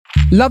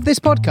Love this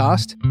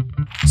podcast?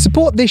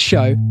 Support this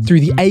show through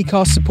the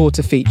Acast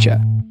supporter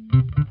feature.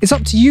 It's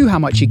up to you how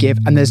much you give,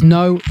 and there's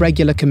no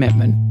regular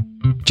commitment.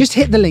 Just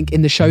hit the link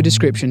in the show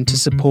description to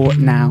support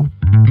now.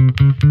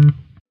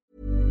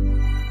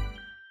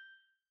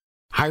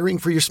 Hiring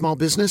for your small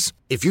business?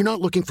 If you're not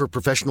looking for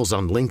professionals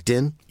on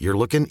LinkedIn, you're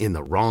looking in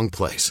the wrong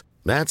place.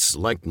 That's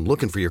like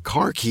looking for your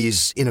car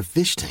keys in a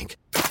fish tank.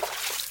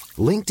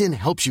 LinkedIn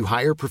helps you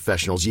hire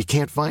professionals you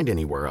can't find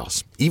anywhere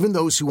else, even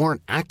those who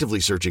aren't actively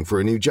searching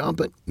for a new job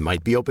but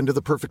might be open to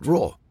the perfect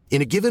role.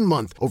 In a given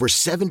month, over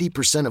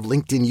 70% of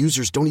LinkedIn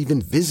users don't even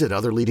visit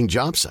other leading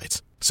job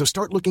sites. So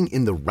start looking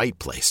in the right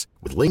place.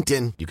 With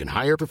LinkedIn, you can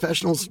hire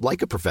professionals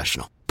like a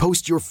professional.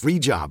 Post your free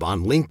job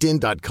on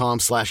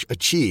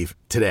linkedin.com/achieve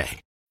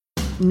today.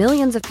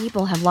 Millions of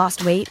people have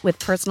lost weight with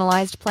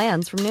personalized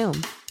plans from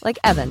Noom. Like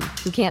Evan,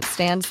 who can't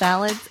stand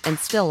salads and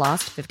still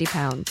lost 50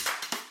 pounds.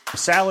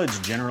 Salads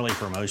generally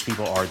for most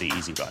people are the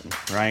easy button,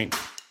 right?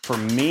 For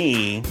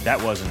me, that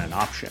wasn't an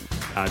option.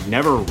 I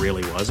never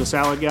really was a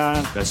salad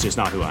guy. That's just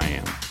not who I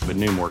am. But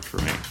Noom worked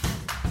for me.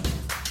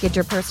 Get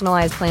your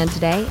personalized plan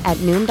today at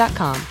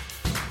Noom.com.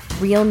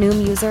 Real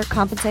Noom user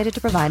compensated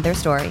to provide their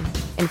story.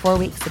 In 4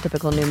 weeks, the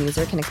typical Noom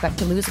user can expect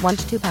to lose 1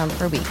 to 2 pounds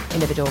per week.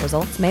 Individual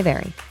results may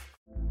vary.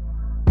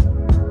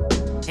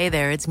 Hey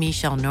there, it's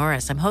Michelle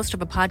Norris. I'm host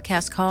of a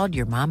podcast called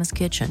Your Mama's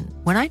Kitchen.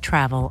 When I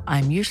travel,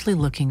 I'm usually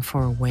looking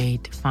for a way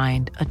to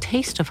find a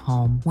taste of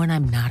home when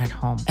I'm not at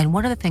home. And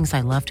one of the things I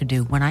love to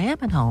do when I am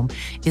at home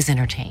is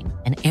entertain.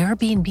 And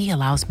Airbnb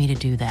allows me to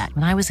do that.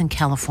 When I was in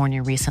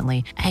California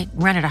recently, I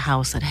rented a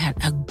house that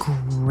had a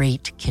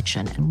great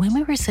kitchen. And when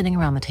we were sitting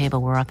around the table,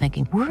 we were all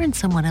thinking, we're in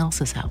someone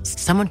else's house.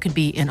 Someone could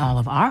be in all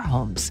of our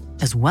homes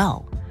as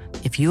well.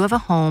 If you have a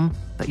home,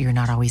 but you're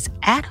not always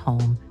at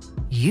home,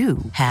 you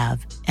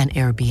have an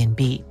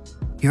Airbnb.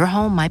 Your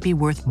home might be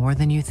worth more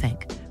than you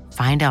think.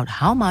 Find out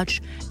how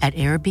much at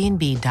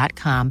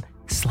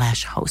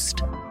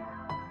airbnb.com/host.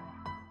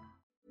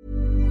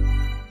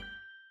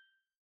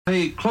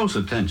 Pay close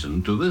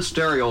attention to this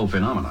stereo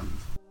phenomenon.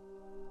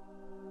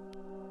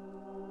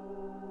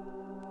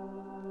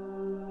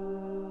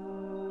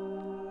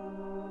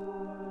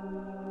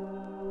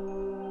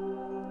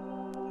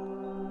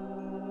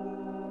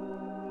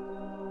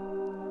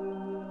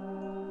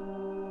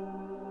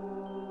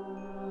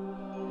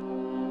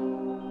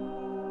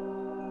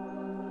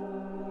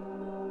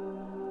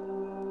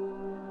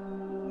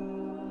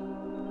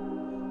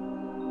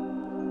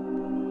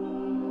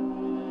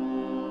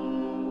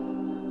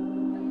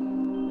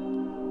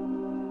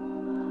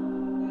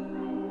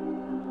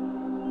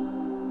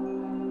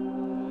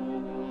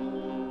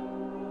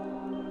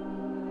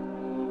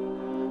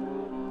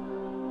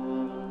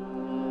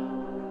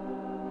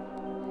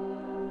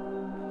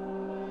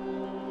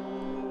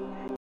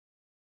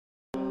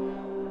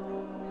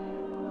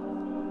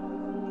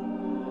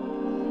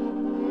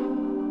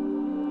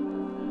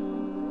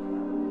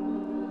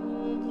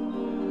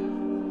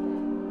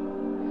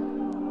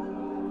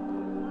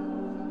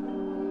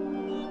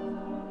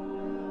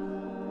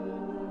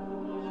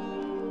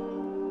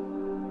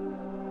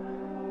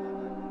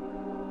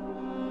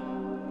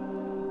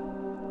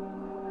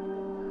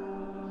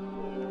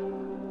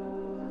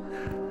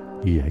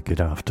 Yeah, good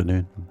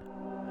afternoon,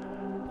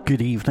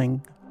 good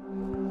evening,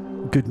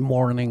 good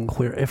morning,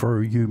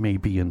 wherever you may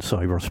be in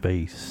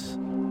cyberspace.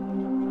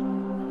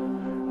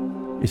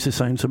 It's the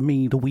sounds of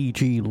me, the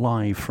Ouija,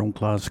 live from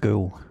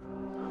Glasgow,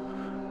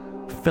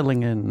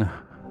 filling in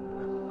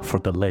for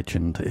the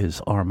legend is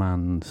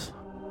Armand.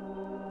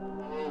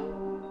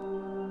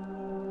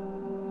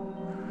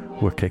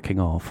 We're kicking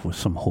off with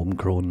some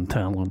homegrown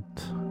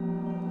talent.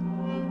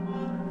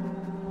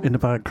 In the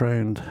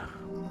background,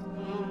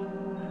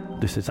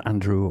 this is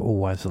Andrew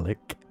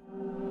Owazalik.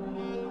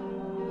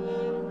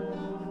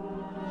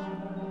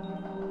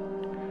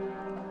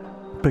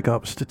 Big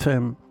ups to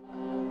Tim.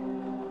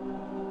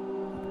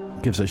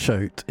 Gives a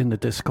shout in the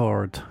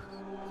Discord.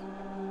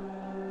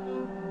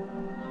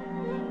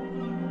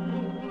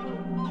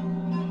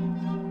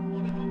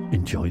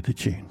 Enjoy the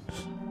tunes.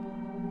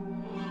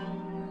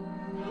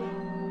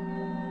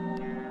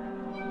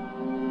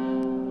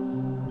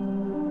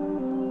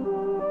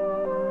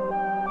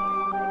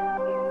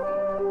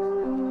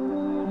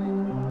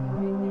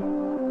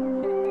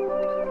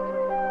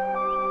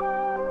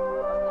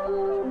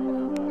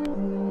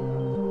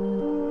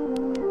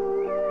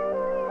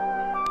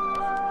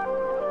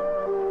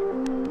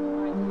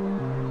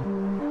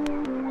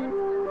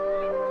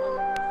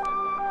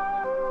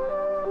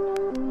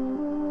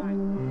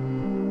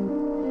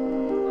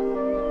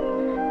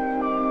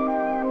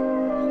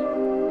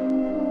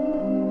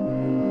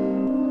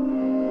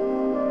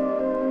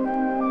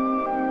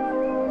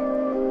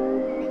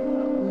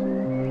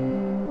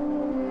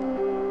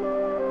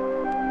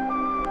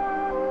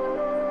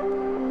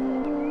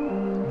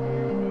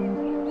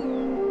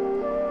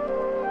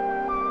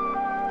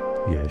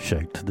 Yeah,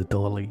 shout to the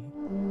Dolly,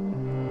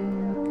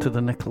 to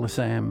the Nicholas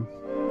M,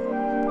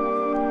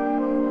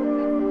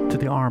 to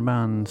the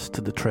Armands,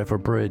 to the Trevor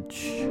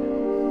Bridge,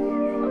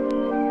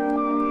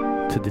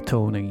 to the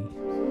Tony,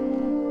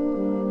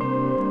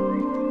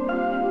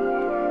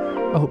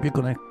 I hope you're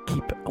going to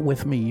keep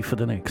with me for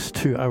the next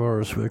 2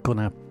 hours. We're going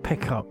to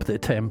pick up the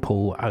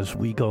tempo as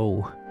we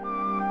go.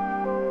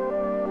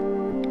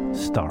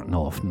 Starting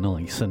off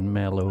nice and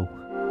mellow.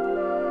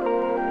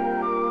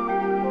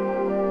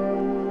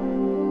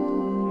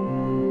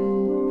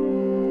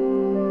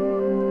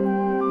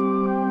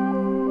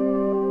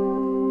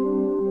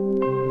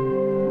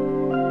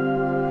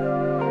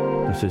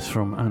 This is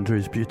from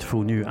Andrew's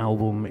beautiful new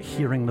album,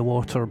 Hearing the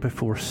Water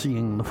Before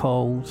Seeing the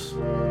Falls.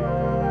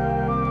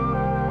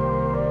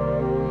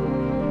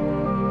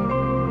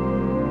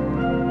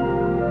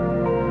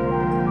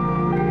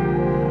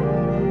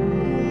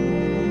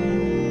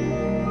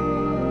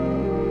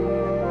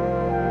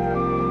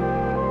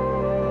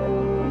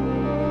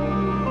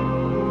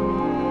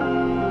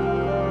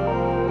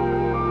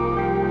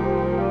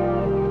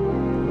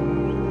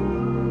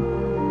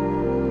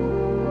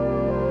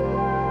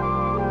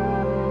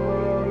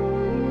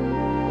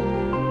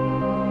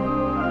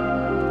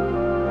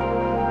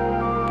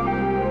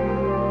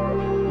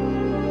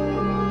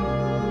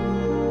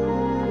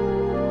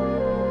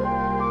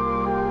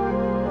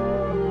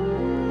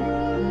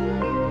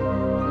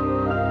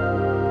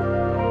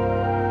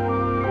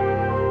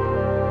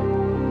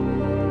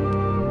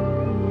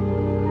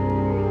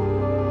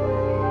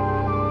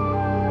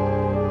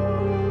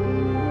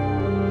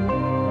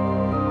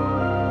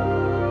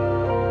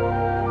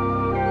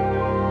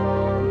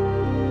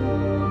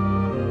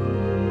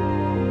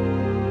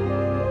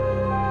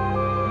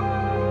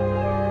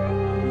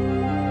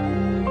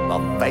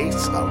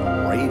 Face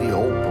of Radio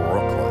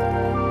Brooklyn.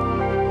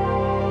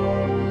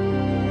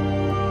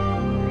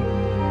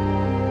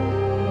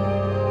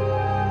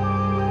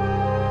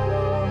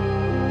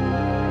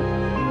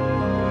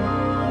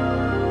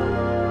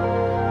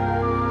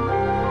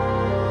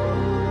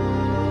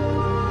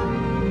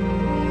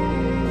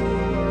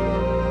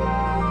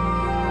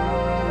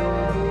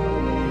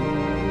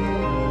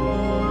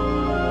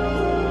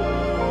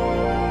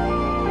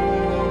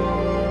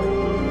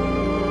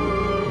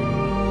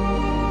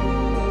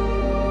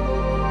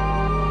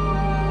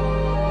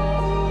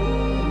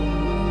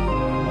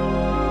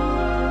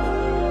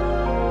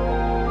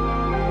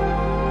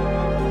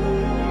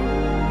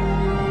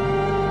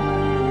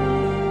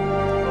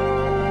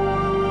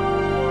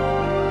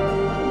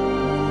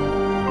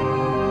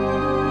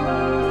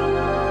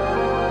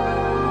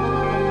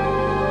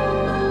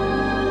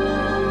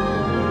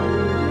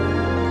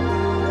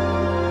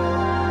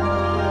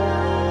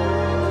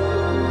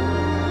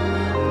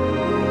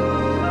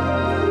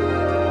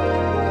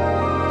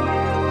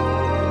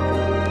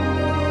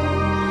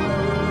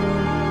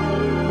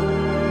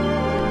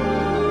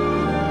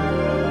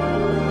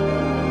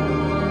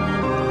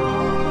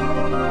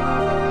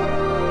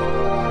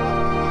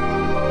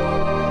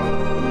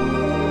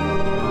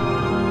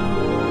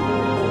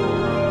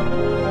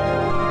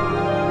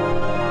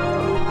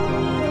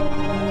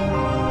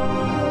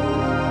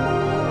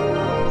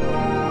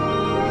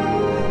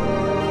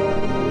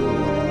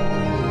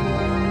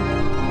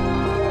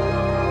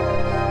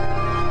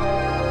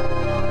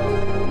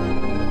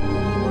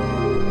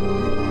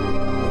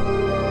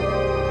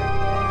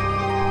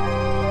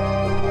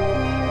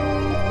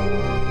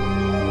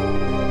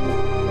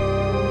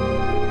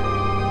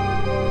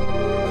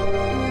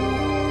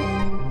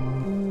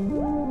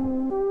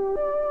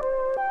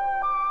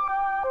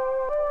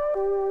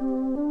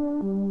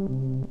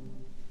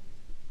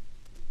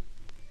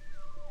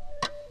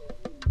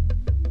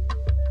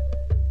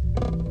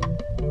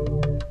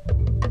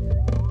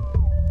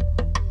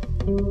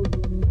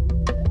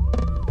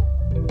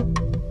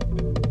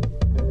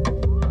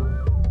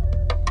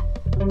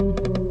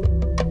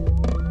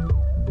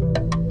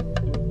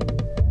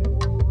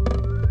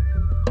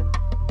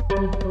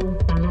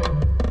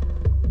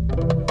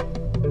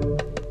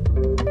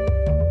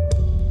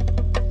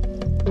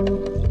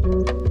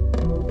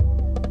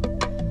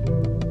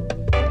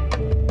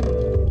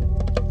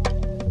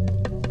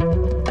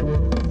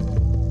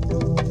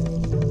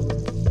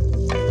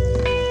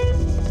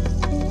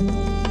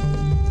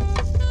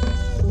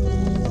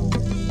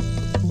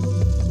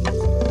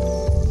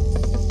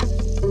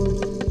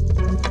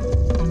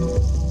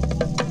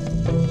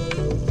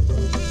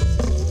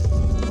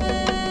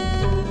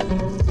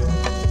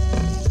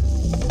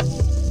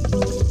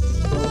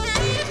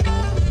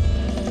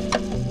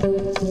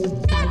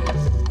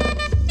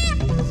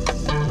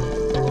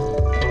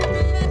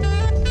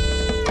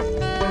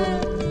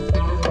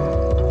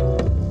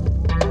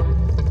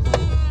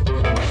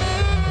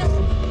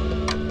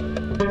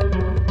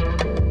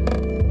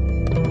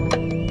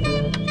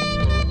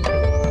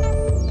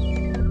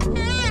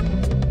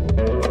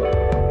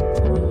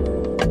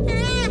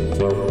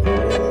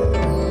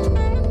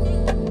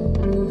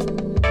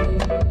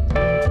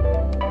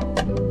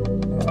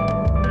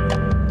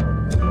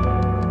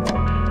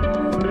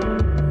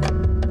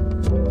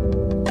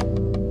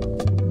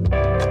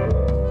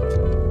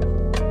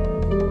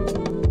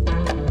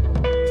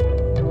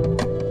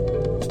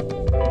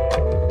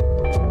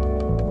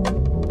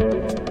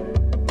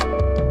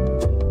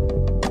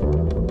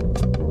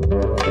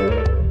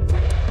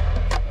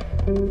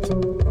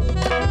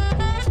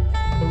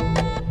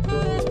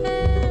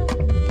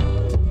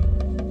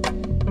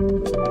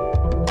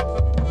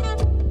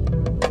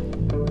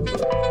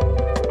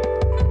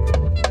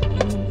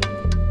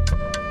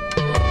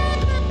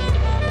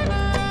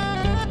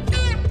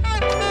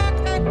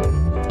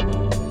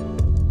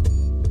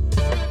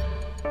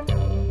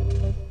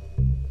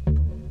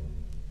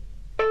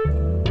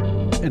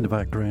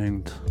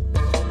 background.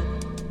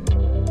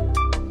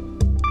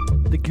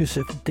 The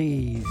Yusuf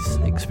Days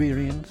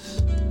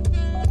Experience,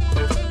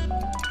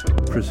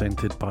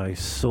 presented by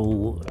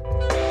Soul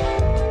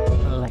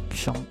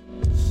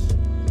Elections,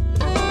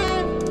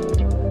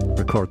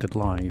 recorded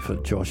live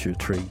at Joshua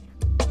Tree,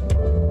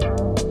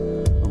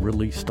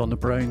 released on the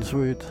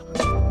Brownswood.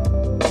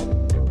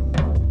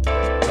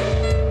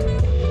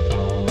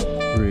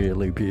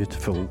 Really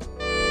beautiful.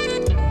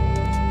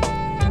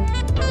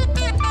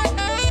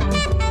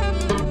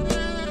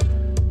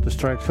 This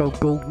track's called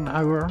Golden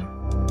Hour.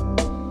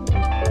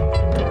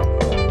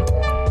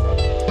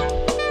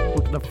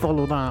 We're going to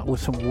follow that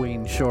with some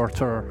Wayne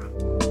Shorter,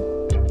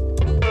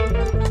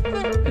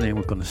 and then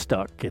we're going to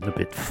start getting a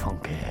bit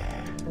funky.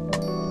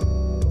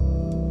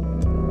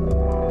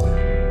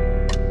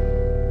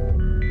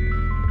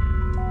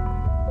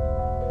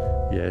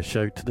 Yeah,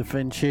 shout to the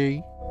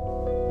Vinci.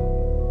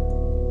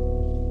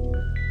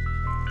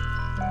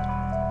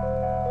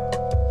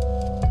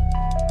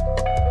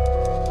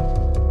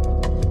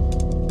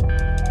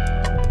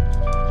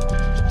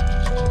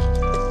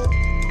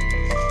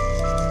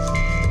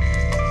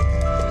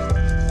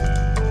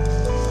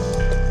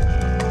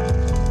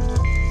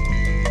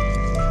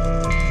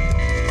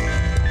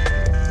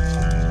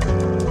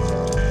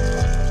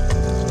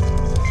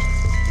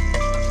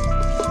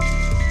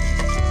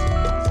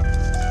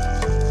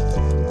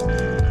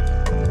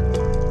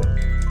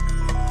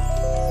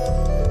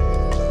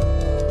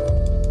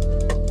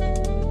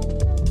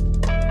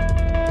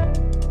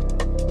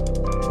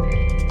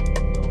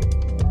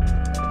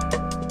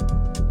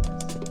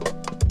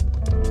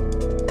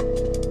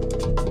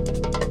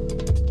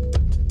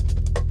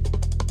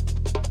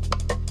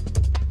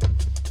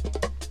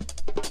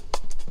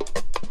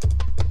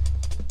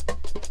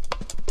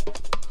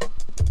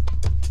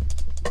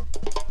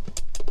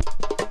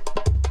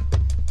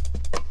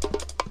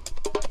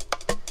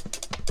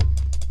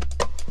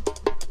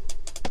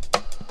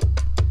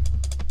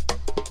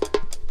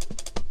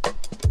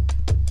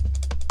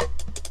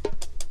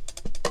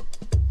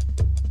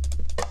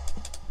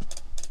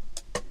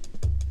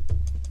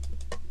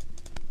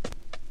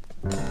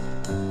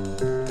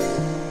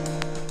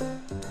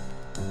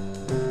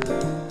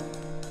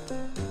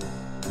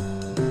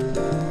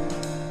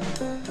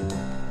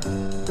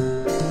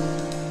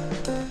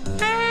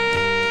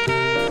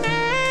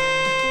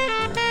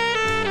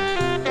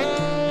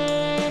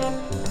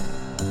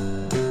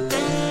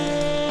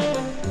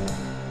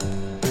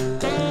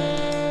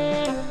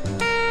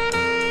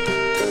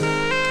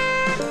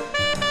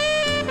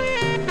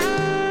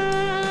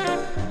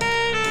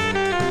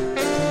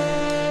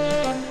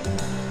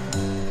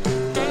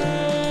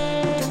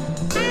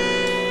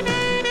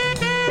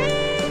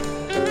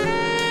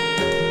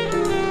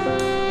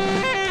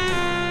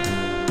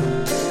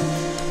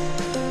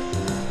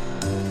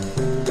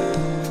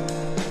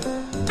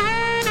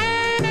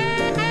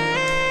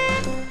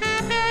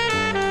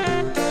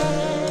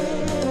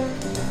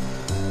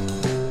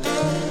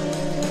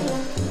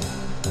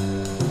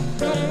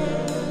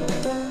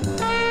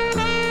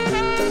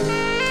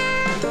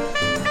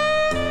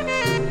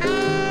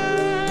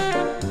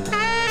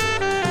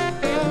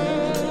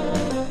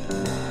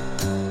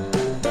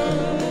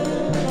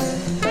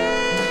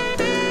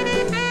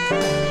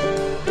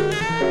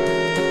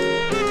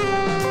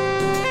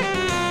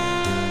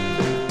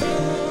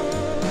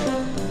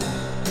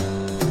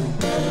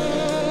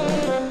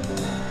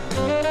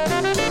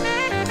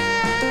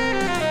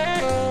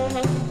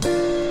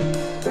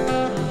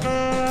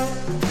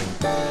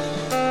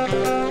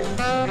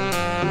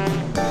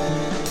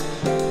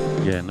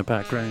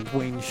 Background,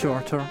 Wayne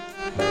Shorter,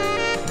 the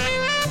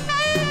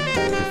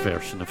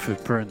version of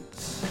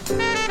Footprints.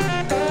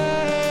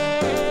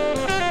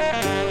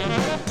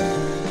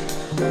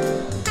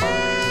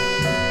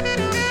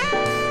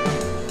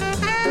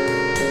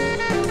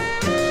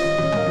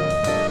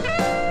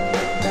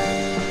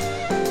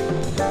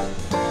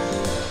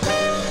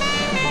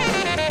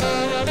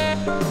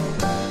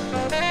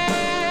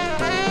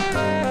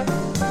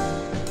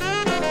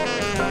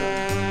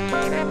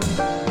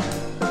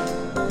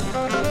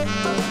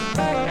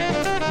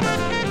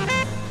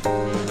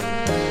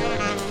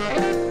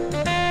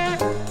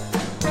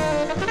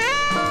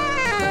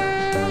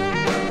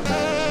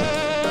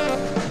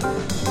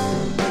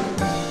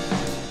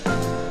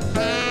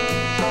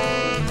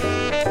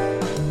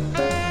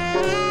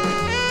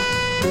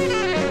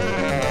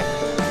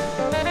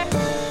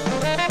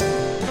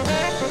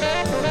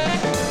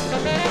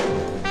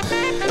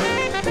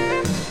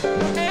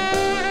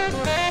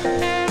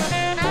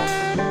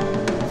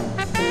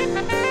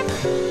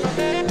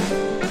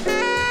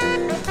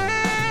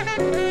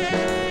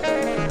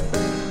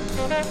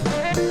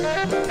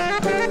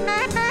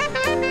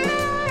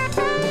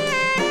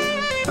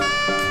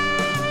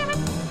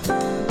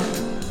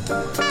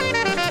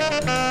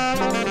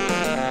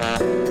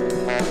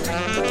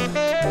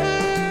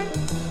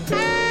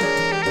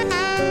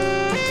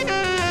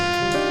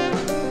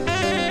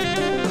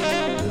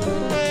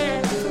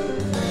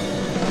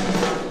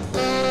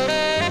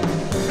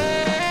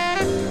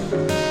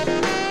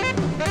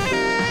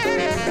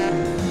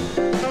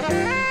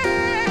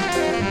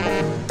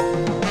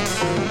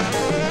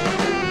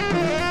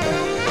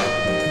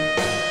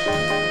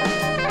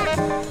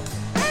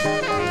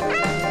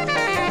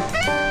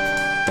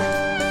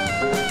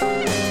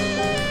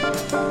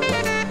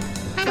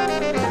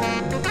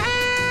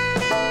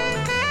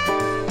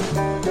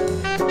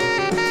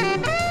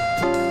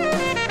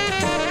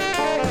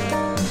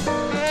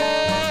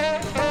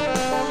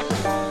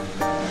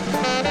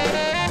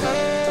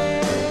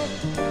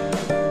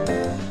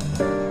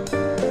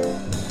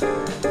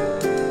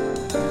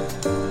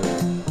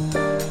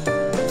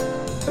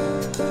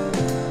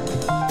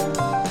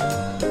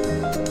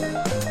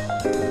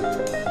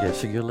 Yeah,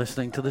 so you're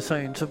listening to the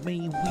sounds of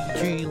me,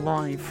 Ouija,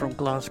 live from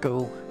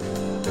Glasgow,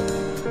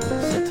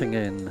 sitting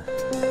in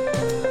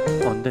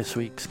on this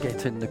week's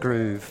Get in the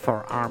Groove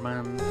for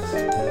Armand.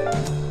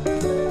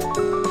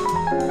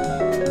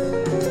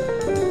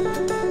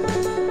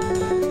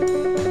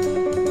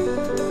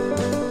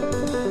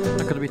 I'm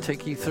going to be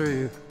taking you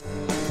through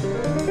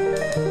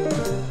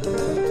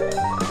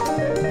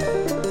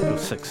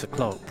 6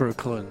 o'clock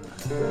Brooklyn,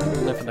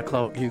 11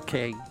 o'clock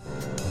UK.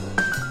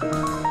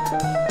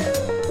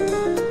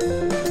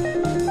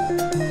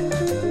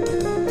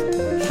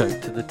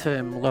 Shout to the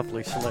Tim,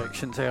 lovely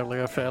selections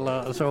earlier,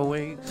 fella, as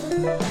always.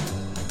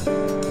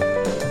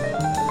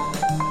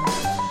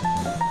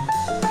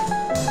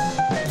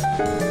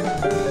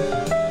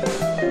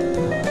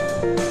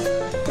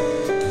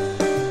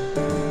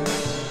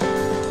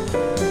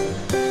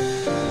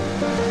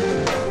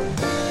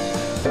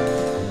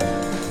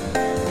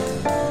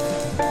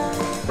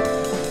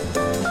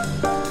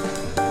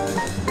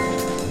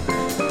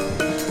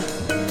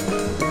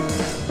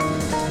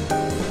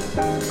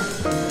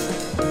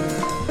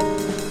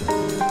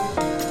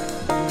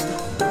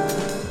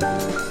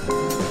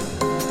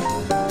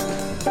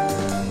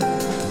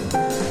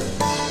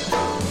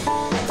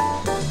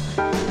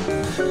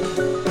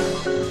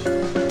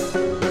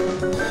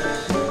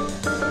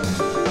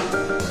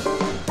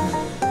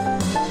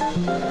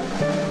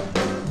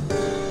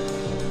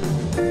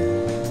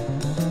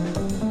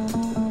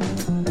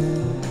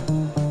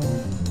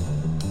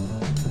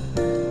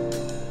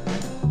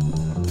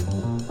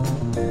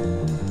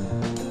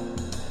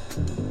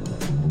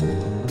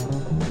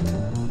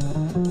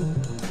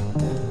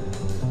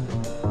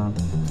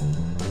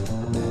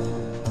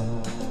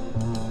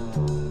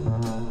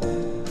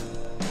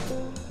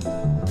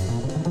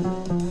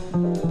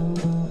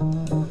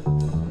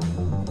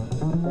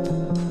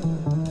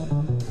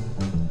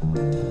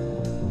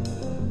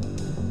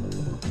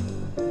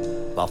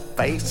 The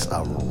face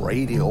of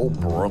Radio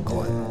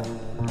Brooklyn.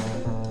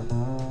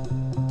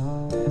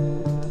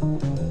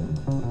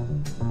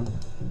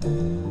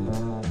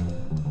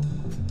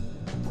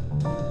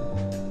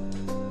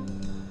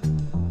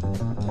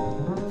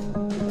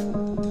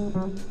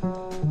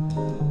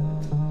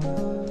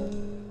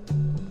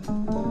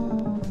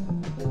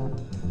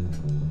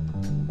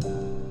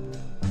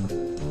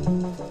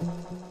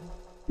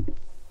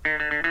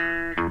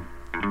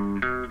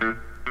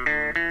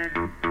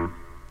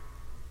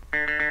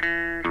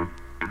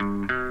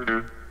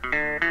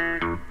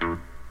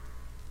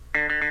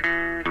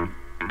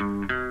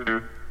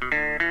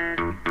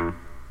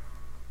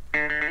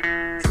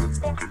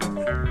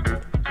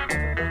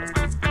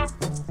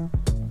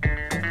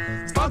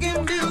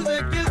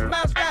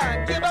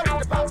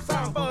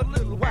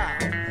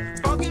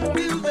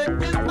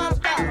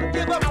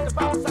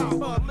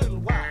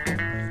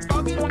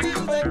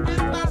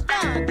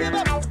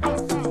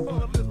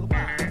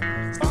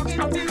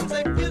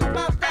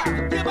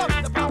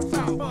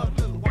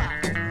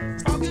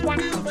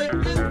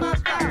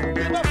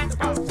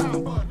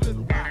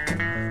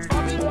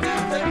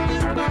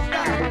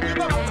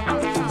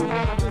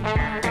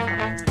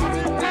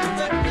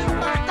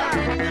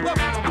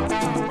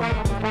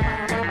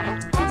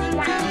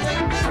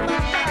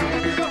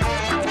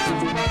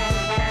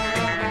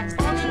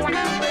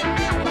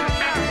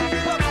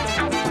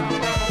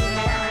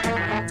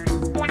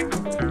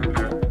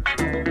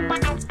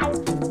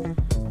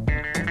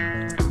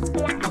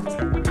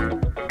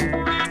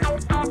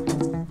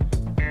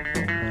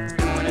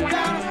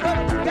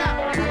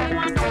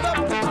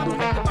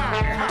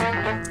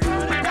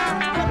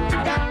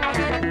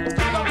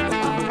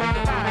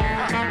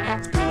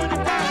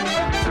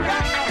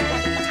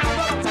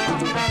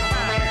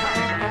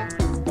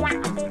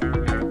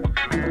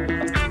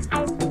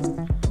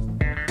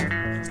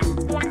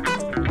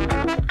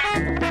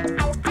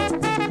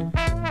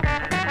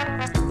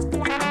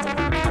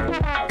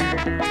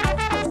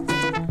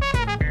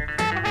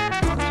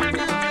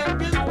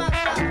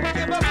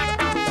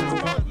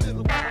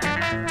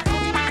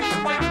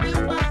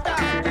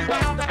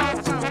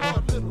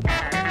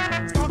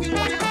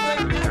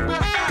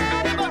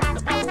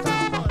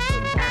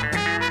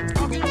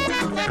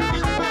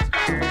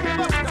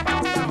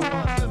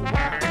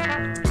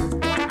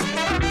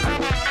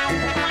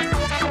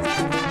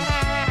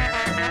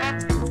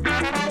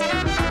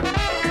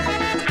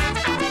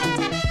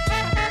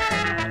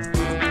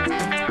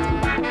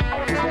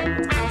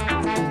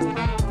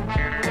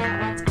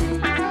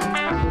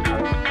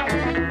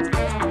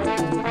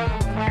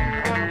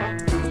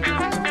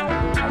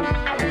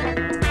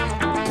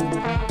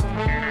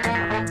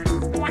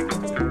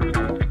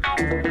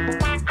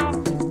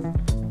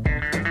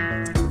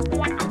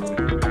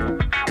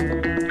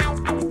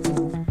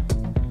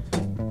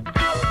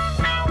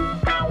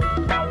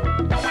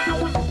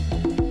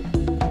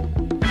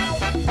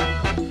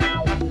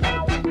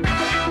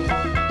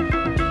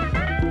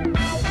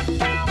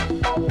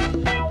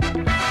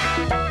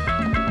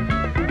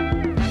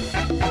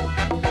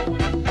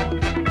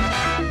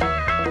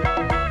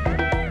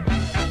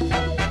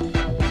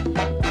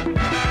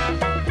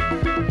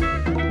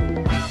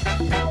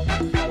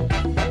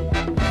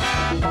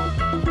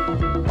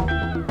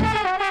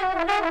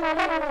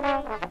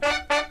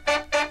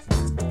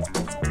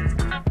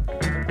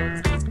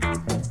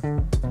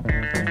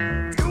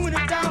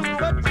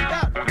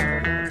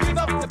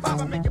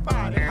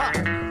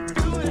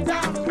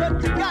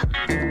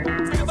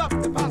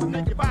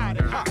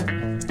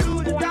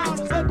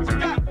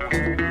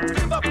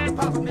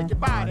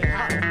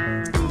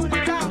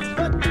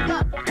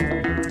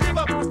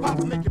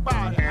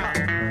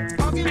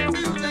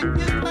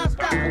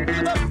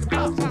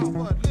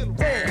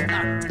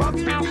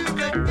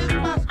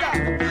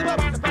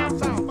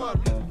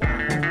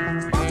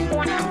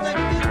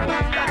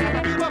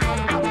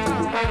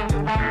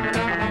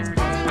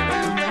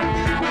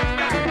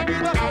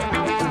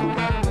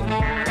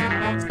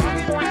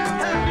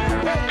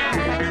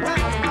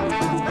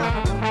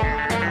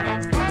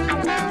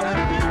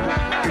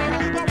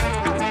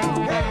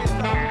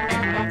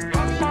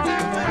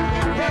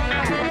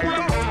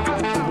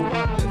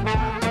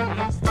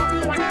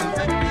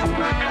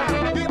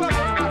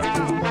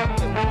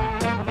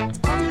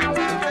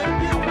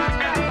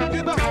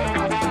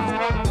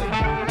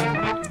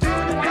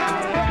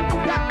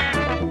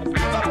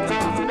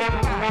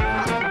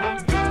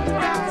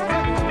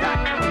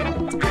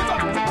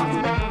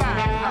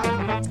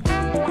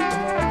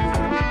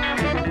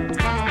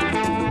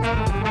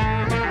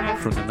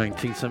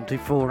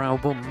 1974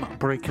 album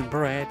Breaking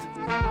Bread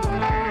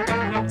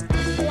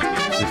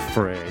with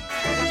Fred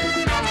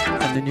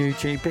and the New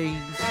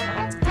GBs.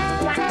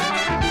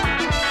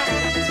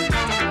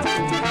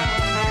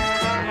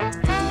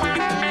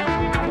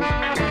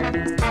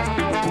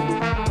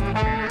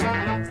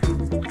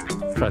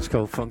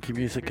 Classical funky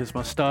music is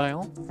my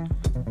style.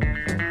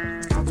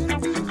 Funky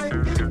music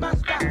is my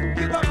style.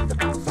 Give up the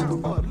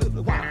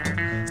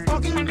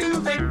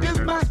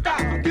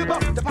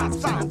pop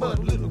sound for a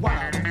little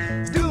while.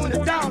 Doing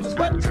it down is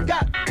what you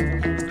got.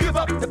 Give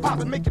up the pop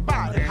and make your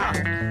body hot.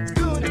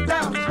 Doing it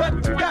down is what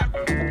you got.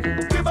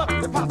 Give up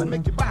the pop and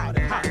make your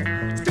body hot.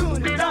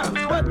 Doing it down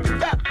is what you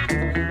got.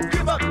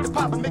 Give up the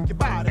pop and make your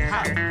body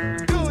hot.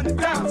 Doing it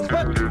down is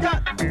what you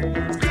got.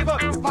 Give up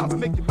the pop and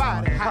make your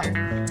body hot.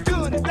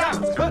 Doing it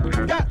down is what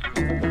you got.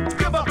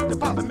 Give up the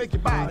pop and make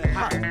your body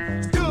hot.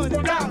 Doing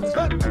it down is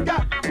what you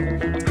got.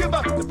 Give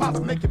up the pop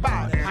and make your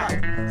body hot.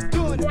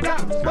 Doing it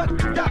down is what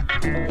you got.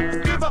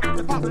 Give up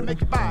the pop and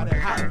make your body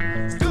hot.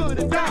 Doing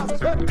it down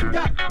is what you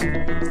got.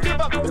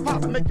 Give up the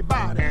pop and make your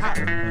body hot.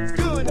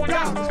 Doing it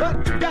down is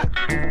what you got.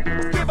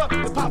 Give up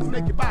the pop and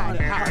make your body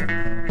hot.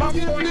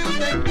 Funky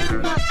music is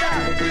my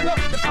style. Give up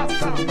the pop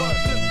sound for a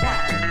little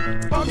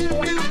while. Funky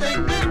music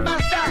is my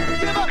style.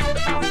 Give up the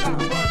pop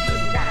sound for a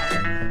little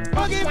while.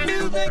 Funky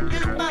music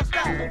is my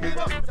style. Give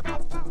up the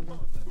pop sound for a little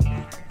while.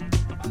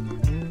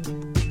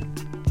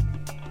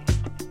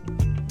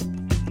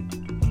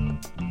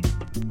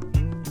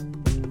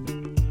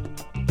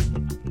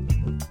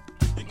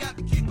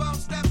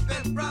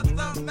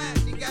 Brother man,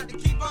 you got to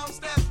keep on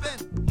stepping.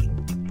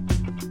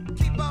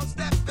 Keep on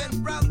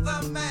stepping,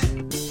 brother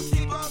man.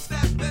 Keep on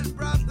stepping,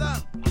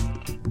 brother.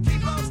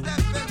 Keep on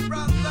stepping,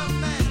 brother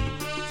man.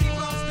 Keep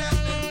on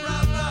stepping,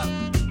 brother.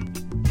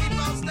 Keep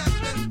on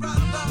stepping,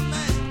 brother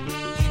man.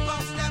 Keep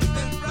on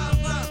stepping,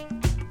 brother.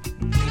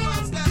 Keep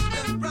on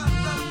stepping,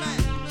 brother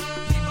man.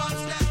 Keep on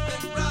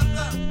stepping,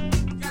 brother.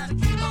 Got to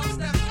keep on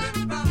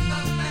stepping,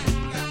 brother man.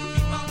 Got to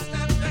keep on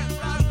stepping,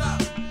 brother.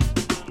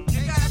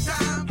 Ain't got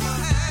time for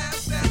half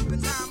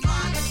stepping, time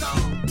on its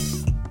own.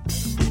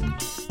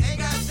 Ain't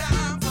got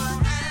time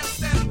for half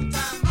stepping,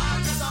 time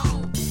on its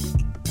own.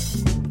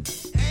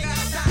 Ain't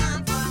got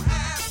time for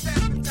half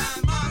stepping,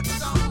 time on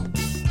its own.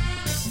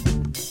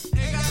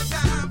 Ain't got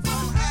time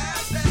for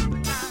half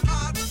stepping, time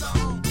on its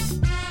own.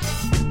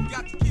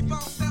 Got to keep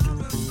on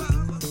stepping,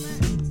 brother man.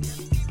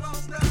 Keep on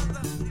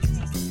stepping.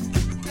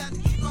 Got to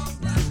keep on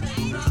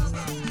stepping,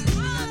 brother.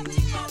 Got to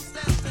keep on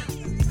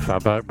stepping.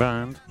 Fatback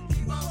Band.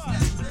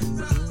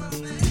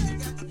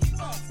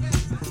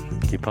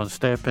 Keep on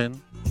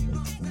stepping.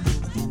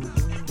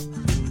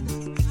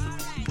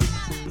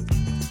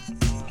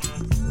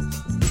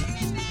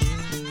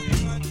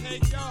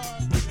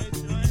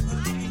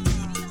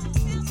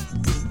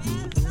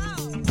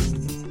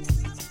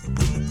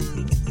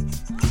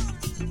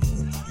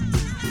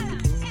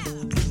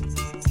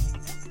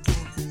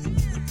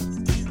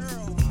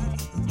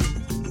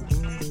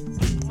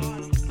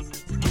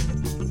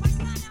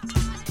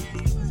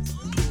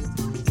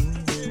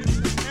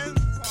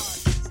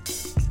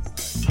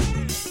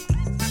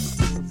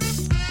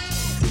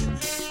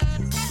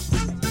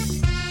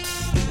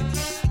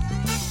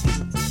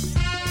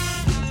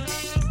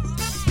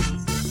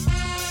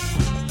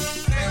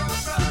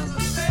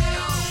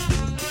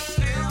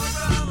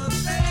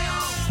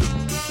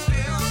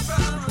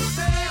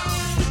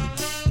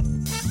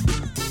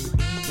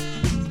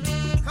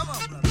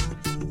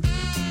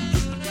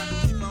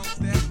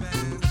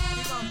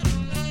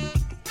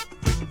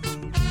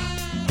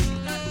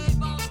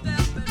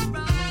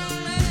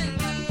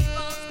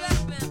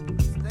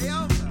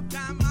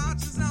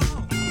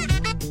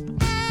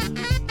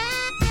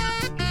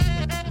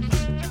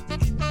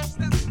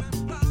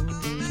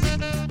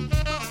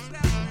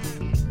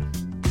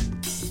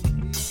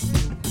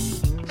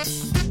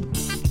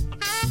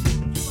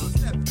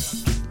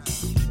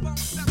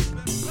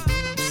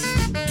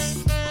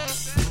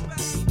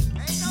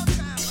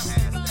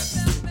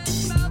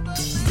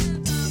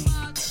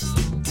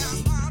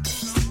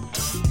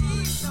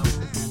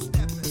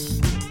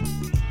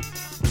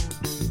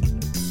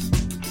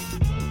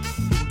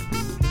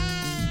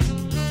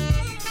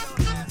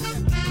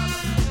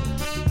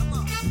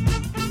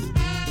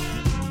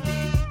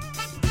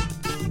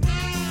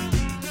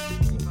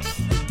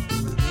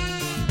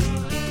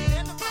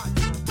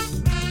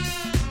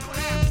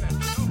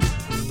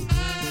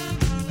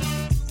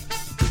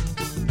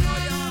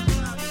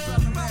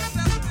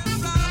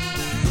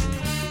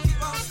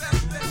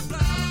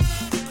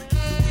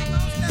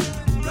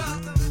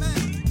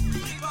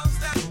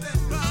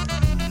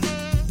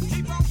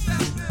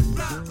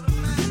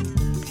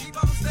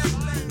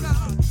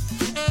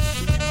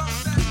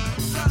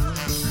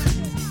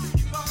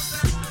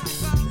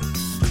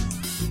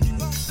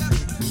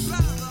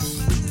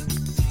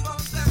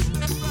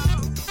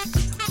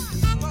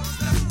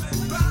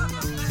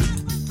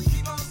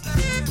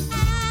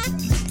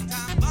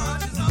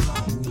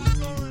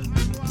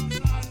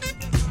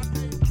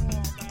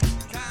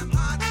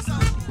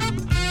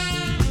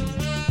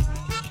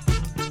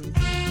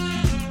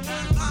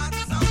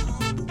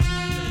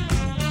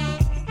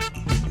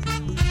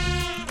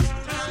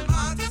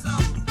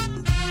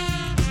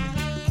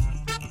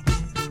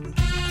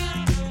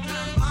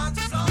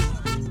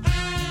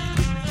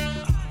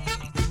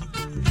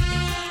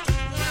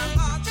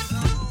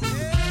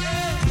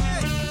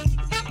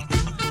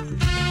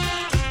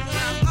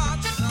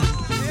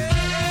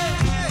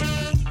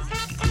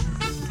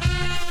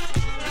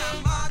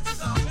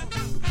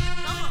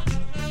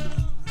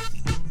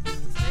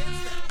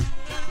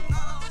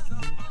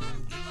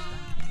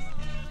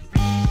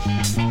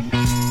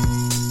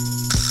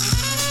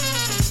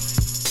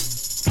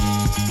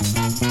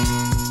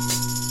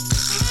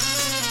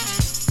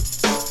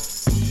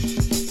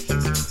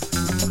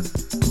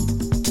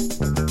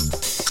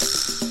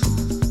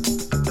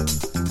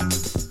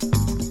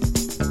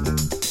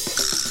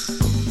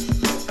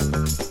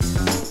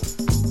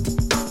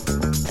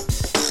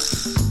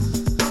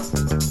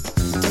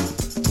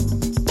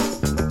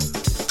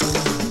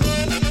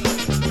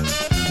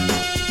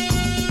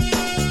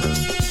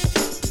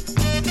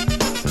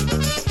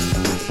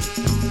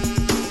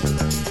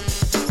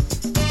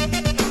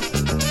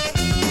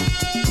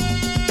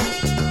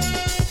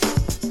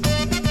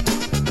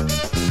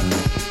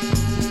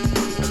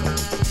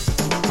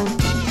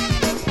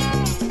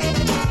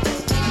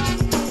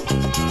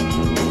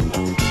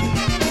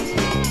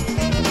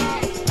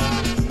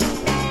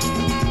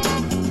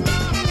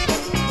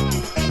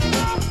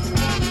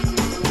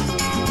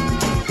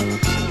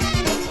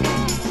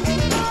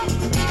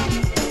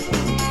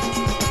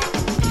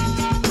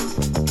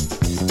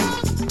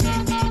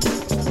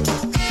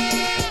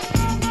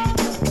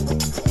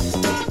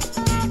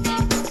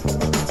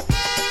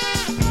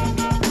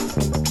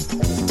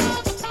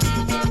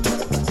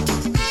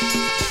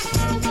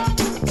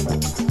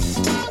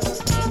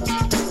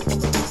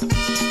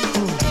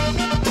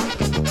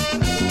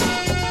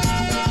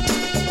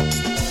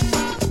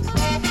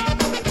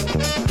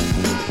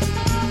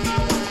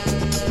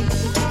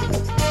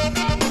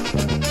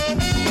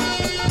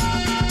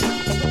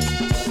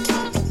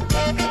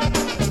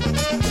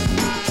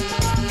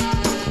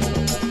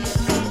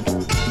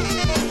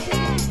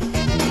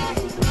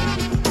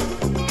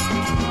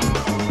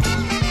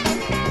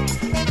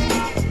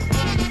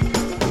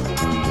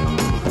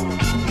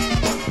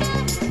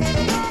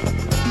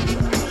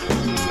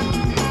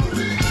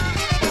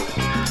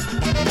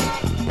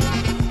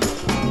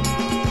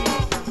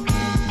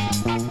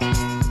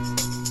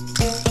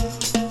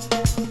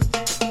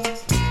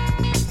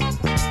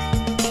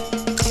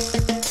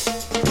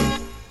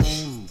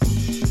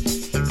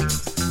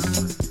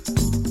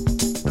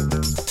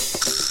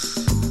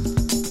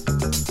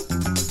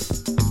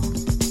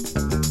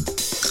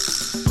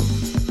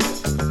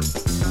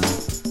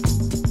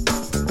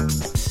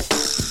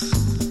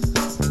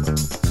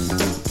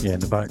 Yeah, in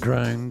the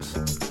background,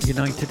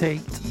 United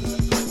 8.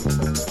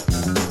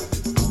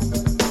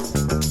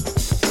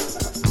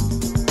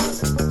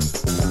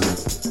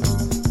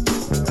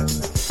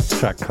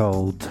 Track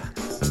called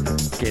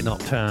Getting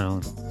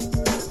Uptown.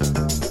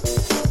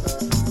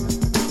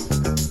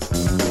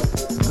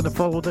 Gonna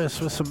follow this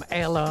with some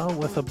Ella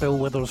with a Bill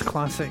Withers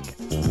classic.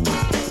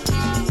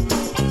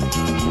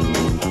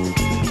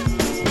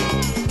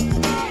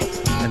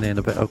 And then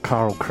a bit of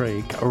Carl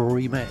Craig, a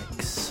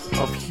remix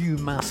of Hugh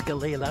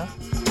Mascalela.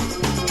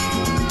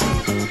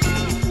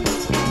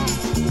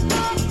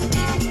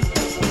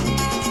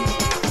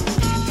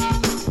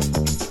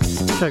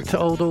 Shout to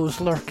all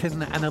those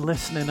lurking and are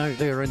listening out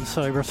there in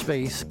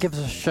cyberspace. Give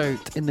us a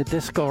shout in the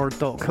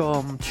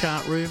discord.com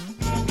chat room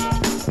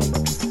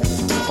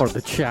or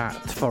the chat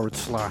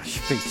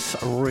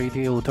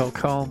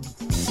 /faceradio.com.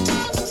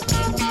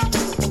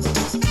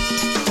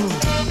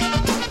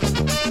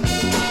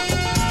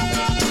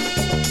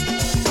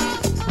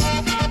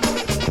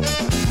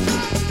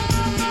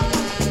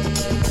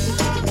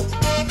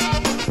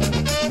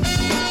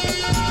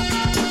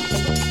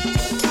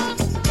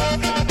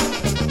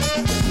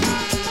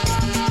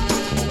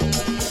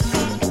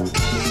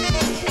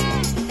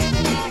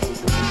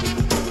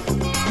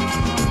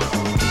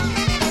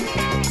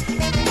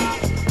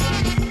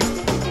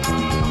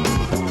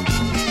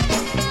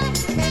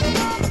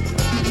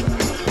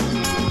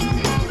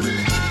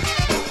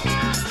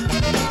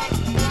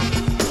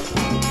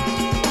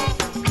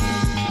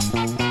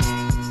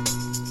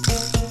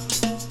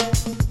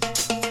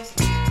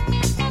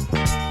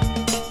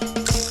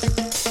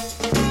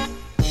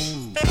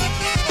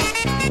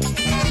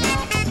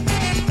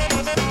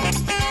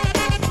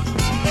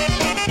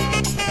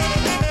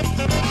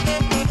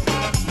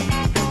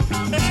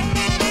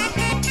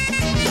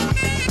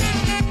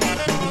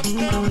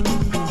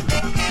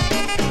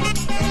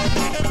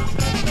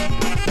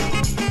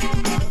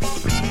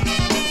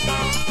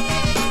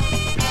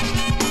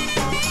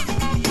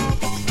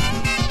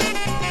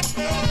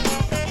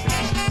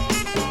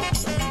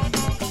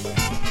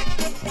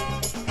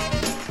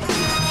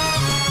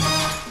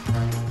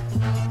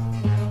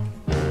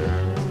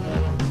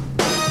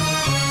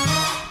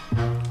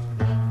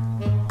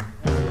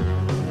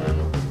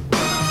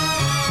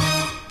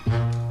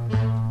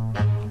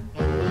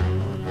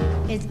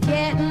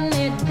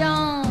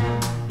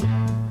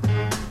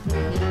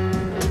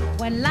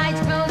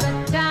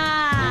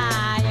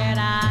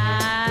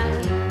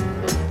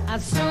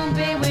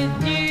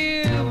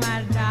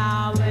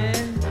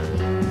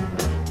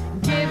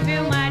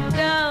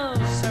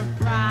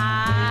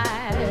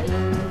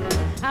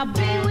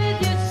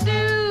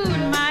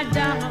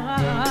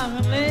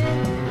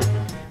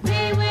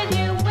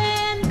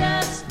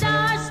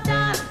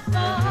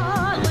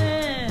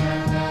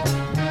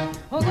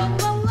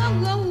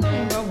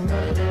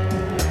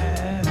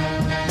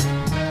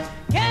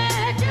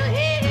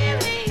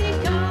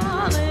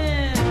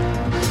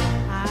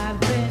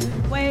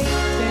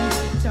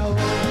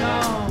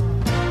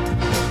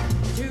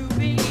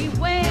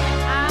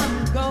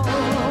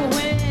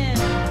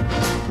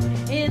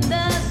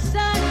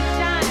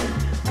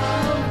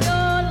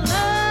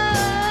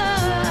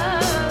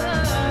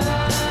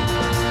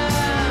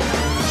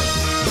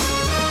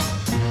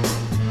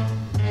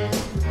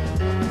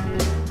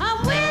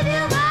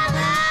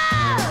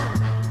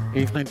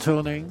 Evening,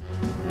 Tony.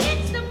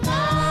 It's the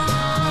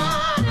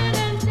morning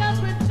and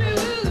just with you.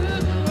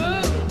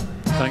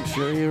 Thanks for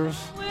your ears.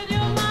 With you,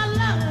 my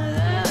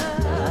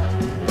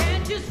love.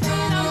 Can't you see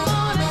the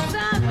morning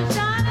sun was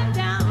shining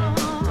down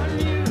on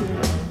you?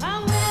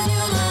 I'm with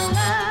you, my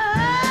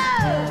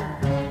love.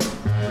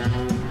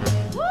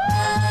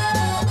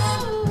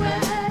 Woo,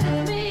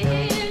 with me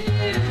and you.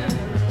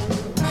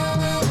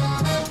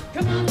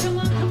 Come on, come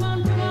on, come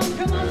on, come on,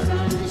 come on,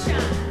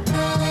 sunshine.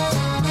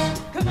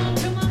 Come on,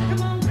 come on,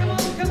 come on.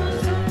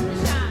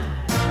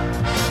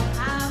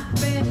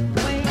 I've been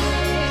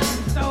waiting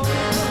so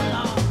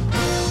long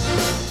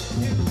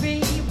to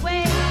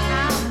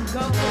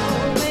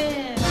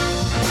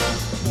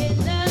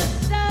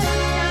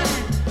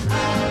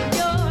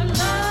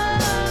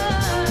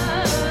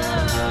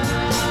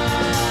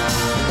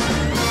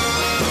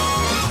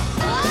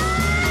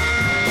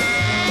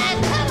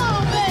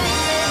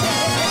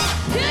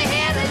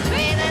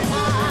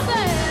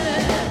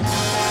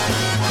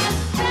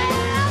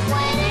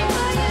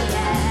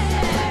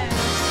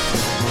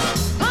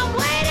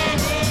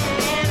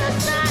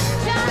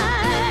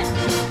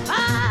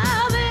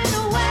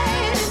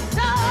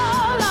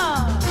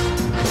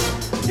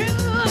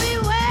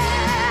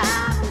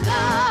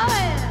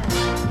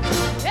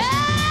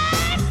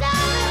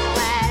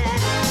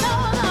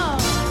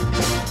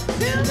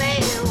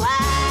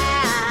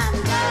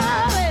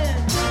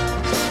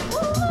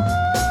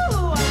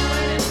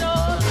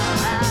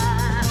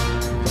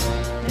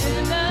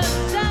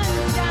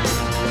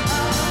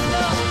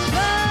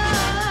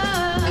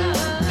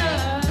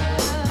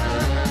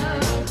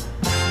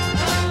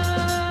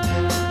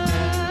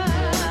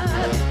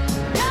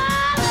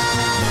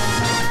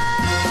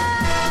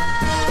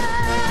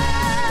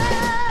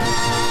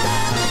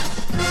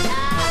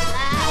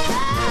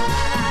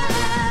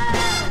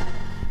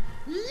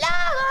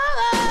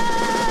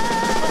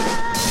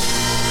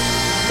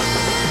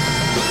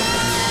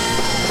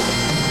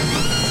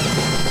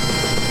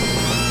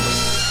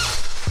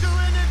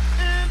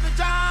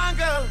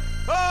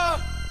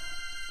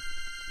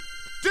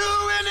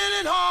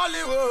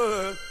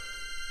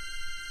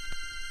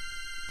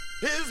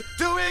He's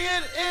doing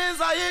it in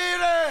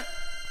Zaire.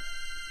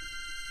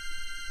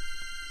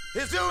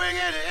 He's doing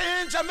it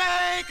in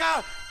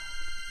Jamaica.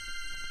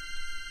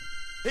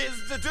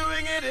 He's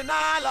doing it in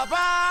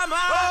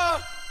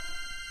Alabama.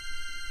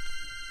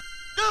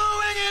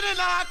 Doing it in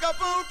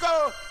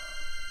Acapulco.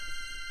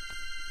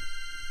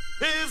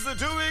 He's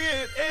doing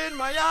it in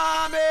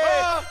Miami.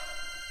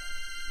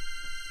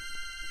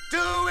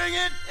 Doing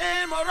it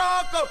in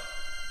Morocco.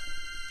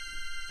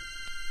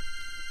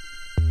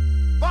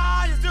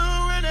 Boy, he's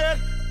doing it.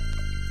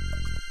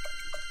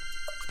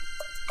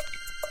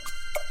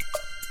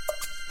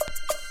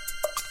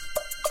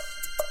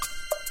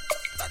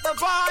 The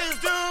boy is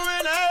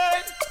doing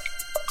it.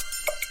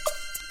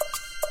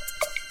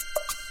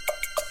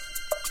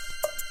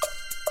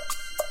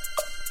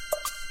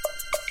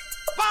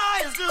 Boy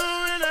is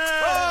doing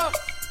it.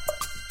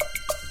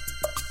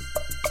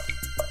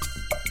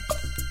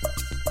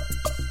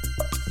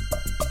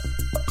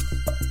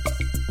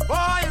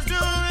 Boy is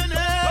doing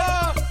it.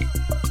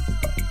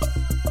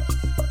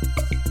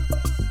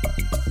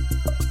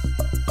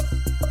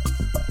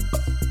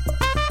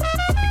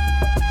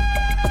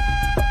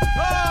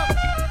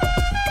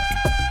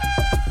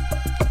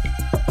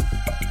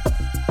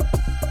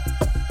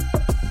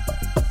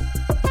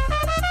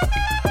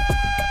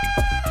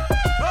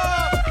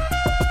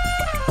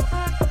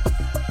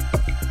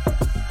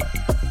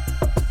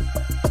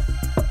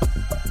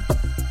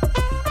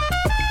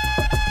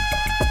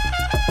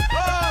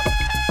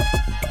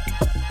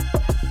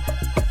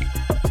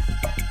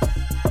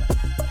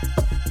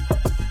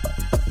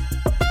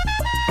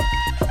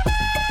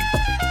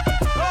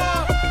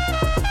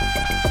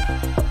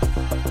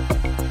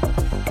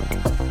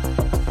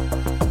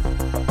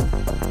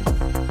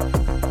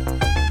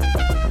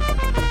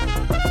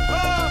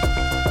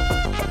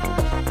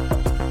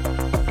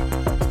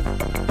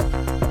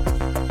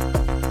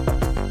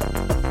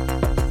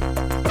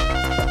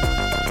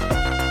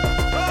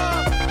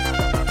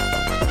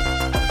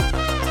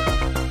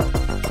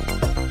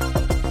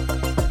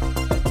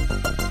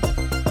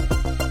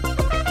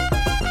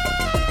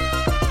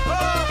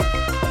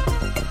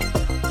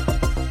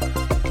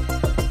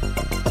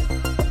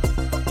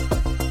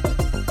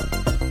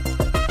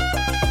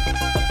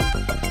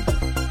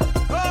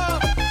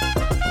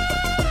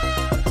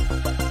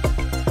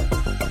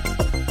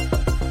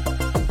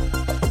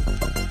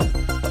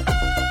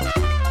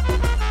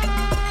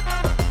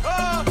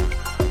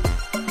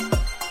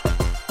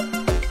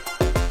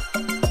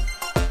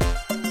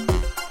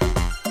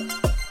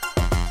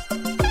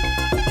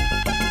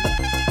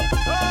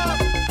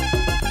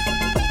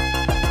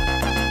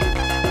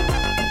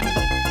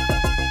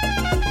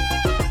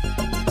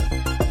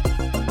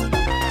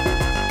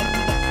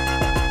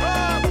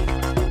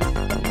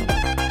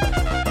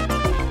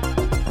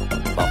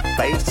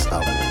 Face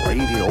of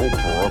Radio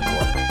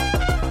Brooklyn.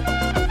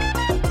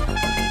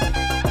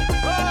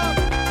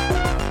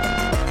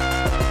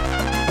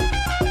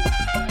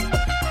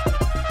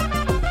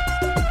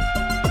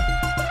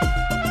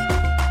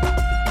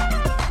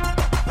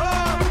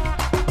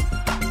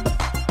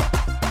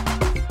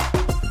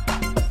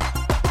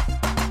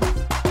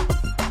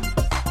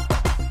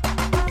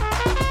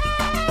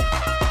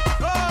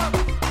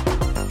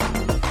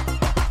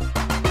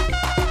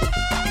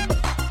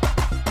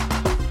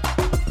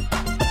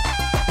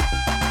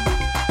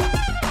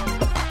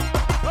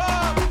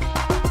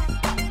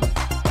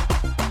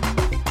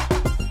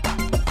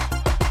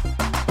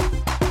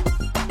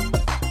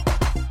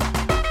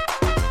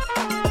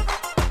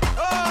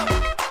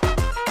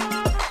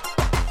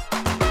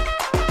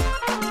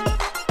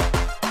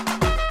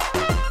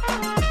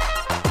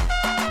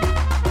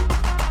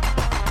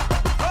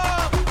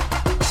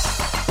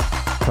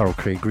 Carl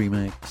Craig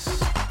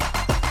remix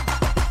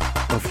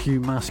of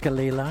Hugh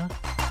Mascalela.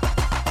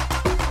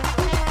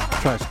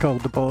 Track's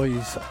called The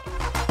Boys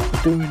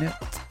Doing It.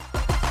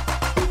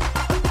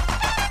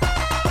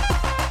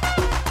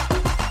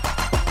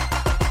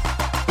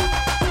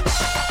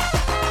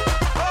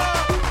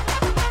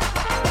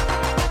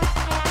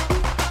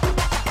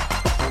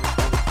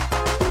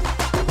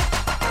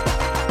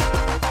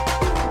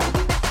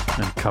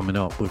 And coming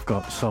up, we've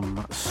got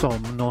some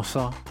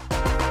Somnosa,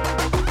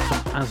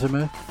 some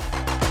Azimuth,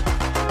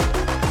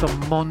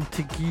 some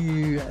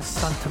Montague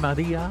Santa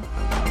Maria,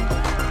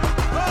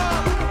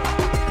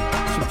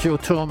 some Joe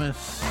Thomas,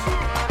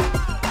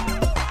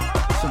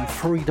 some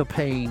Frida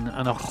Payne,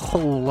 and a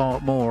whole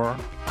lot more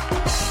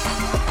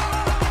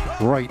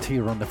right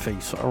here on the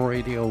Face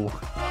Radio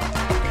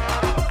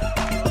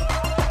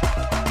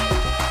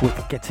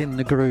with Get in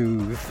the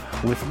Groove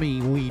with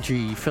me,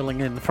 Ouija, filling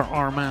in for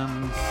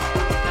Armand,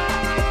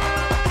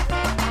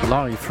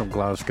 live from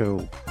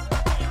Glasgow.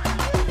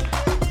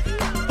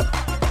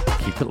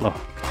 Keep it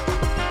locked.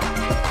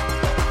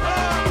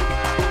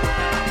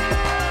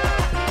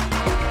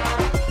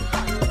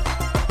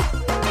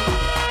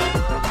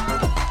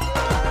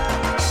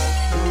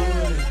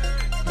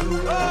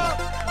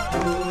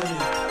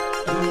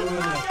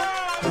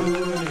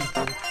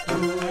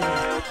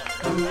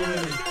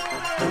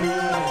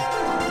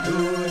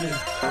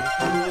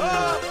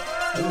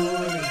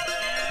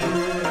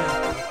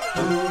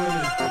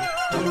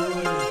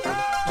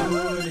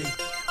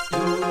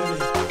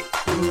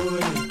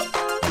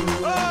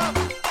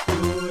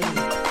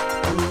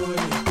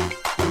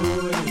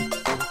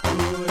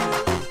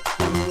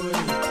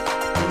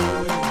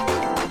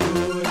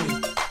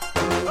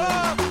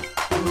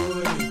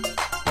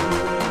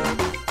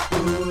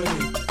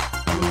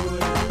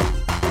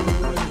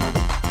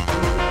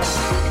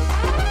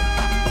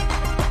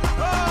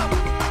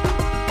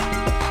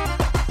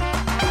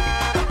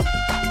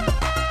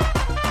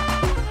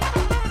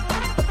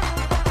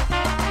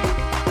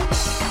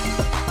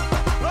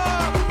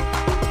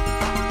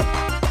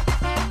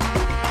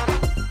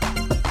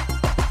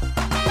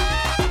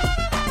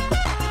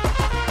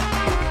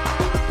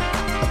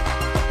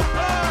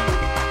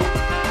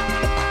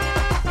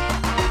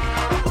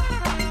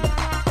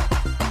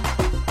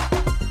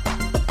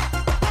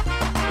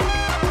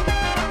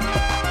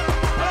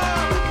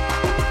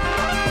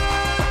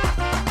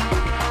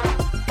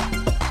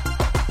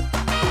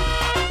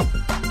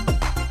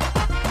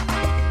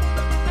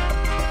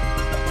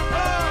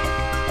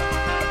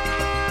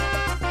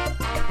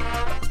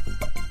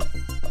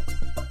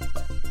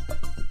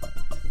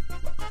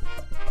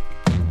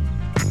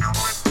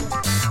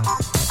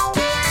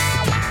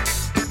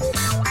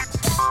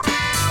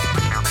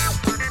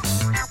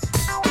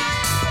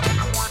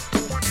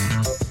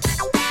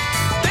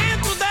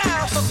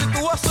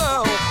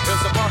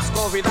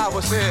 convidar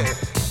você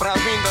pra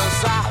vir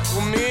dançar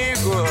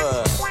comigo.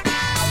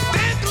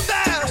 Dentro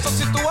dessa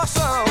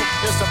situação,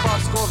 eu só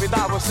posso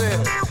convidar você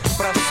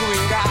pra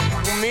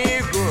swingar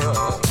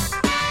comigo.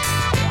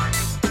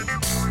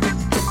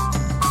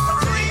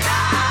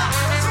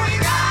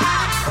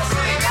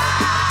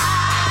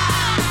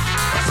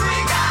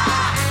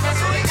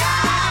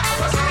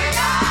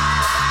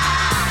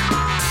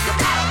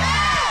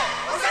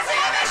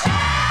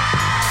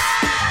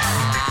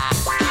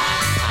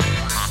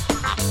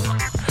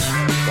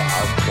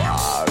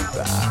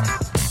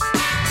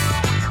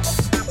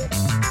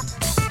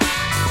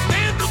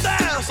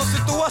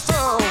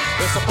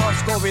 Eu só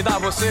posso convidar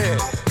você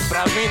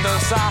pra vir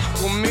dançar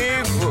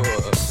comigo.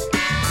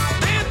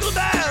 Dentro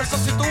dessa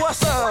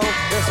situação,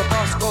 eu só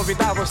posso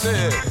convidar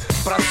você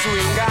pra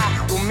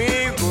swingar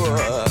comigo.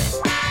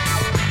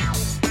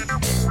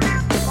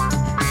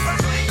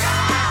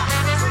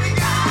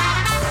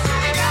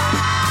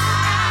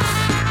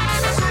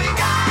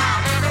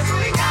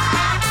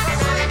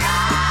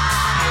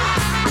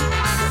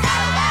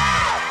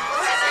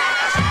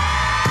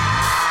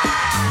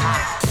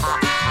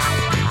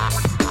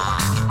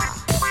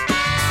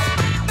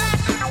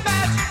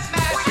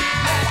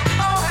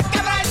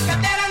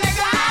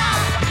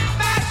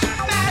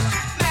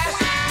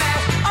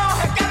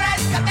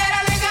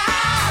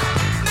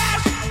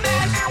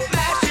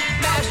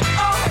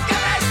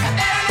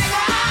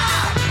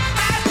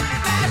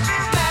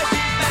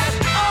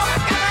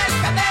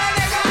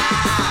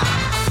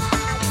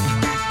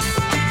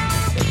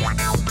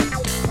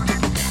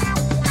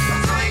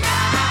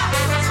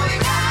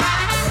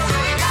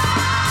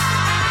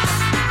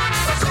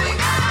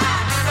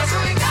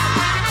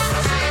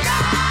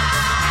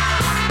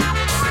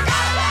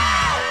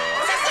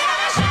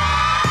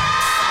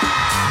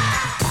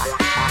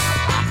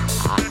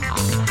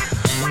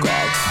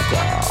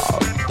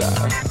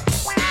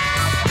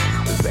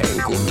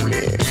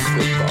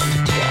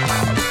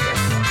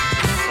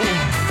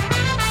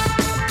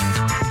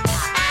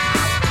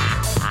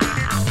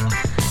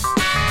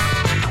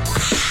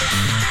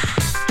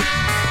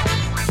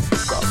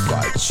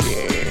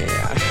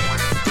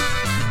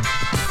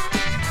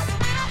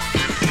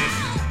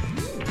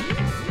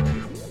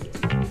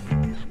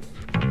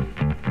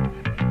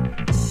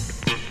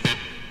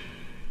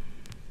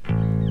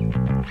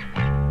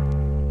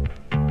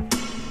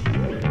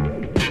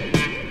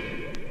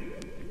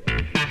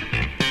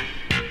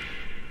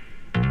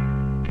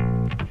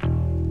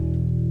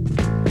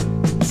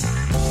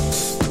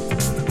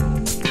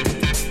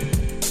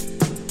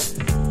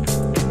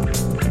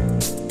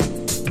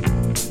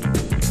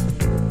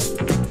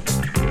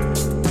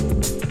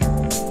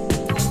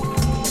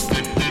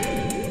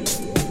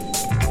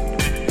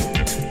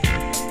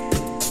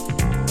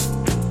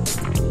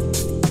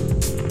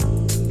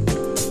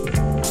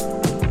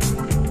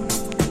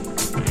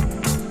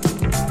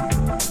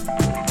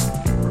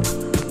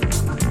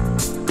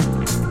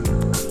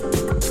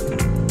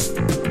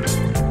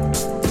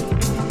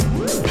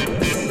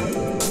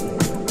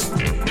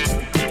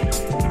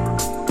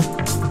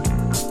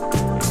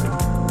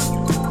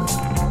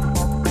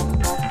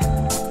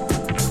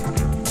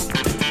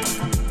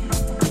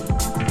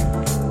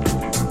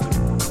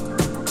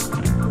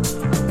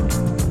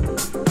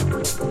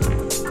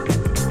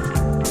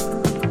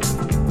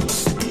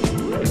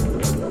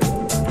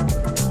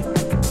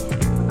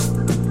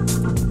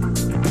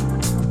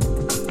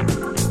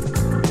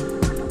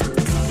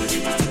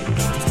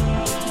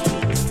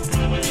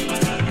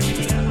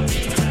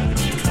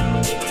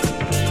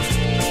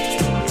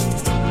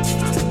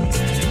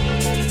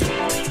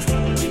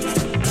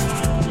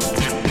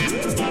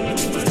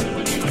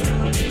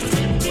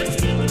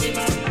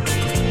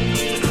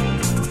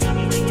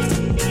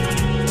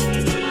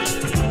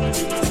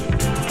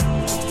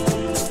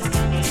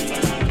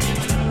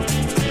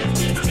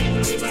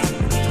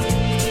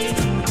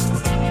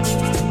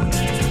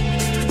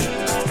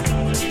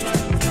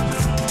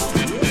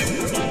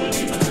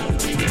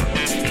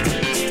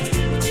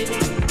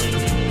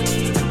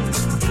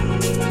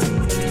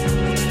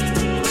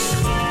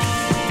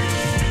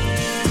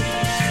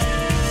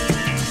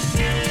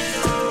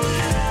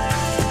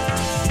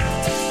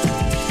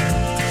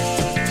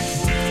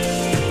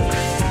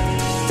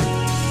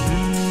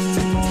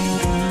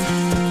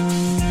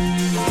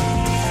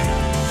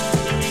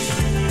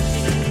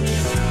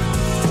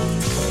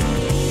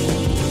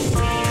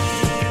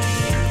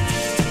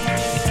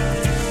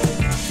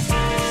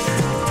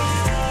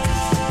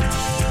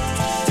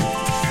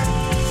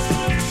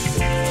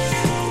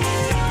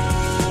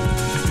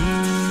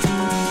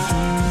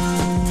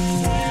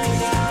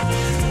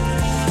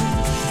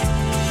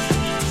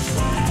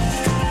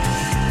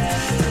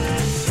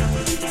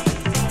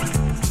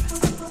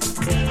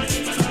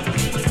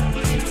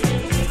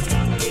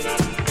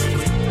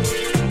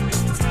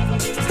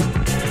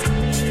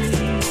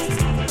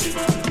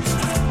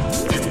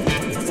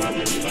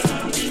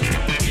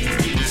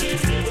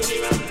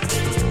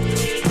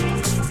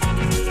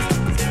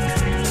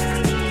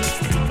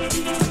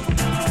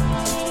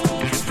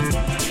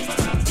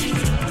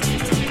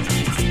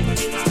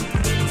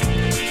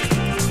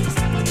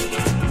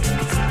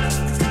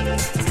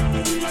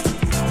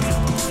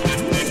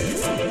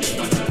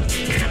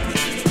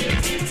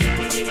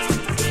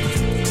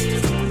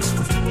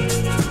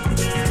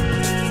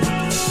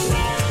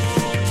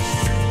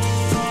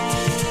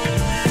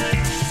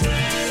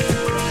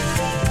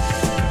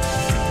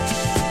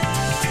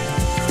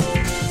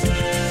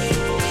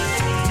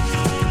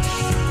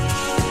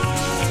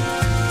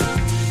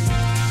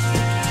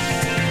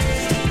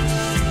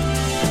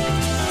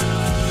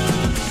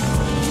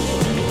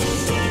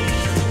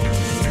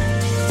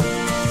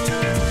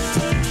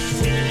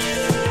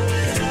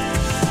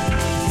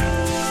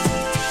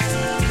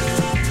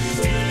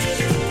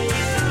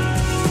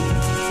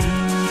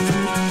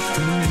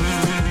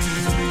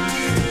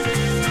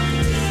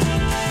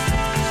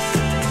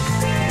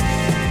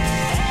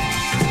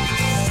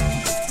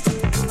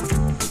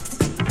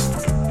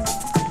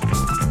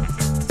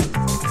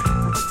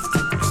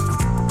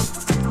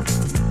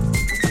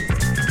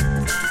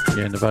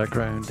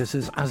 background. This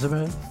is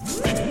Azimuth.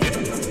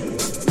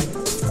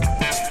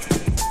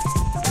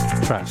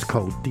 Track's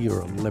called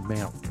Dear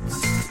Laments.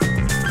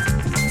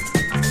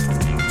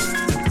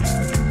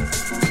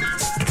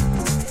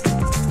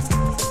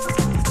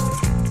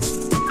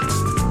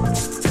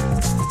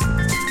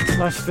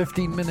 Last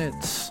 15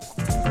 minutes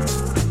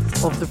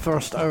of the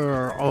first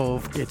hour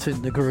of Get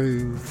in the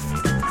Groove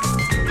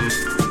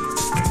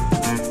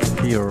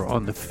here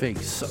on the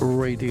Face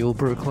Radio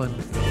Brooklyn.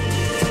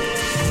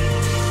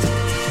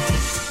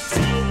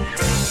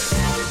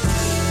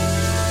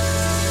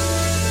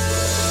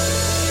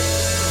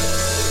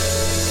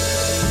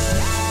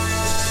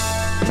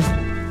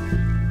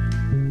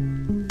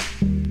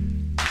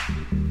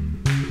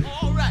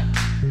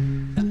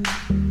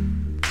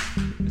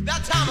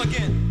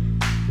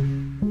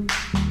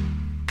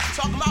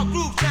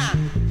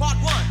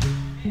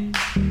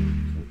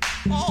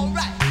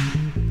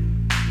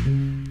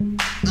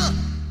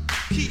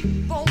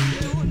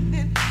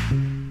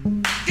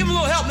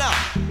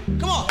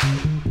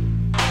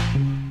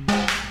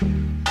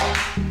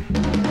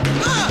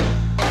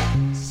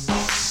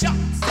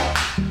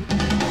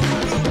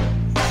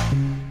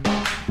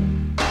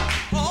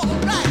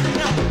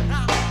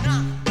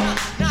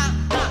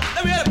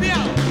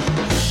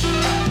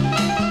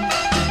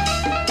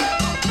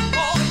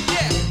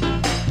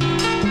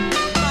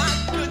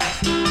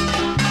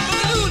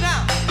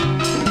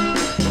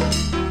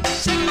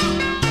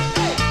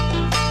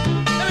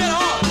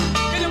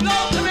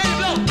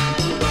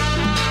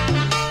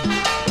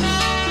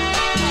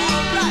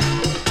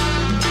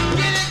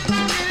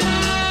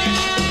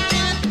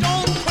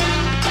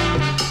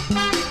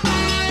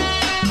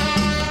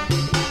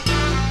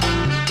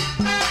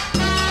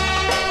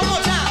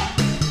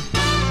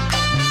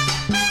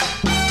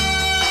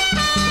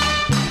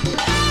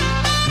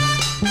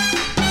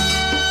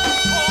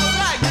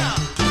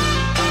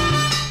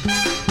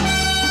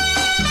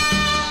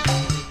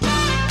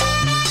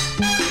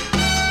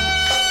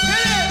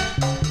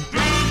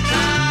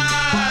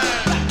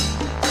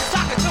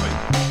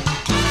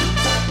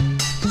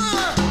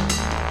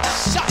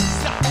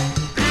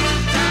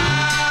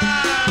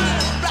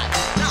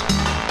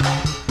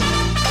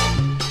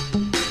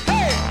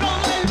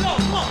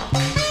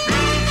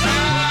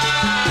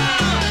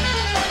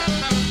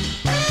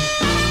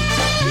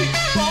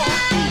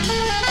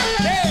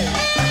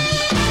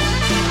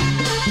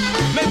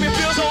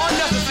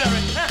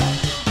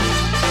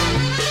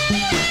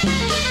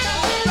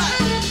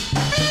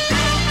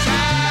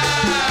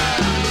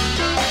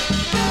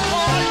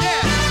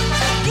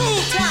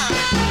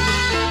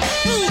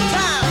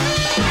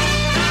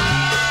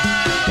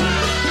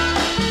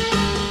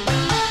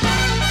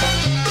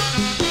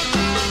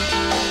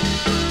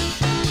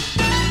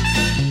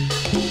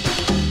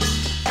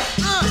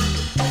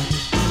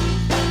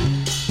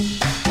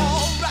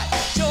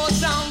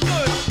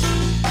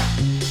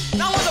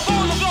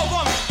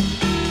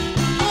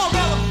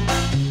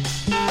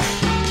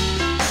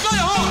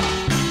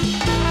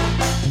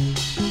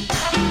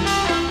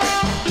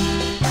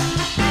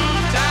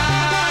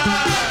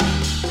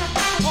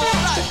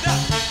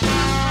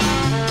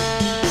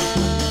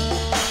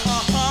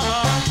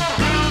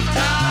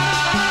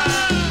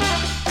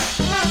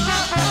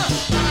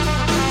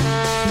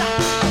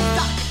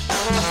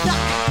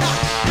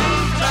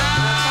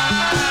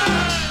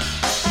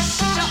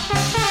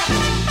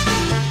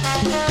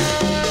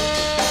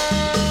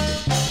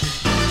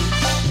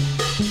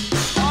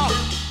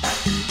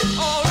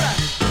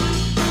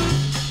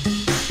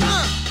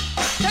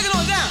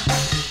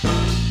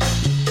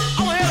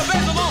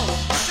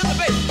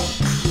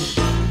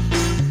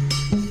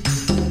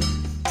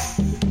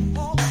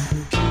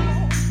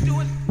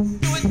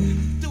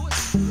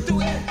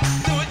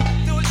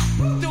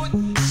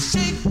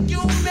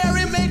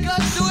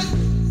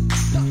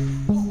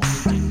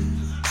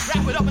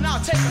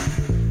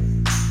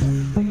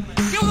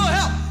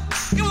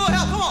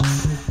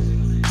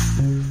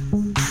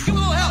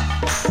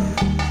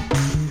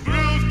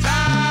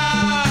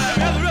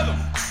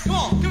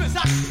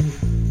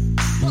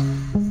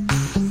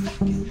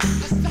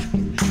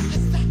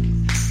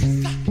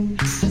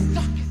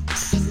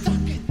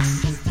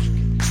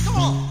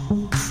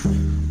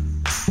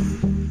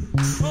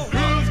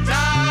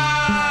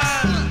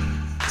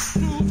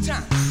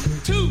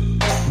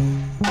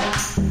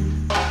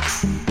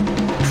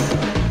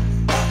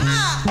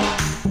 Ah!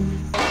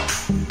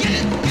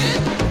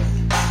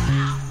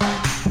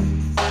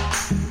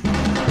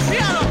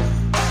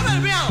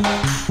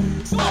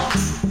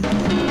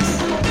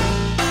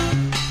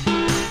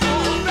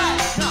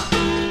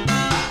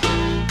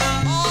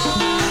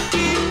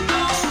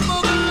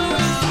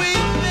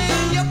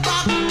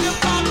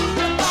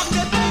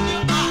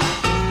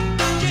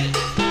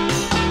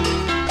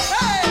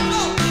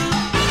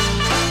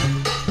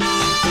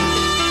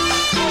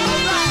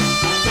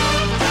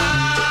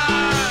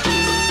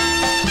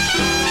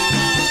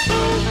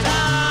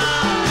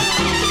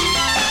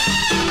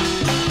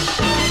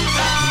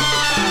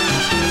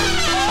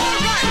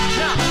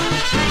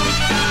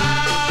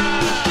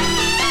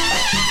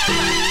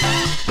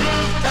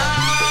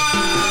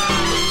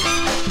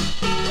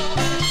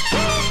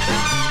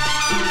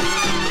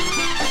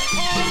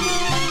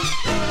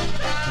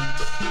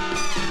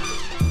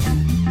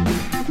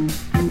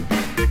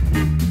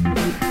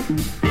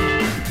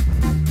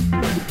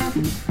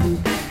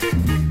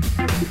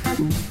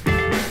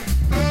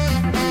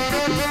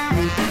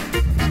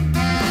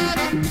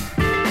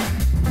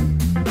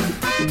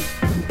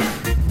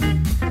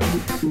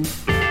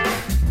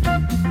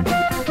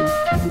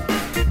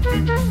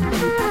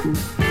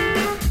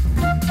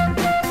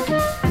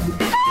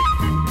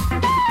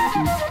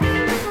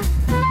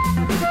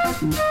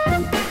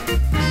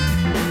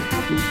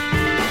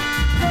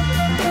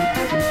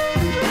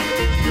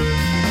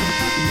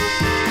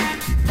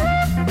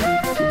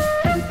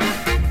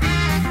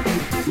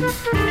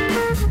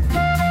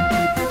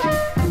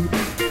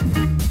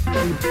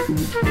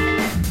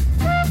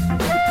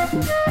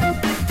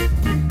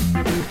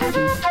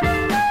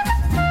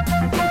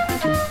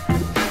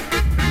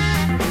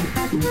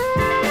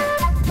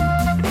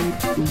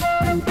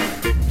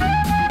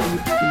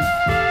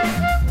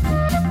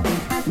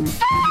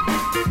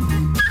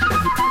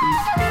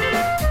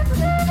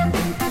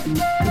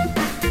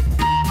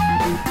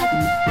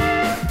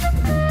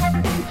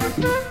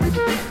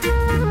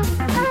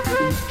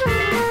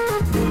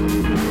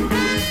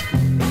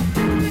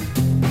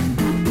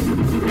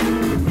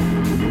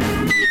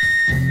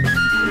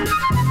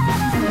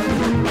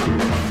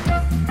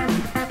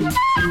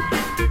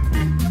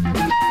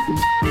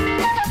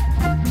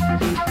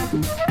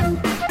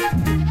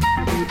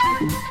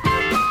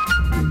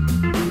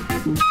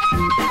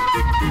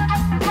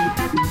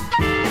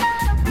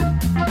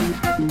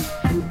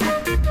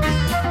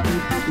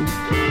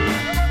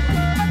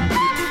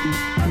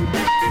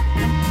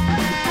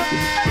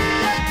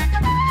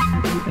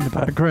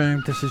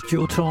 background, this is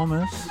Joe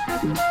Thomas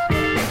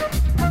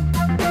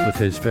with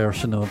his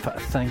version of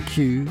Thank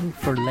You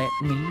for Letting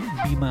Me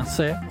Be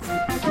Myself.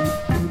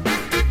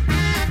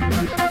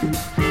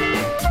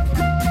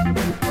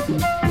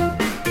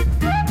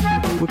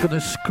 We're going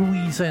to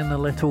squeeze in a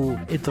little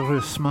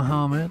Idris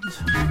Muhammad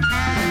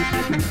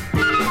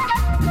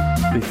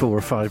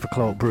before 5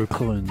 o'clock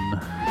Brooklyn,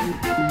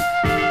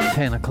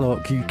 10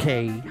 o'clock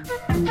UK.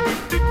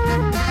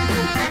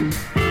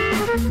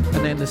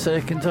 And then the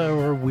second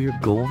hour, we're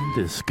going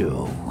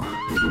disco.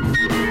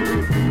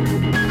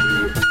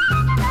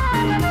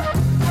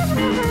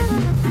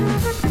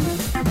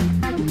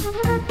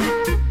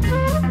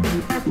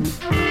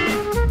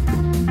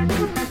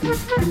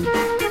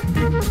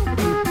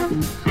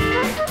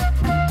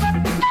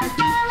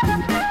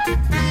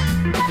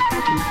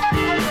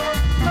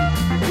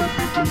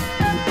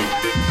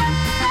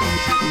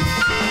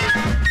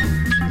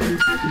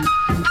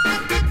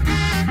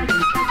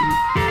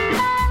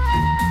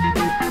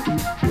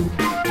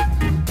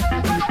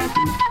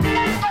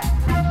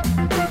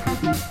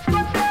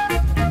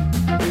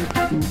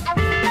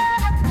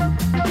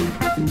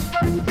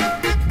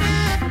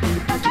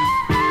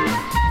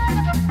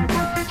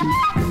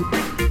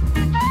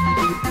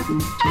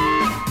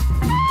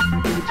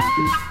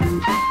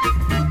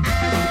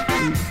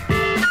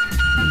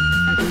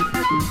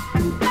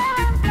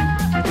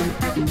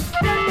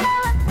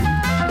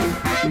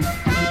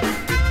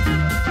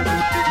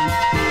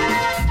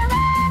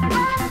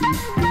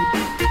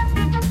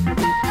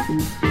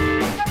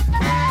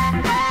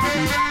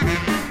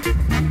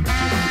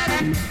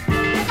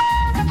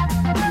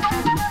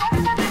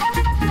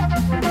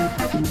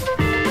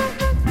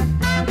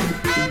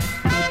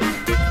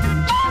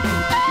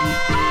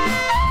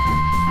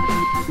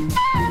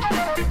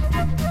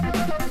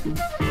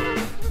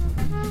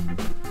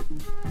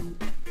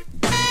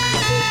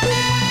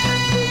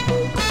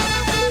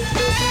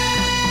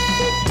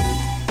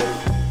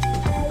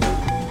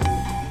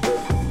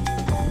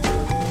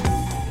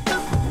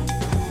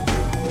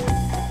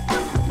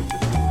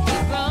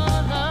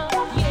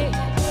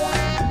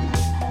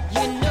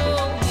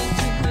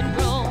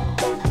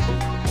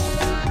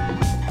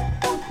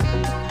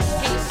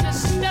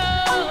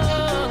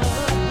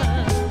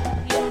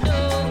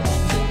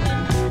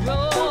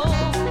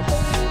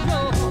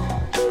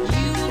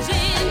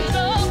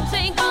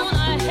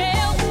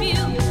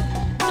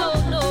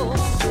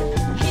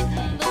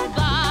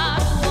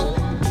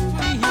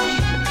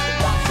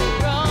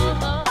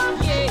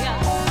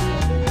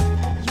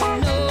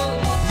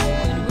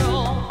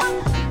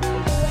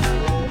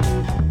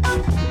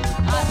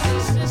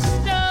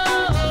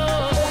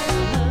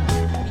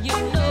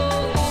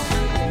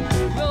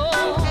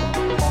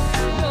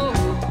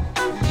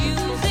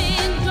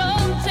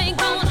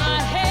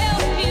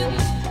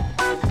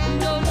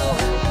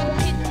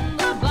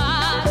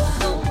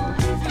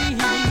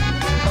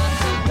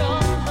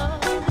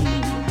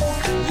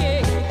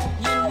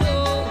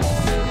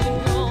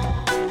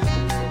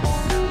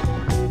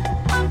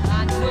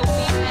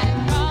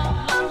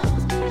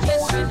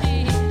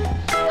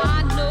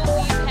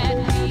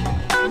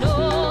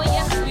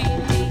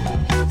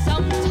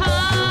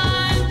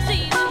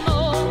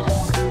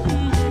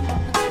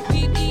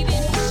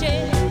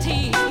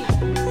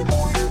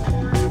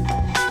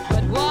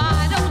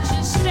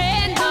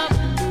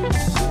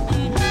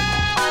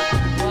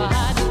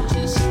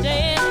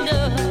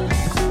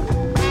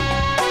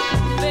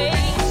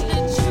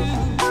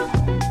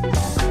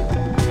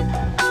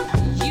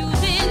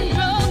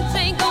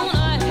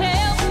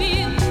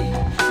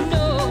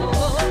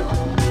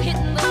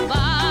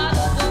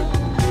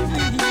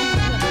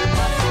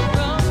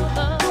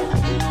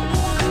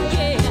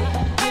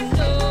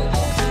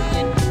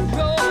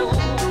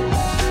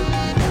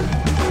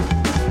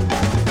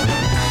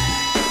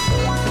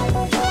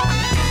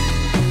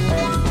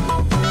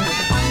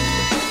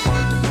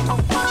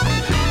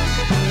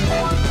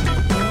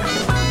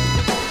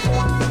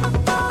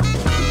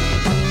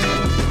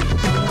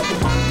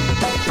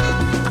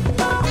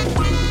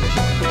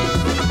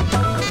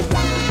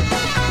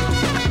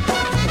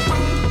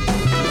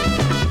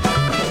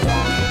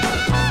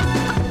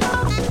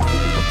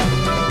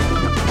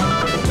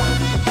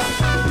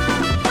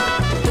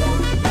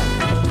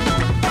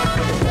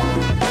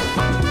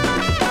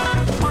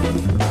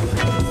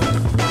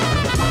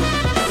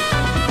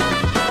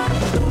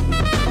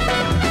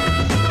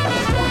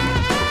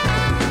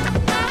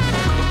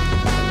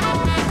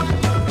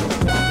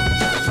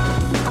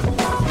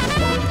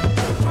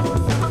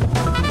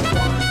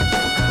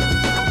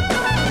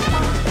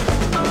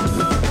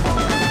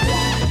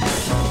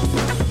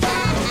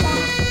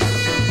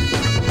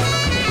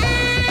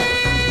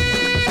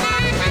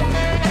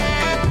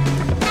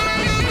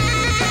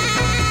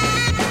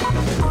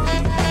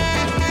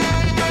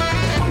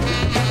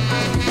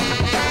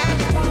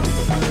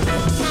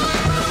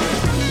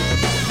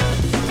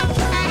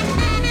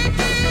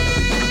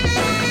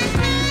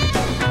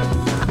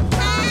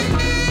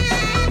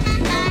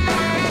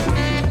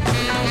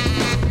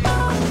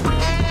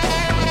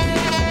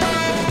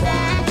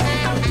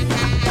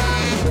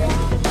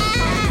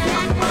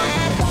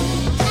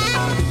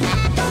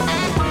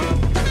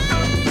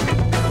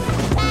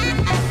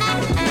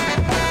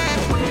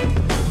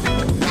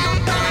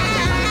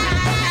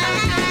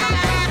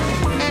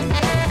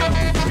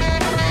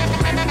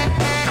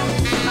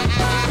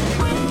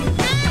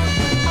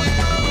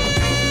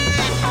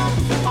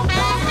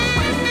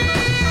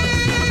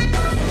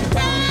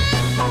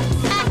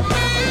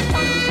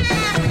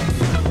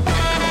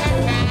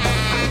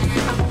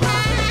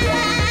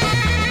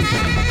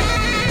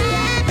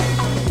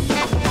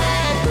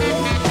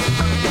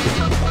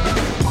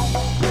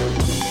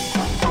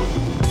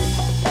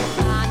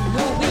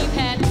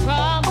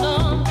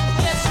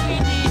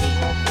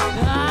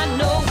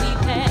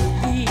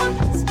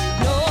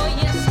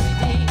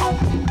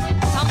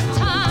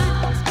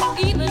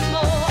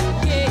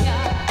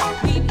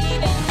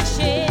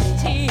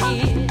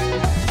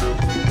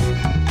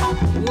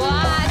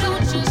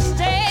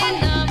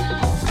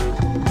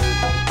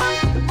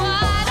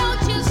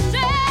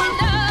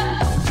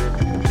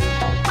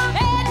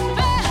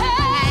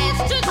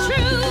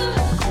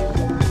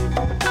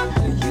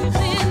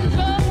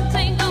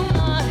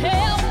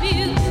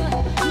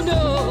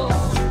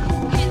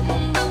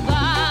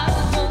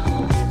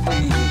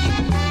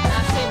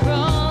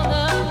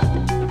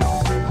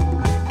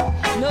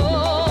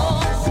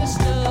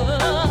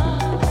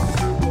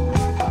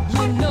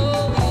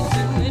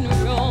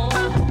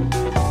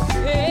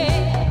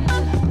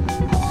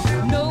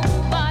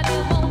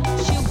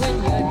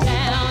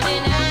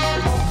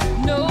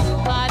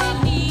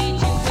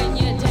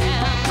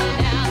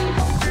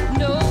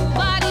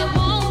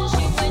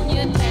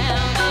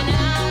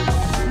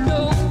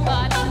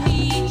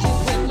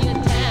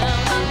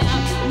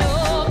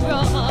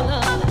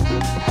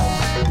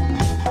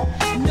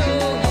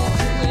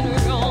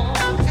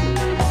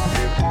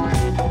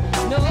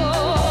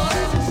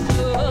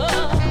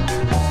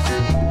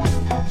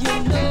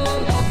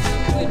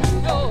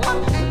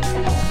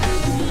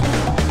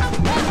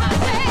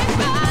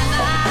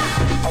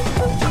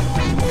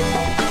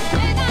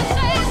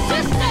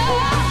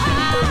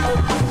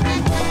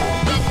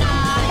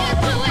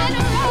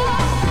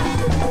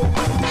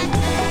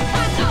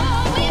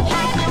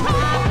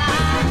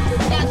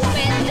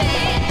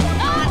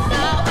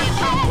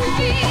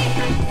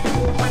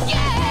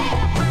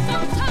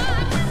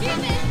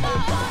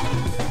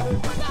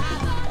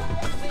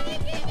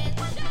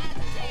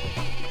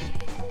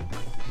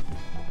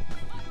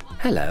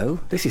 Hello,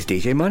 this is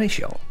DJ Money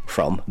Show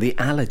from The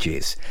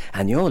Allergies,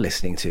 and you're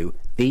listening to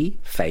The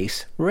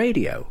Face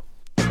Radio.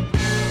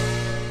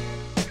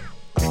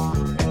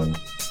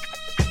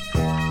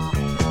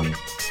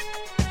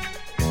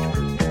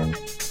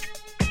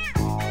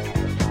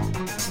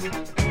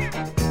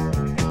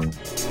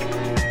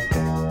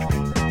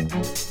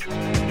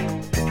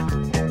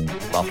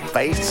 The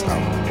Face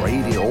of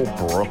Radio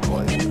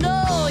Brooklyn. You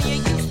know you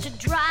used to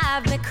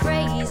drive me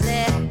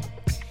crazy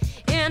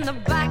in the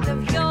back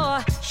of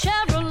your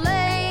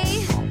Chevrolet.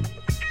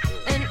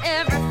 And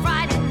every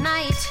Friday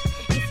night,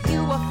 if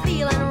you were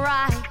feeling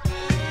right,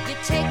 you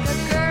take a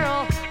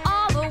girl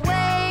all the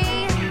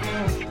way.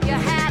 You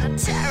had a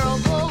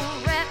terrible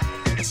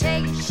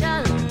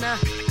reputation,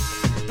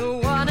 the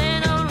one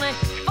and only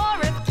for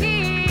a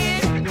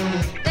kid.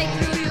 They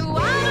threw you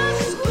out of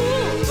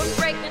school for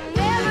breaking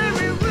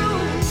every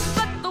rule.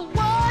 But the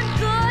one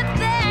good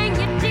thing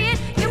you did,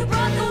 you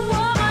brought the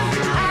woman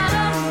out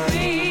of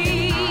me.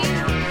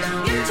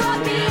 You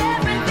taught me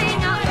everything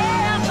I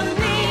ever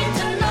need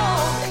to know.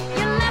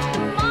 You left a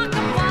mark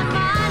upon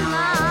my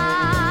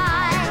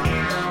life,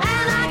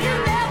 and I can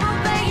never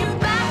pay you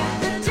back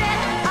the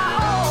debt I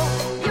owe.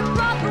 You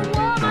brought the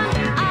woman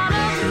out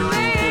of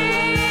me.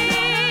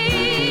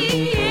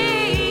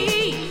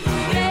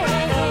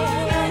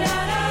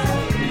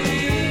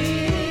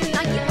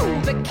 Now you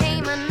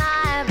became an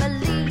Ivy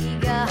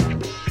Leaguer,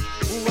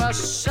 was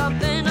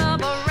something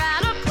of a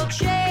radical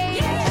change.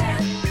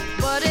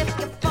 But if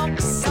your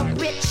folks are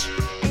rich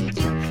and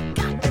you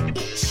got the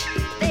itch,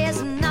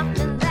 there's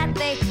nothing that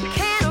they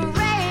can't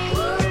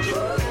arrange.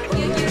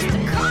 You used to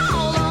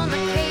call on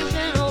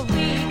occasional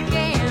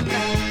weekend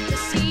to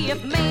see if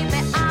maybe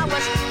I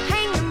was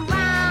hanging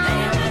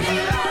round.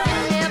 You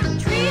never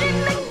treated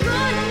me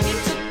good, you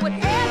took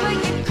whatever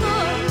you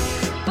could.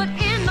 But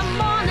in the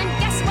morning,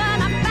 guess what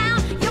I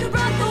found? You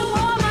brought the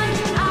woman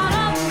out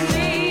of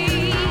me.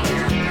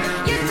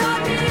 You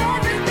taught me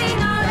everything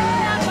I'll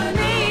ever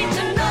need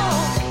to know.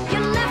 You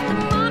left a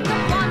mark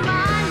upon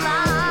my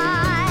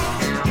life,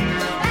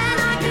 and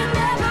I can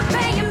never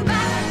pay you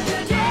back the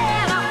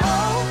debt I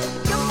owe.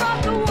 You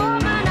brought the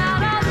woman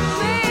out of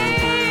me.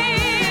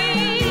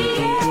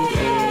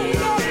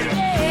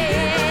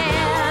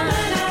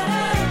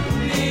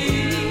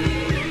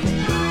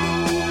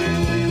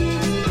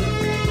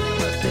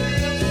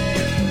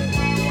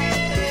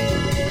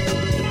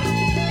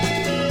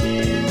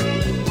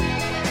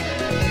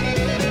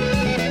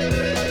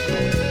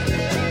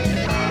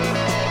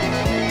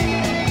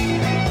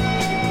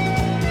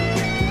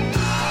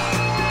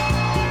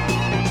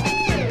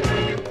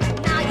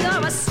 Now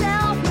you're a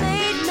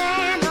self-made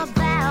man of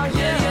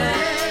value.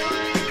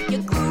 You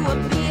grew a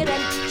beard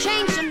and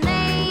changed your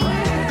name.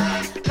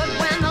 But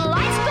when the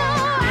lights go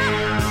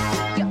out,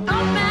 you're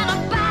up and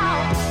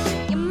about.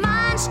 Your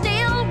mind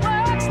still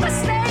works the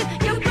same.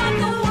 You brought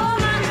the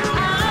woman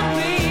out of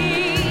me.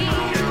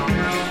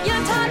 You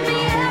taught me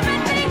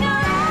everything I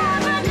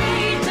ever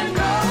need to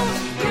know.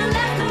 You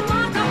left a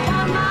mark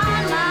upon my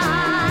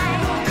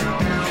life,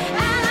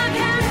 and I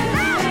can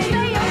never pay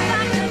you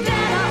back the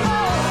debt I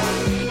owe.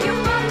 You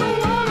brought the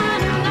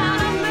woman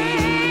out of me.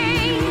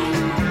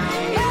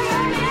 Yeah,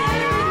 yeah, yeah,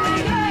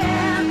 yeah.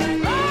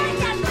 Oh,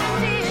 yes, I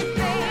did,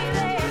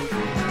 baby.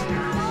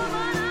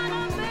 Woman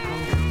out of me.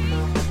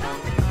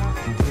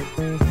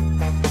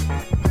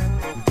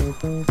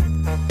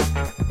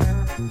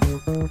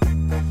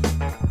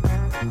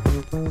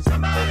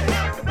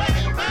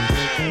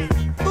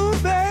 Ooh,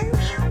 babe.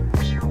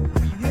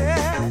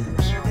 Yeah,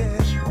 yeah.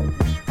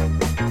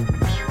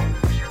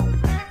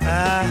 I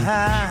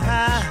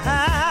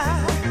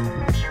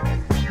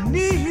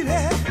need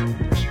it.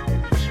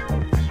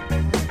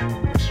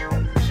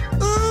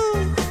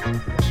 Ooh,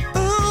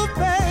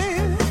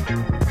 babe.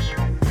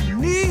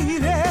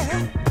 Need it.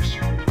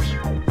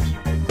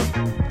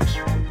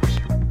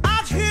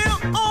 Out here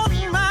on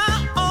my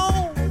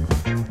own,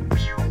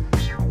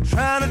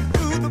 trying to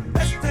do the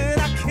best that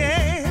I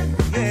can.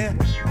 Yeah.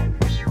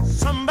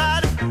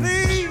 Somebody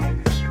please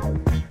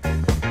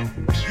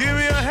give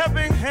me a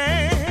helping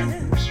hand.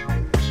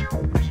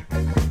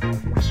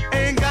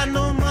 Ain't got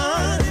no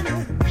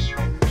money,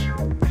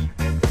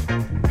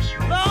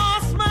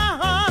 lost my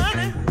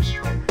honey.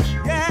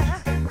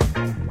 Yeah.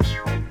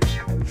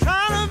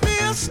 Trying to be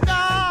a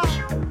star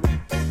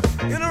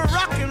in a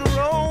rock and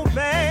roll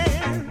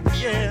band.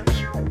 Yeah.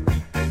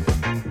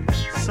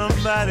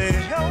 Somebody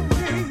help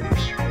me.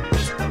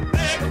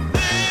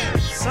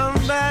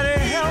 Somebody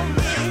help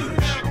me.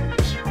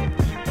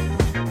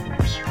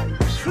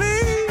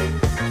 Please,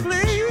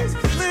 please,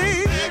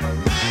 please.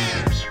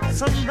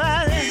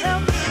 Somebody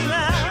help me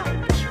now.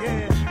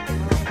 Yeah.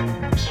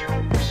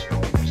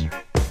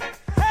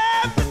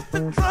 Hey, Mr.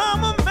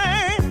 Drummer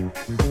Man.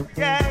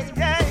 Yeah,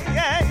 yeah,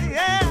 yeah,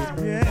 yeah,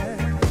 yeah.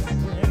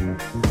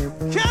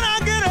 Can I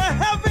get a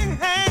helping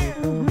hand?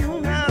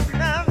 Now,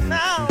 now,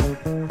 now.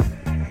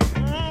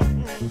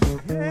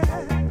 Yeah.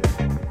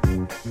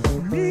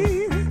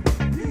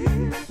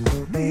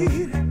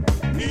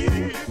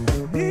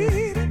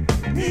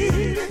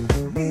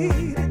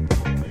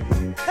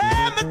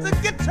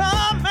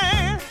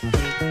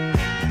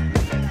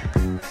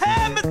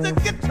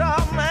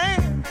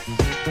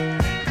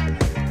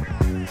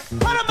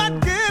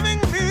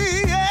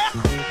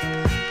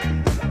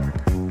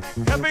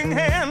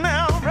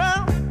 now,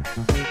 bro.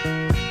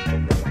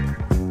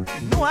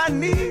 No, I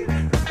need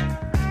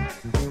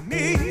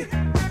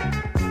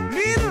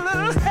a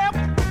little help.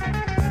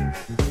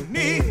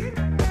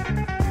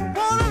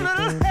 Want a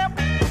little help.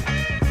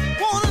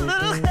 Want a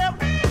little help.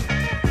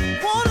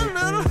 Want a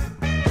little.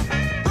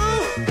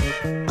 Ooh.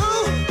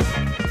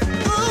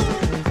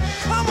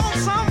 Come on,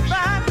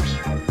 somebody.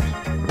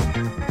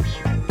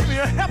 Give me a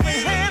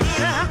helping hand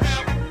now.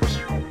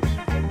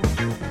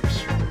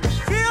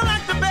 Feel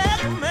like the bad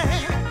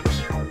man.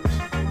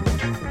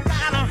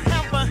 Gotta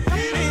have a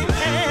helping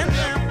hand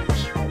now.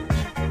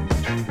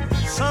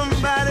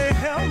 Somebody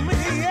help me,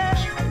 yeah.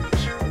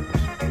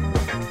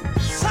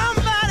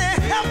 Somebody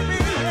help me,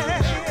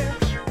 yeah.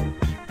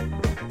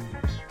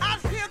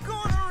 Out here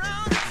going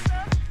around in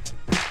circles.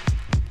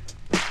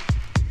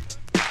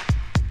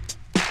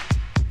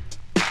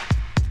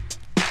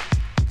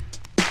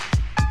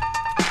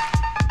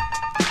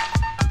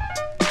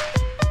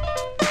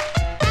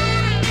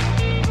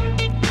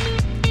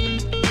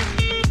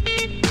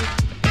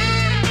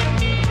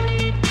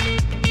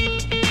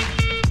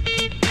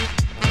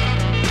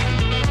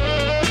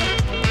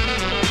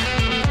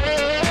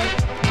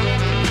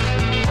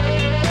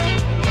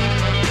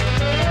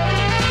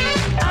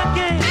 I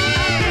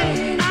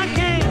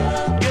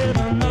can't get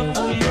enough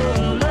of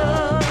your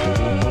love,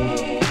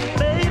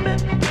 baby.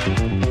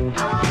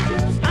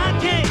 I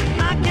can't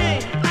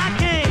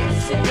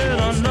get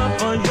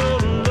enough of your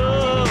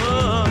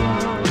love.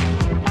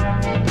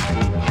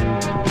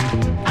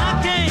 I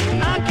can't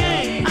get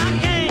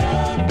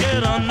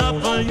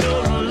enough of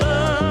your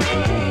love,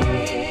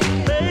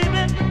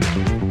 baby.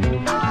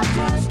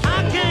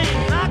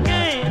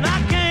 I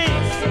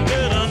can't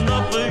get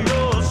enough of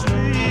your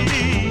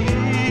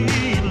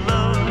sweet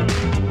love.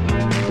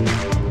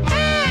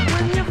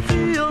 When you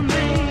feel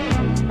me,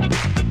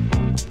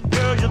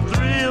 girl, you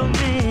thrill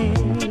me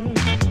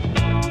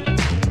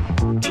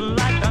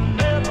like I've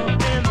never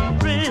been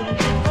thrilled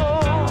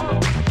before.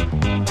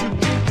 You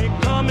keep me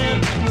coming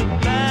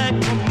back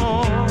for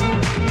more.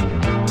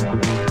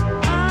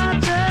 I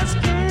just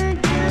can't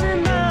get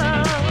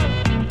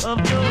enough of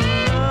your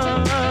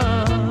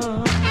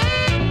love.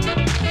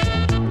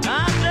 I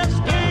just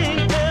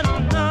can't get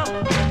enough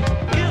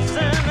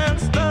kissing and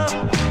stuff.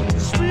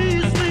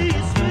 Sweet,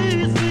 sweet,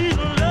 sweet, sweet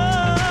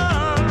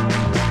love.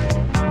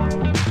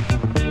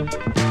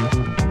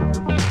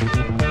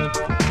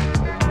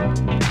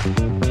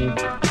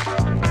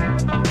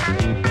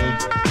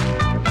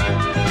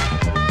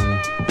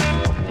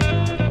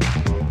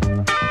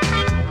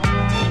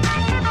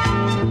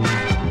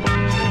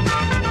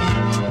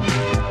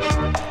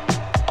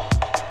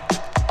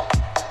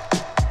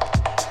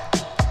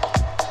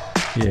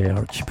 Yeah,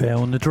 Archie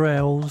Bell and the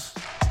Drells.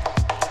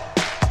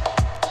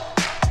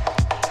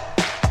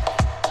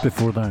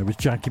 Before that, it was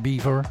Jackie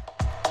Beaver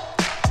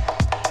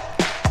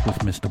with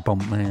Mr.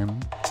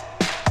 Bumpman.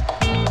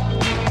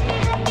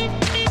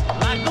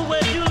 Like the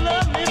way you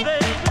love me,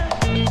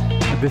 baby.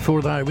 And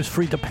before that, it was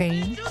Frida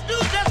Payne You do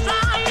just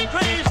drive me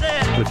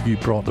crazy. with You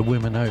Brought the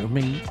Women Out of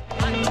Me.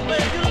 Like the way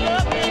you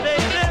love me,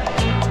 baby.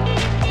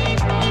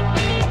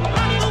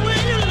 Like the way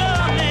you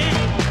love me.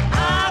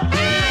 I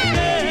can't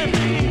get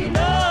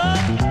enough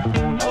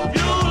of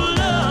your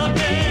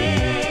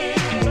loving,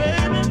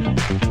 baby.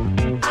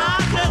 I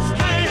just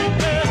can't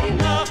get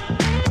enough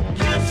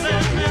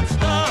kissing and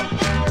stuff.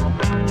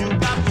 You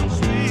got some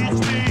sweet,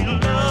 sweet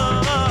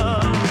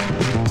love.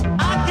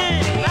 I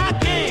can't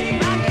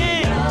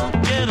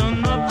get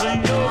enough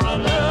of your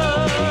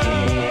love,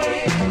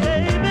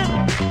 baby.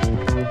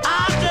 I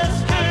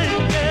just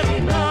can't get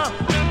enough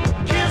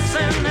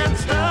kissing and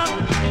stuff.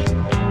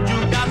 You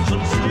got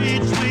some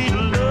sweet, sweet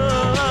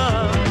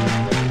love.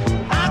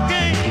 I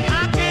can't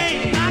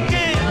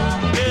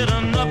get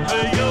enough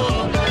of your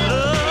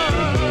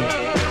love,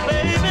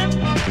 baby.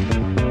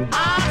 I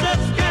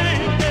just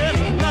can't get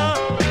enough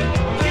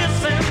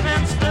kissing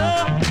and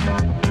stuff.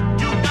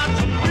 You got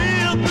some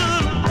real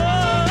good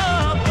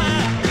love,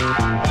 man.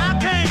 I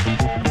can't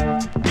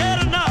get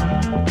enough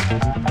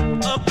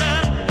of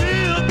that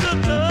real good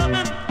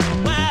loving.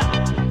 Well,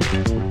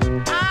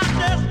 I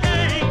just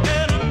can't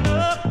get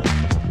enough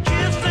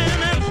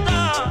kissing and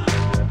stuff,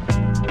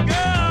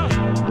 girl.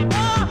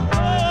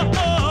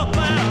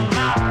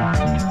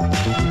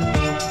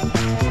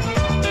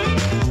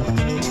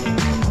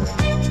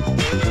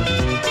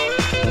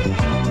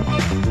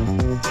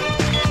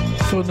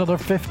 So another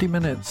 50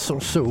 minutes or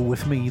so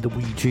with me, the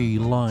Ouija,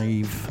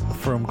 live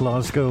from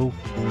Glasgow.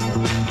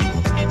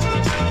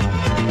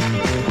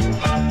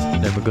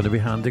 Then we're going to be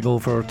handing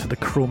over to the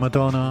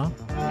Chromadonna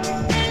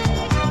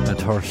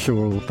and her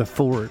show, The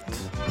Fort.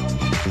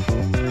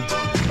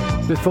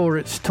 Before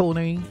it's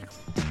Tony.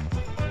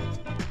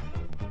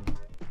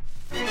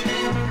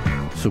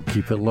 So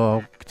keep it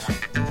locked.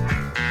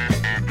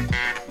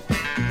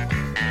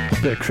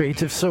 The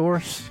Creative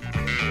Source.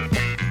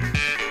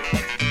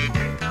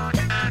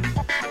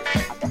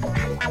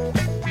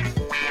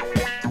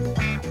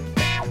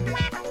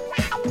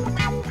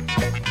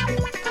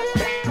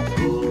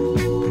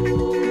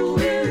 Who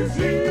is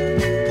he?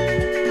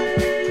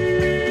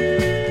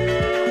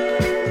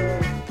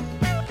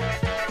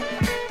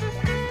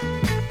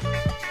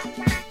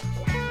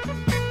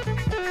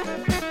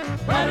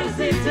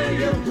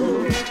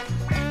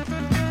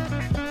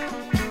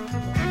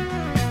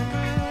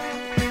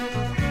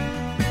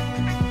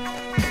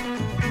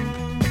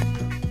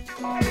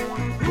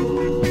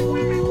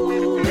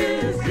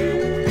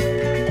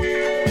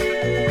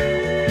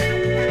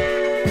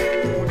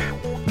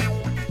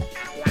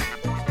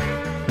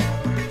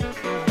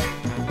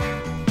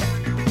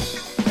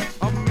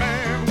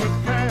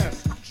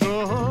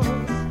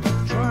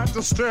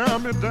 to stare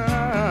me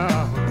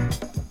down.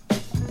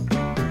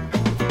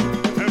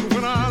 And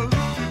when I looked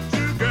at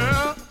you,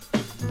 girl,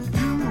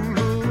 you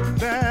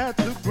looked at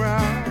the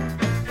ground.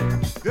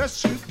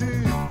 Yes, you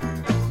did.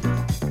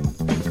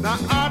 Now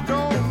I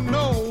don't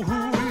know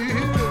who he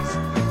is,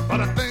 but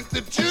I think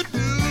that you do.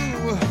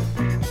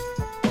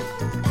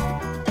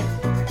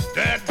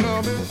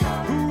 Dadgummit,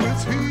 who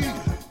is he?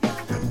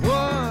 And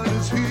what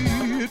is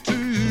he to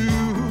you?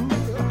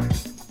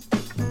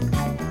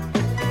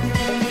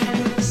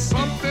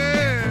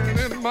 Something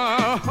in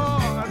my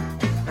heart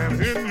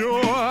and in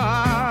your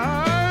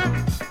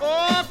eye,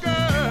 oh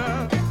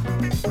girl,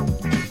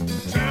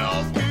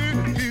 tells me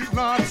he's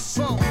not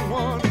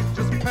someone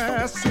just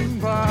passing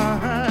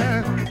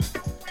by.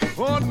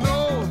 Oh no.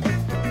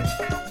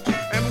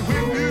 And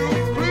when you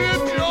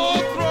cleared your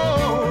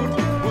throat,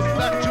 was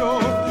that your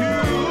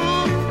cue?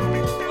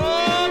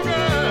 Oh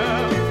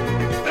girl,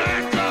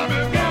 that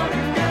coming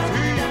is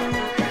he,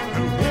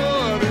 and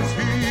what is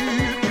he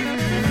to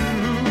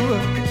you?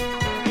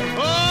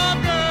 Oh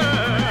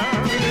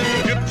girl,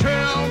 you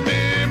tell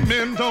me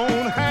men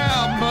don't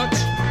have much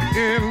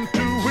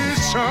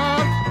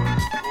intuition.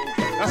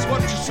 That's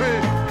what you say.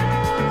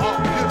 Oh,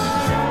 is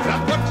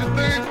that what you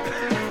think?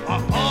 Or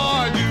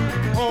are you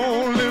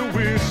only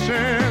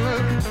wishing?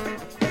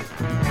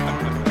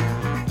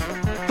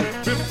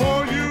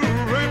 Before you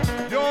rent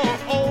your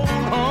old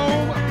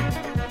home,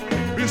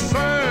 be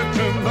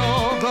certain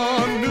of the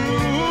new.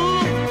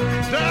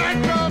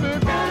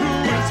 Dadgummit, who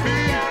is he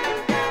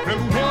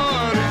and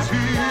what is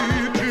he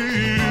to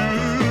you?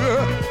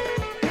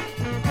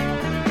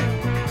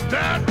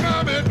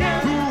 Dadgummit,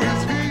 who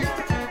is he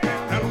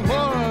and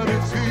what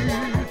is he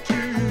to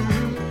you?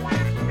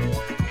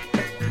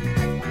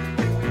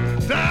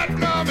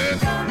 Dadgummit,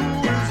 who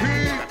is he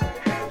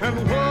and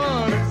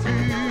what is he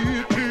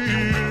to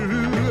you?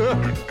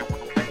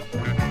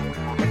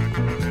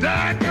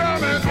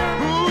 Dadgummit,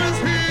 who is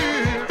he?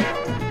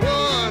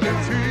 What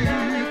is he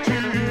to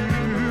you?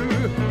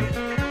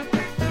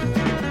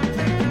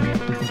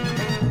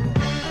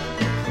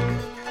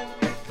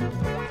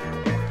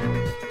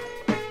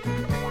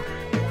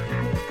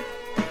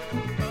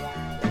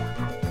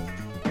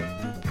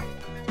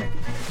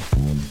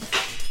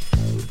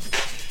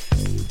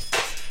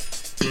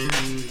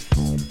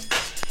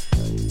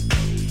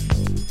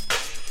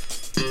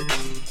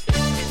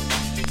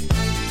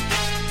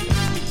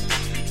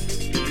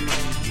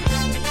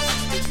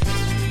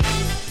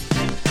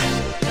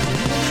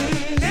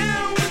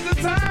 Now is the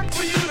time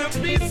for you to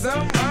be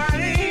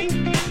somebody.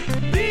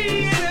 Be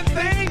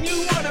anything you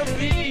wanna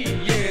be,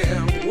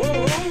 yeah.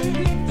 Whoa,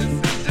 this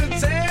is your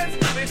chance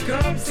to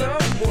become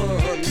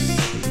someone.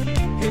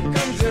 Here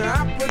comes your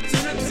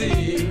opportunity.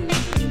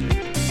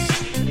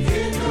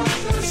 Here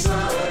comes the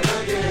sun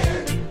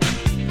again.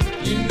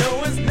 You know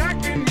it's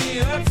knocking me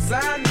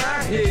upside my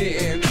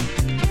head,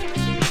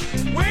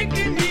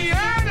 waking me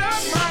out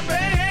of my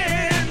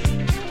bed.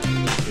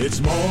 It's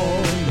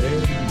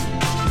morning,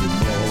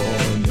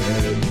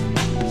 morning.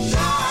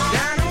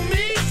 Shine on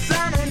me,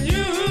 shine on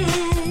you.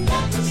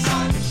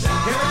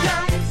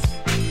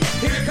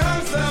 Here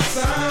comes the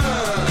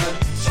sun.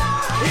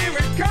 Here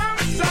it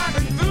comes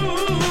shining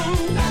through.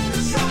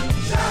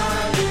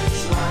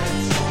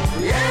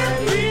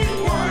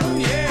 Everyone,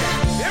 yeah.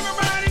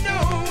 Everybody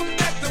knows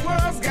that the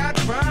world's got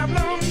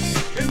problems,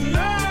 and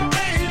love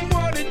ain't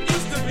what it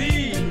used to be.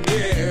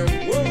 Yeah,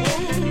 whoa.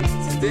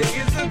 Today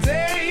is the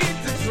day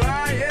to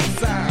try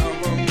its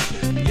album.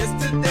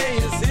 Yesterday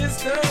is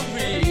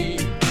history.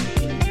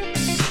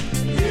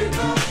 Here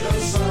comes the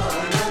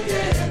sun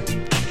again.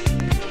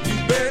 You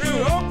better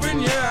open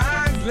your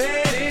eyes,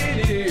 let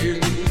it in.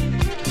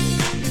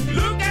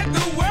 Look at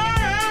the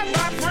world,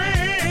 my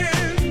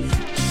friends.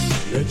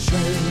 You're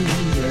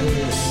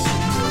changing,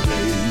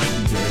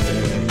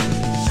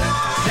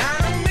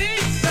 Shine on me,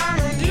 shine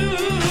on you.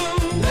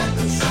 Let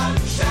the sun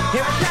shine.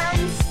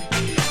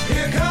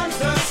 Here comes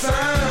the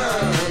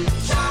sun.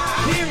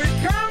 Here it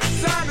comes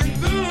shining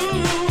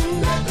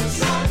through. Let the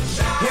sun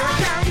shine.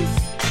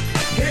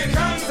 Here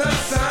comes the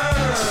sun.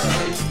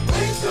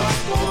 Wake up,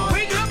 boy.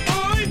 Wake up,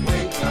 boy.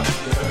 Wake up,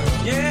 girl.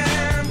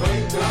 Yeah.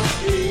 Wake up,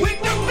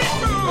 wake up, big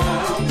boy.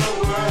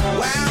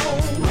 Wow.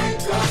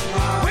 Wake up,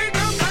 mama. Wake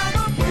up,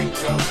 mama.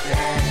 Wake up,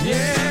 dad.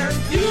 Yeah.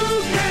 You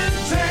can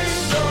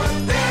change your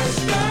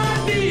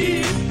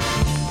destiny.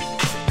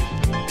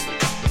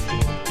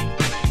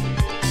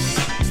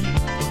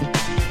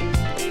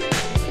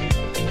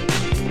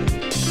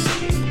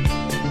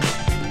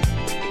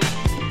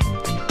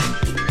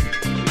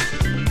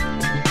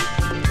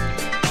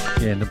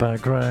 In the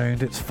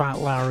background, it's Fat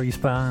Larry's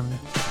band.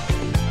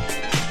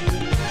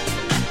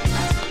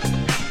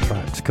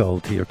 Track's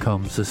called Here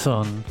Comes the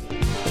Sun.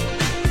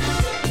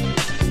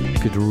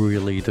 Could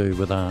really do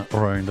with that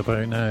around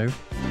about now.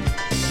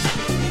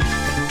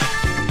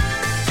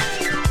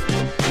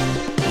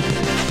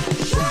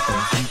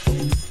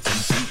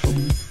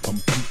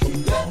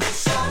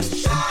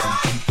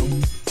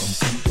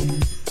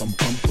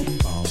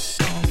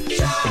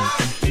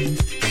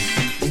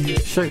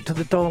 Shout to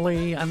the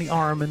Dolly and the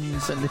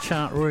Armans in the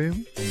chat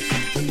room.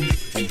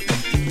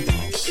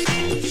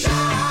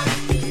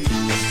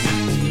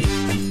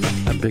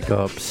 And big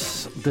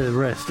ups the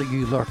rest of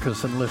you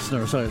lurkers and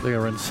listeners out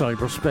there in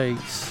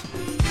cyberspace.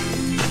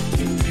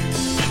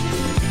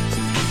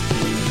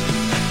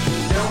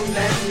 Don't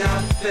let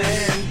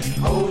nothing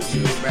hold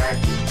you back.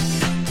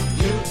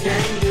 You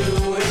can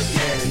do it,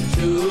 get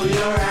into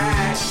your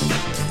act.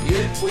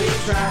 If we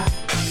try,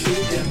 we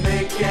can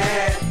make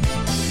it.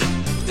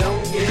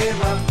 Don't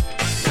give up,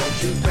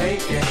 don't you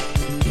fake it.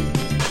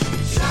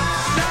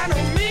 Shine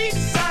on me,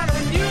 shine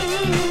on you.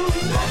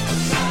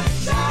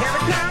 Here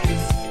it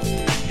comes,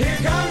 here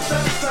comes the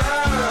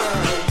sun.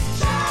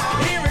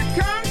 Here it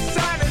comes,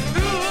 shining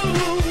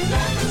through.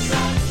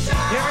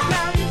 Here it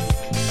comes,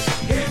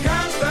 here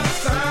comes the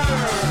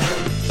sun.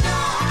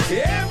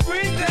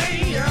 Every day,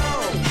 yo.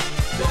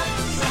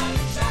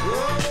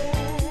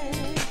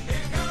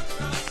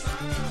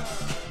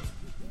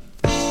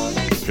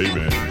 Hey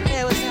man.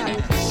 Hey, what's happening?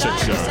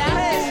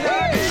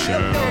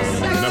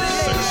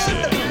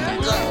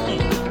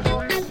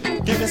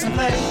 Give me some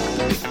play.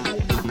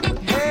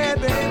 Hey,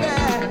 baby,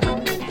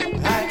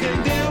 I can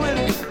deal with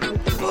it.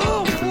 Ooh,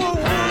 ooh,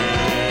 ooh,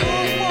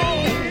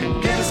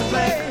 ooh. Give me some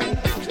play.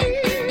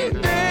 Please,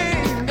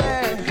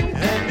 baby,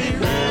 and be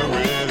real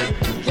with it.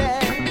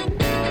 Yeah.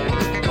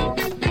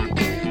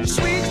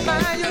 Sweet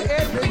smile, you're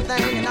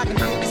everything, and I can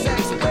take the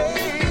sex away.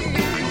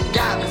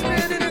 Got me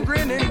spinning and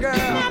grinning, girl.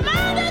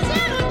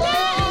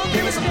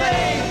 Give me some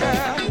play,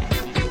 girl.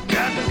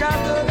 Got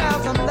to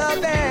some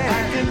loving.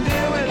 I can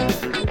do it.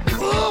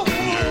 Ooh,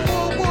 ooh,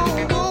 ooh, ooh.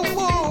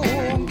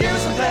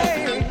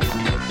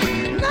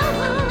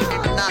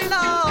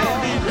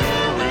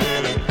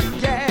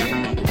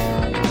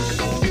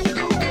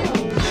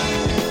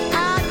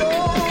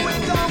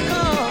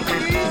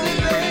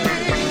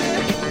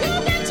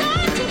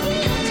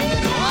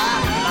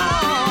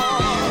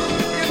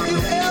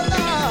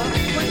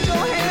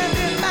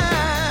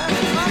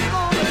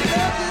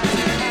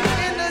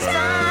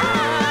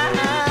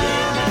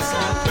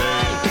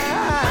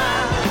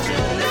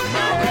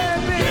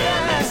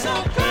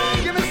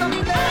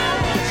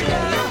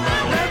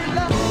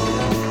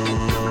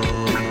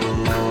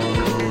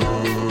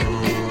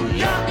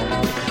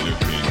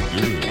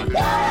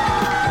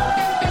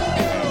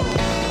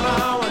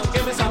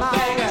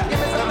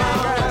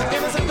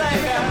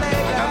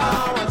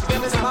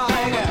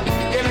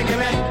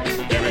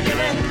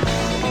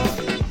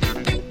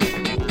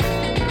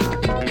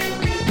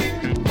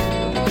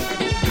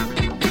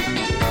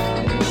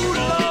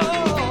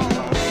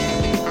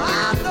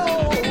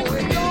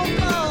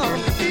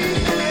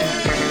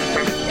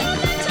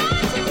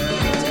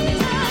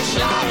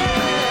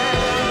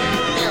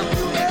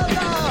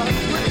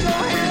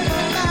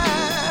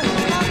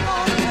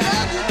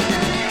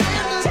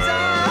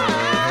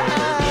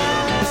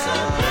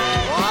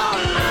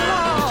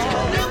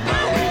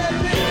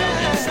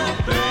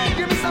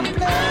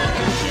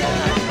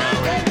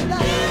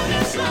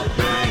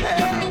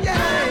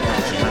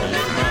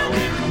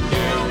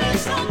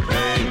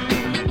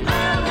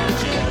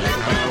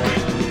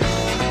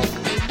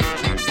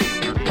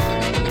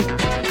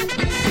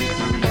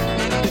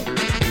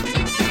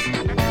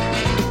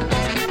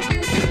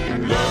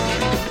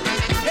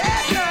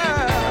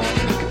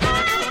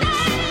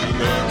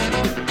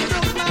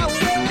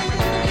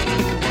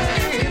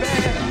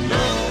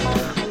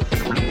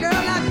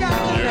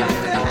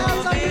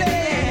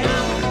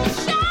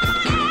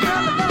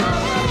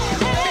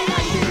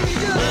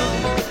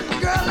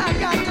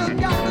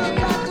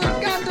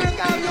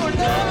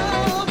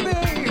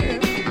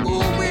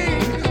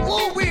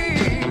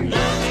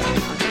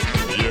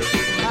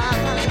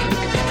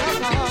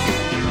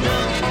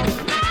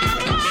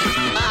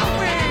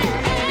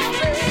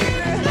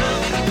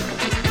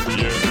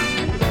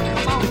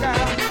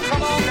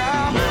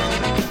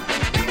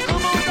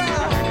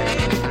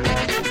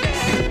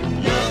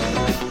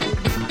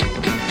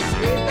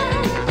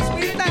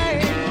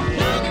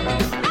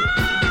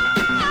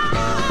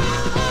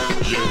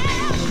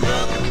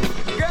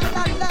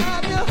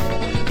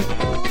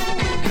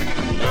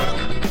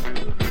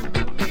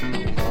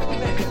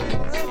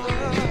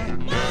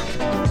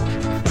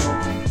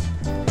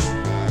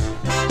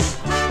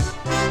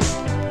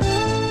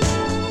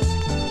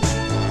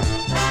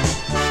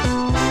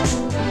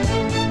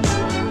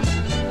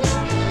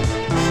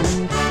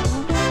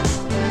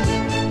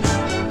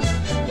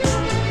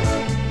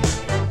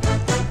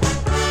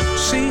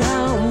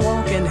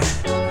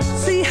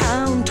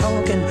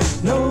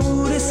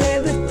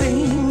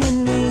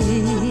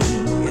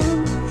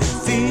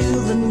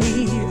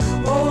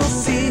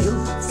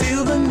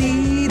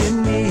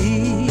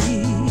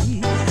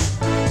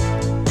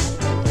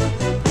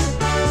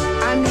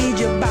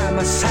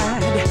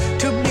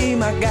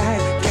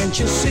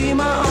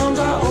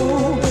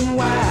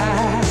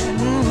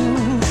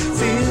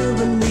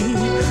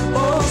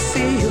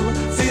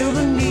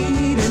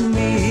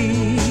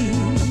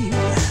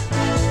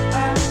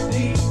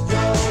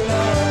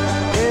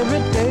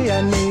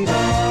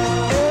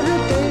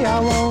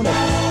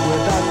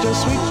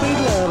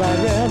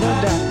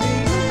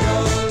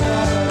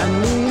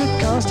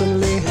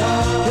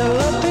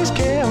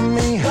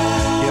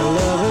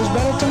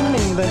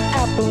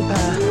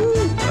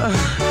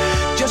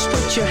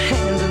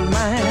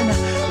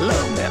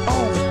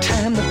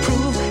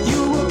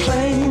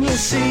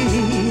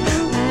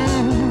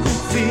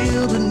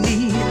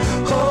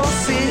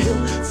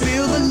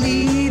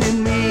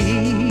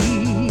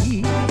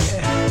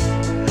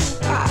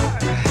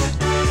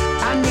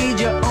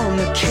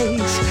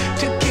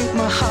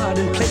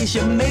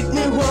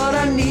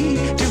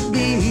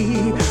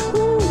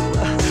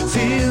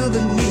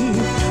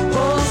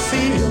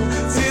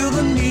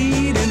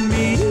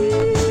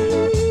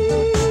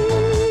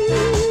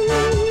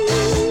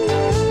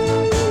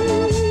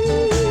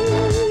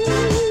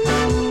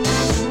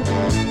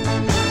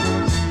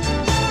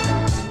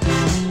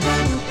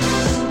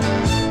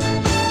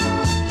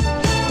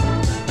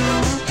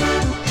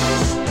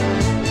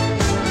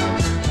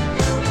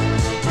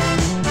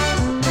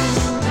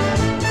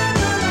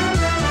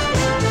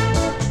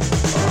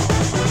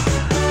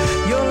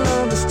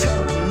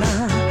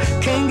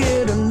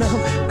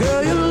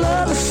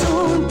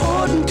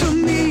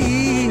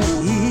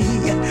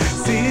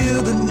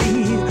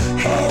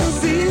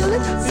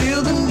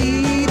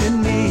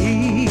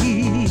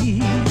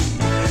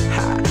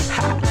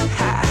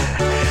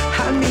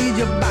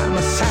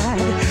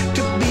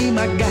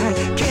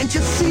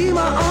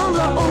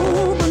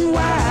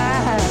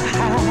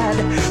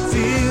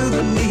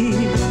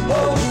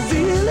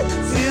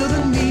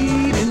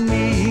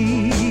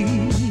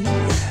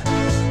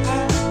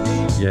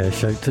 Yeah,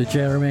 shout to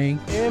Jeremy.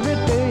 Every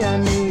day I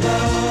need it,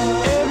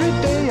 every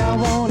day I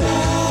want it.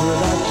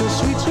 Without your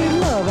sweet, sweet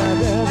love,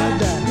 I'd ever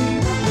die.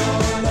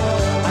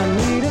 I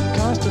need it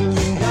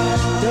constantly.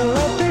 Your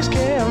love takes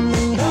care of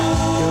me.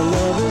 Your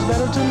love is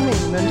better to me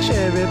than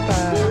cherry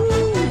pie.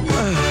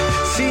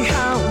 See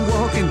how I'm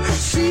walking,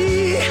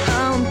 see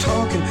how I'm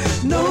talking.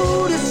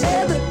 Notice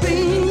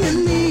everything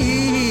you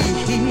need.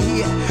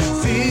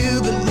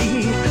 Feel the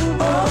need,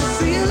 oh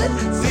feel it,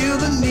 feel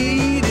the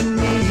need in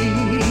me.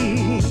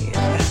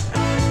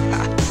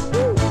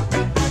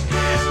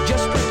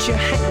 Just put your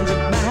hands in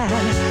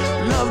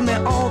mine. Love me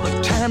all the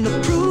time to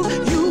prove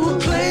you will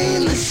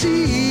plainly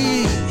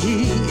see.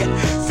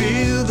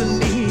 Feel the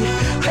need,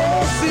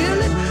 oh feel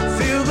it,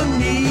 feel the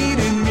need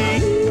in me.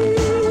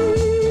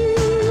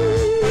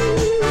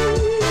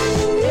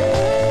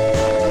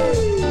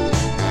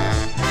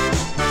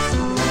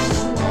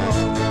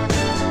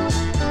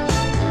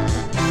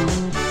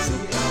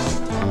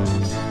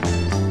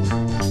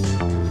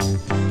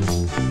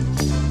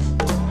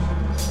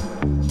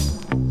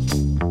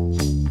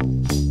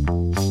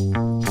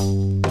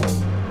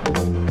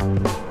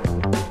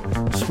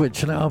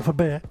 Switching it up a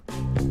bit.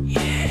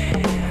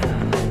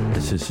 Yeah.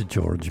 This is the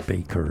George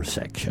Baker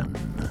section.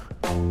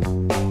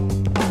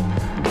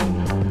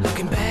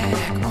 Looking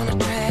back on a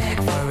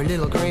track for a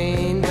little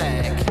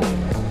greenback.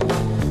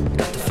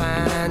 Got to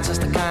find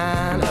just the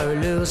kind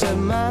of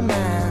losing my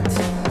mind.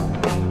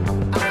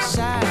 Out of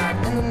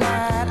sight in the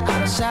night,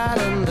 out of sight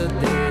in the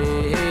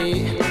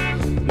day.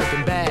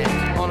 Looking back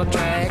on a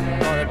track,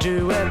 gonna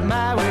do it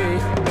my way.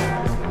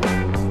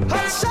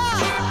 Out of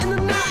sight in the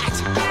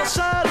night, out of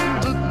sight in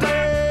the day.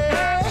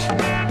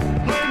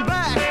 Looking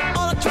back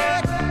on a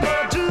track,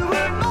 gonna do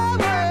it my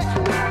way.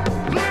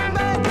 Looking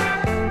back.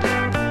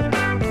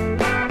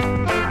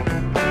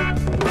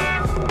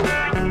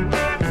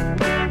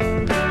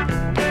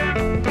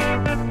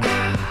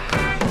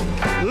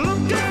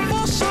 Looking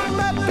for some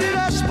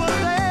happiness, but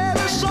there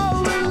is so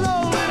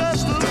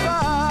loneliness to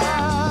find.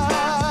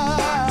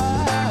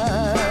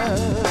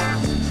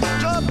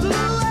 Jump to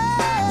the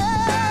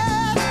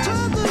left,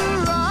 turn to the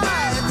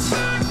right.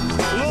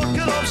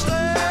 Looking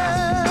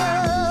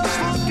upstairs,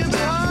 looking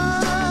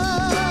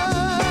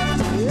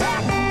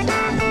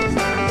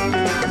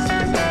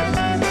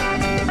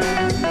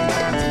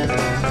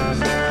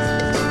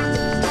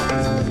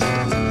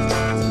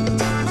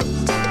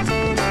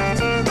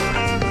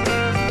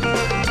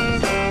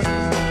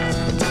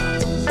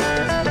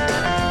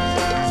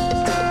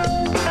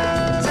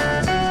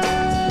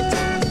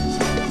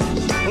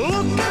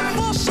Looking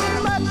for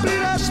some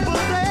happiness,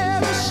 but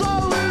there is so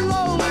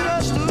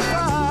loneliness to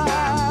find.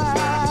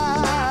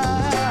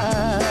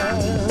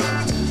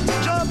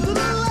 Jump to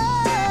the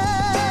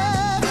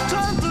left,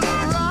 turn to the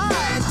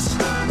right.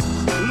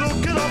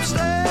 Looking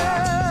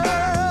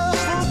upstairs,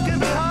 looking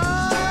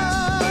behind.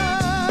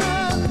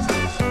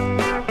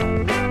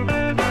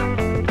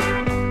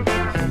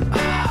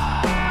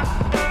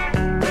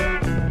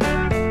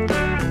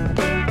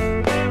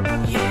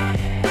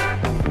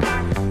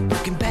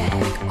 Looking back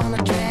on the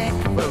track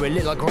for a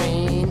little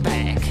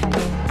greenback.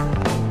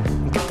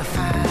 Got to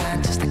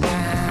find just the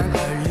kind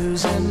of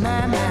losing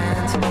my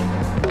mind.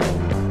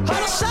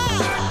 Out of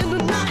sight in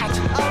the night,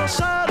 out of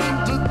sight in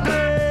the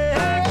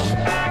day.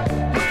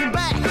 Looking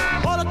back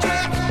on the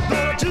track,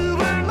 gonna do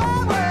it my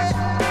way.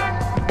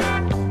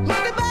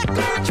 Looking back on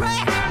the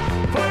track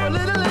for a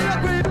little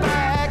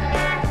greenback.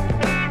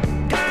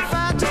 Got to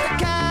find just the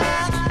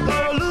kind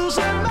of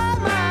losing my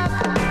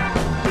mind.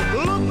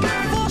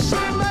 Looking for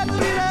some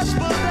happiness,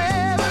 but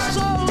there is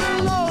so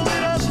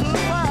loneliness to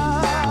find.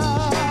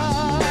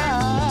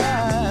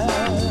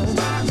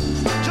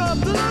 Jump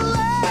to the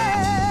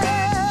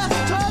left,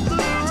 turn to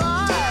the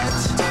right.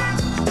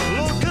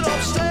 Looking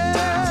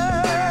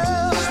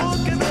upstairs,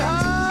 looking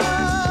behind.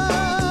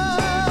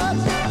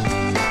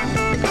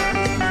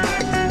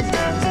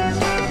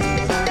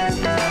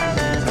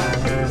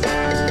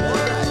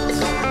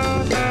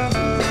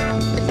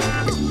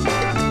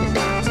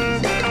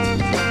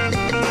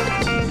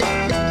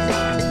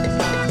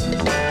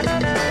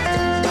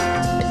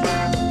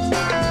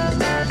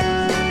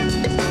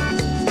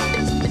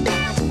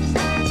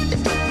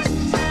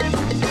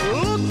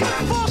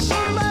 Looking for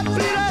some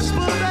happiness,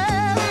 but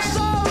there is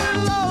so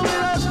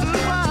loneliness to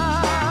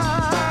find.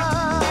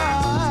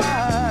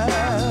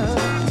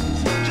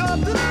 Jump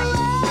to the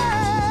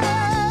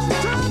left,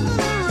 turn to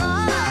the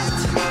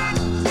right.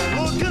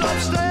 Looking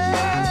upstairs,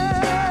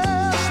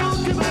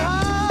 looking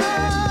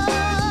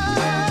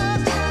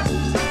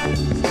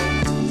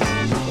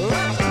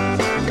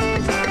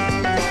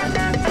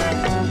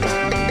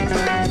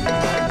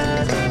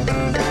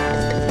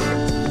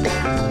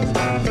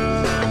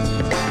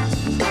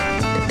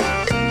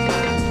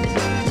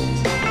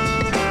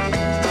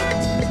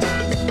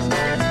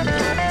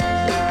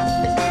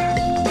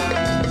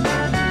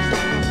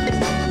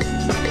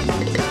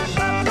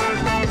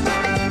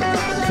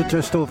So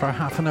just over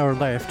half an hour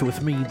left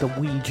with me, the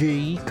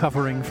Ouija,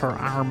 covering for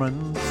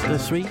Armand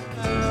this week.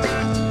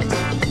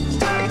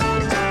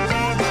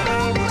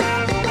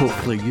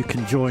 Hopefully you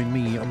can join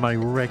me on my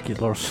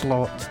regular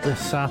slot this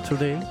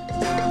Saturday.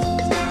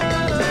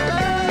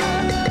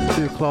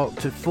 2 o'clock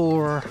to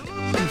 4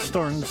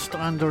 Eastern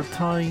Standard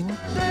Time.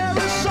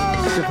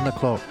 7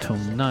 o'clock till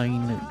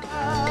 9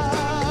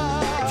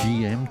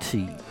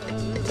 GMT.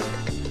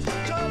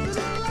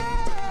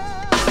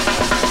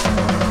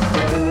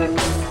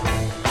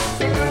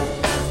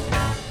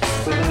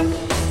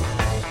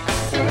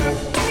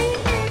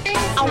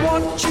 I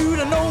want you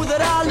to know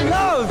that I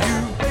love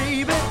you,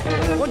 baby.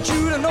 I want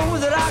you to know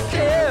that I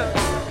care.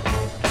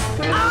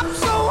 I'm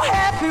so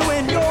happy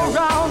when you're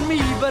around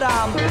me, but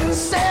I'm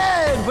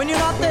sad when you're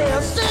not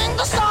there. Sing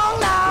the song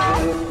now.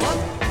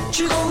 What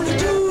you gonna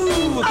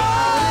do?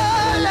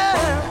 Oh,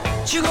 yeah.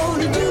 What you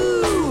gonna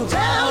do?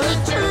 Tell the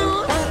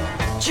truth.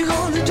 What you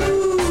gonna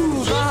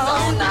do?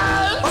 Oh,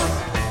 now.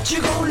 What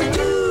you gonna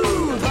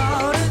do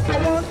about it? I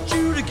want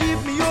you to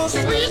give me your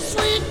sweet,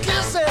 sweet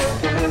kisses.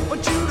 I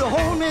want you to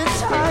hold me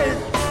tight.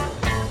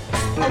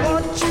 I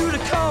want you to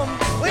come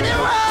when you're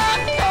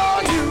right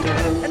on you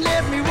and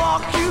let me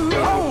walk you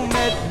home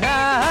at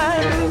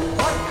night.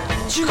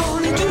 What you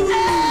gonna do?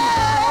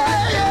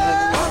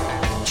 Yeah.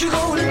 What you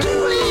gonna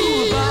do?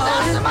 Please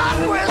answer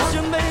my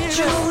question, baby. What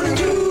you gonna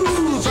do?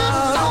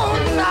 Just so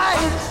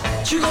nice.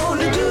 What you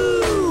gonna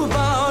do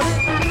about it?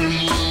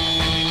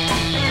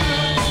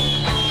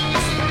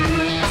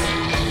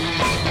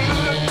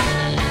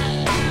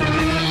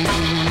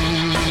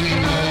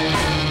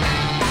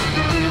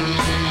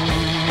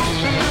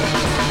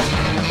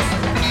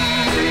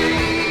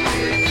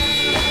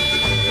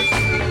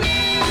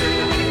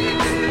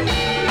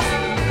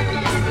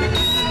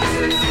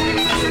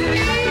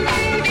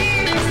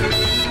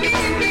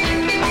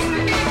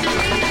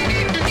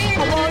 I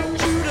want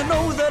you to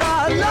know that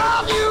I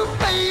love you,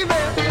 baby.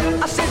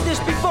 I said this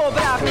before,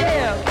 but I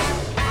care.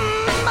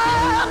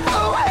 I'm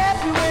so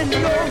happy when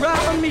you're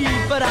around me,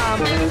 but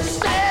I'm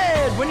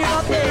sad when you're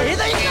not there. Here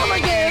they come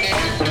again.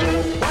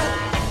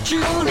 What you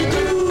gonna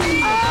do?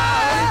 Oh,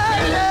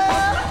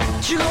 yeah.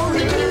 What you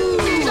gonna do?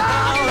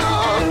 I'm so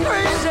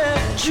crazy.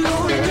 What you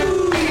gonna do?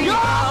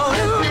 You're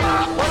too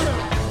much.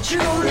 What you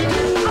gonna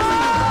do? Oh,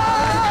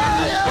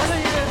 yeah.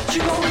 What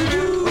you gonna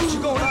do? What you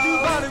gonna do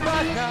about it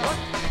right now?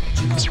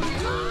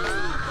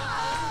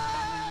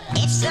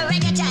 It's the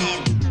reggae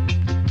time.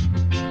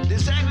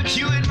 This time with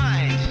you in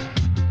mind.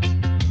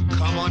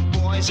 Come on,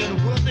 boys, and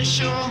work the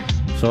show.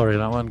 Sorry,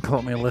 that one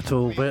caught me a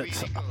little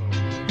bit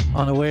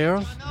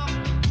unawares.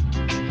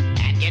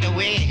 And get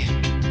away.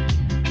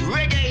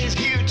 Reggae is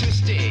here to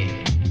stay.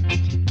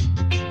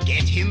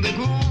 Get in the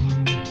groove.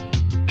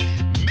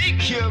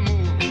 Make your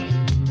move.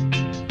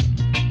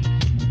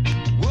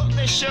 Work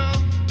the show.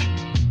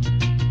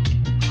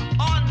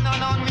 On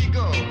and on we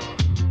go.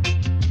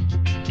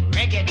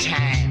 Reggae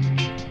time.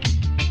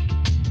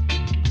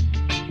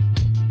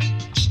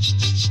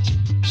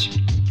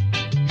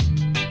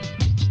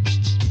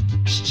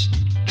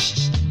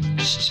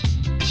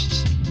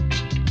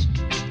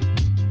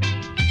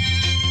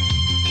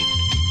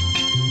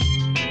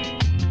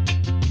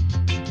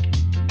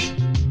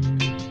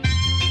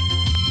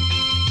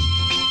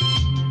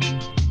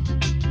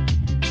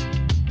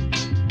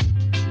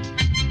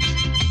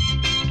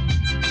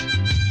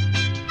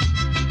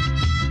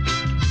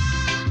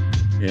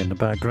 In the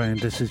background,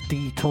 this is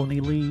D. Tony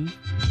Lee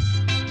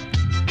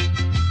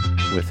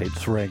with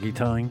It's Reggae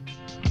Time.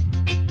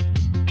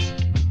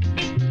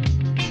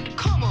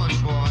 Come on,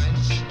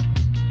 boys.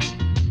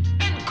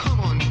 And come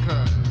on,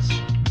 girls.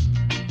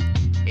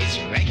 It's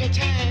reggae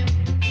time.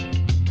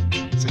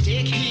 So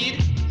take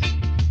heed.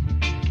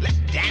 Let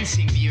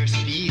dancing be your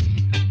speed.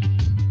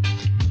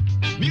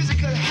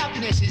 Musical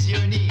happiness is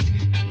your need.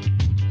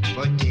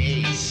 For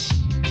days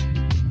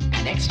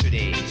and extra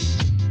days.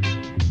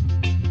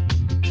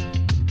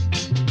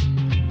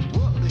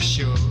 Walk the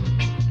show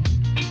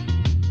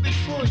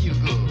before you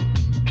go.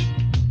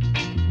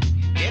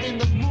 Get in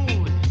the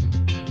mood.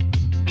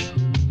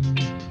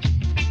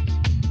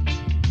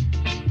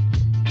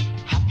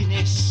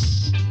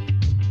 Happiness.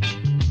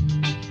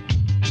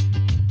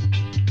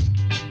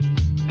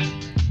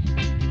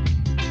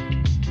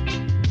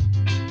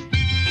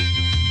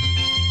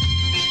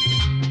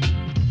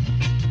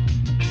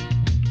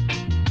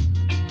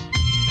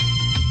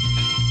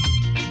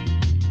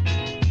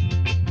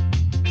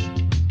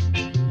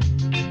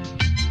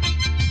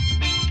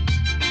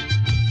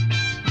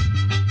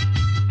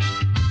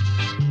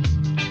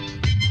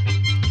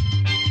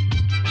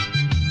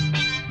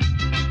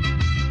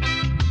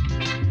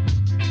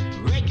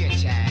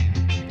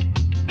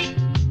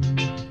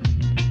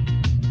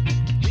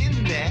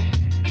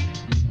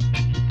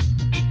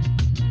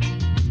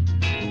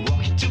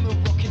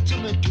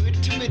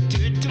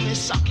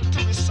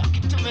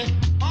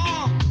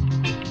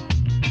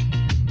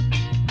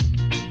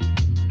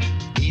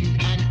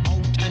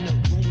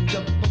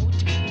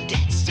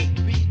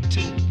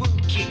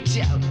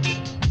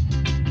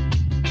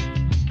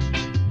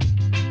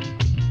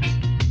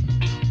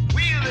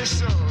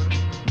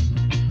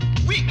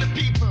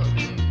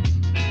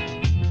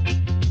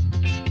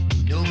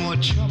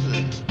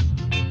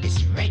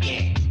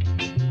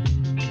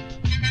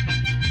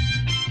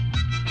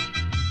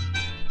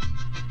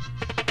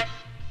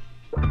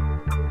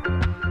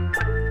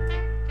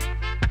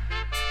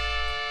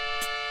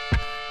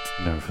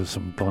 for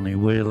some Bonnie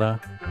Wheeler.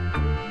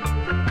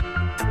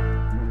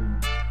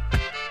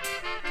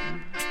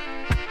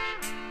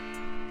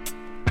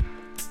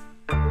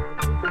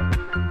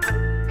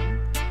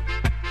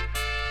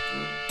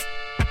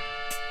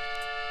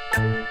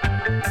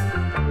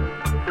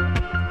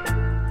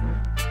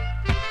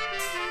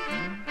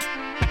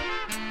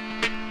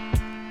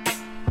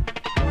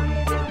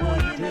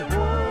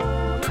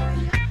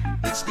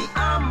 It's the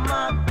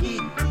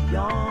Armageddon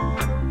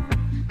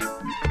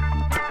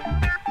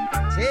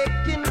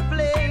taking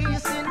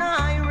place in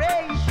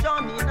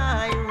iration, in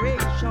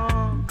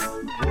iration.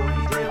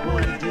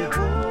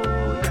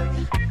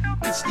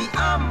 It's the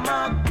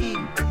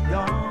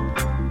Armageddon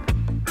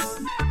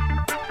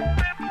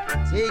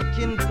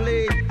taking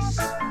place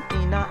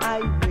in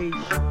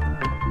iration.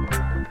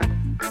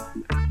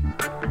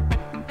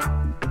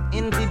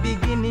 In the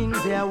beginning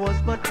there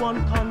was but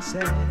one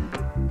concept,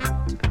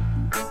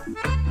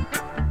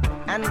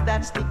 and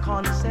that's the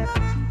concept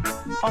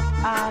of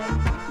I.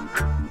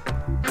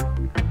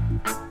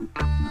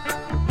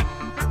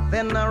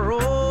 Then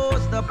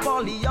arose the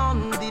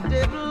Apollyon, the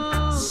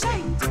devil,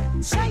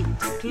 Satan, Satan,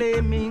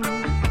 claiming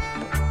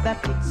that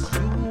it's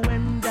you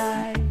and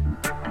I.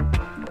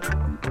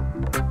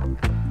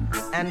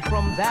 And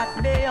from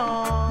that day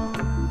on,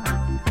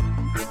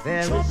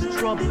 there is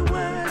trouble. The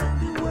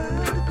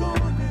world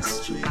gone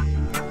astray.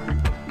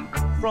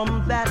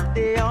 From that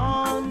day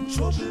on,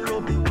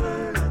 trouble the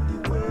world.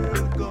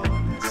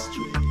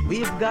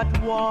 We've got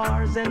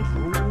wars and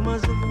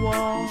rumors of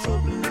war.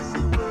 Trouble is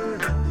the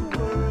world and the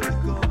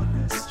world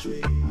gone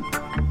astray.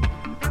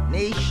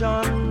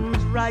 Nations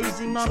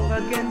rising up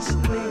against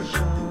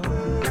nations.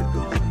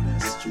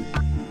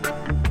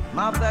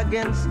 Mother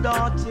against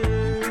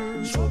daughter.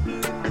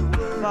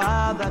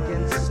 Father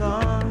against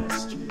son.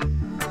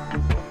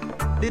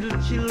 Little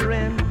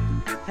children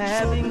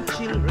having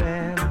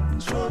children.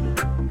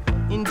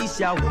 In this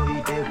ya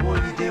boy,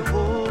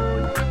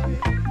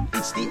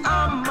 it's the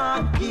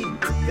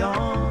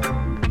Armageddon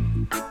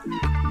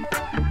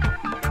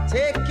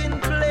taking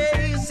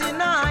place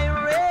in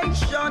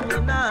iration,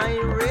 in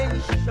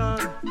iration.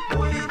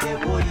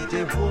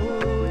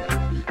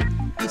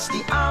 It's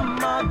the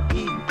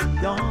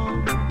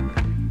Armageddon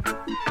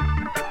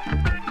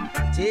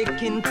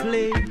taking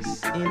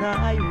place in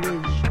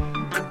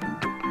iration.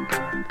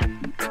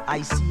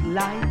 I see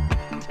light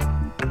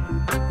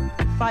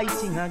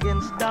fighting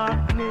against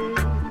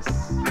darkness,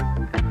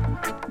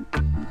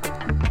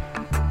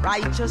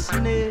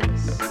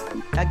 righteousness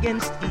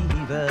against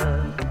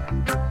evil,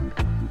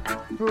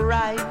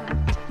 right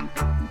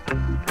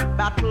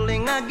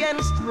battling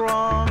against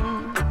wrong.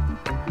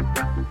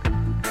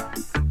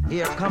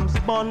 Here comes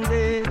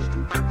bondage,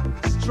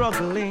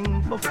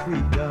 struggling for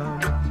freedom.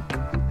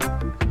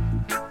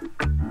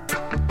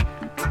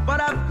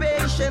 But have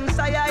patience,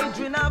 I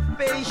dream of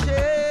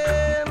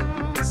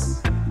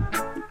patience.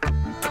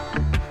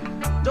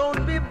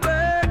 Don't be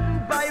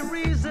burdened by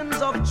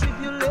reasons of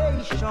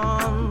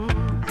tribulation.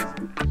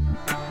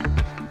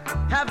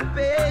 Have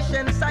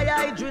patience,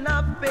 I dream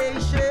of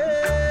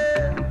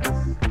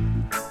patience.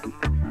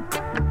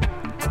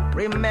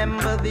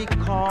 Remember the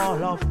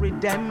call of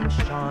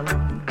redemption.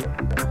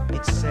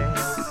 It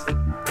says,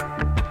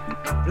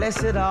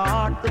 blessed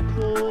art the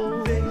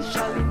poor, they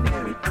shall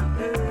inherit the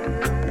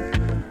earth.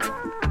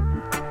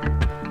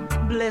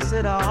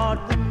 Blessed art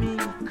the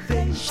meek,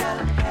 they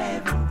shall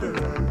have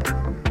birth.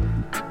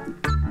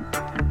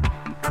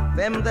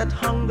 Them that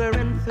hunger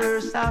and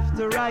thirst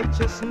after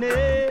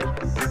righteousness,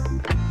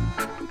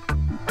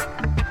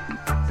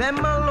 them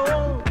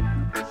alone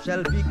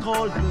shall be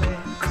called blessed.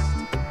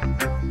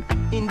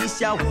 In this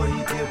ya boy,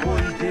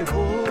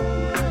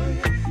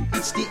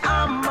 it's the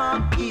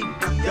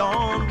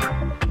Armageddon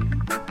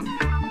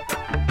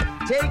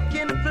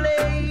taking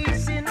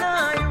place in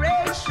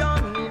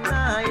iration, in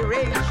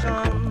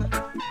iration.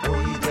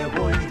 Boy,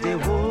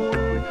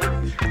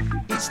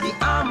 it's the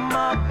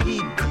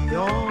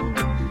Armageddon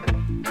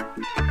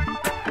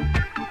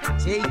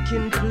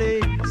taking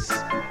place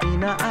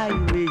in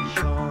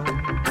iration.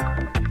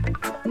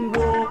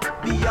 Walk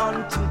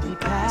beyond to the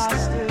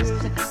pastors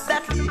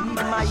that lead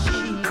my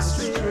sheep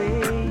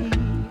astray.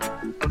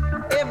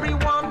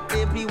 Everyone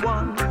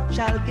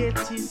shall get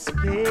his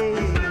pay.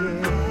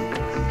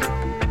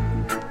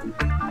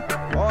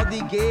 Or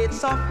the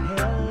gates of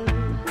hell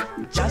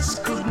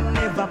just could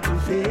never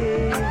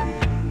prevail.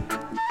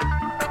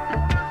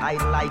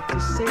 I'd like to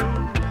say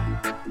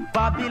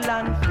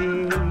Babylon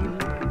failed.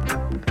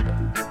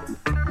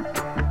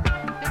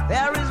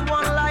 There is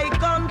one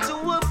like unto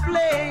a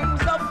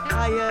flames of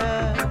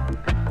fire.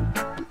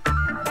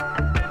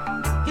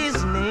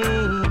 His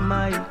name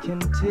I can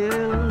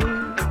tell.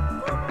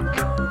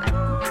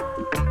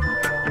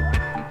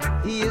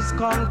 He is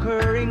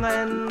conquering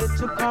and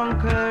to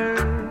conquer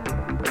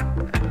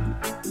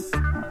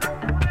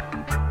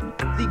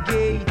the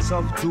gates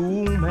of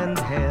doom and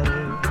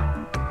hell.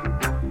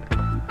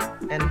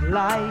 And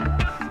life,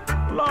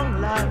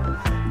 long life,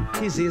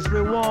 is his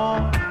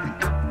reward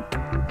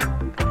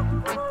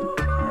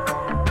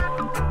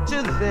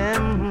to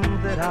them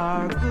that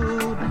are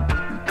good.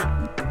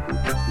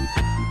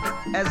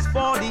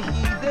 for the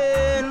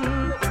heathen,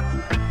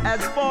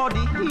 as for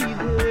the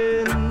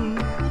heathen,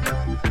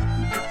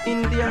 in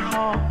their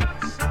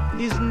hearts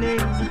his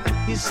name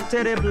is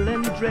terrible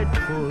and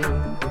dreadful.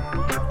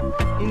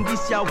 In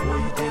this ya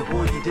boy,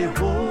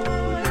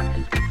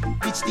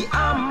 it's the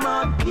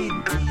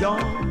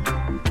Armageddon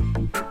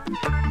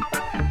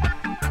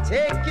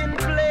taking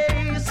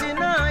place in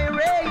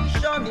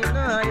iration,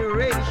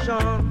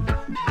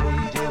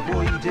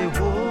 boy,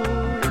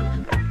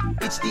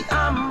 it's the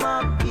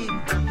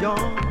Armageddon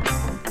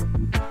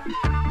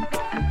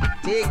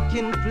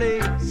taking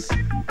place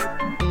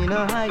in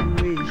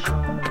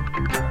iration,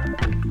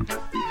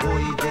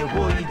 boy,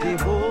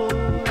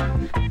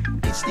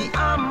 it's the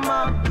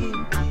Armageddon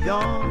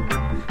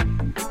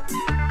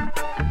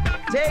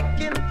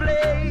taking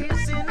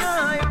place in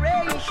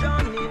iration,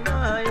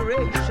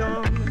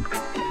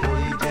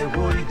 boy,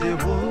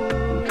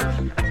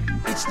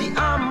 it's the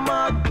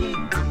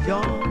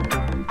Armageddon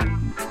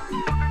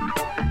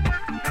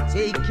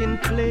taking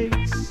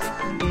place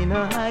in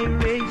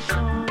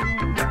iration.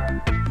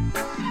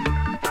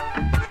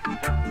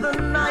 The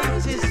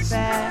night is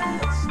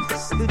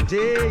past, the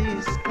day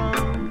is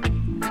come.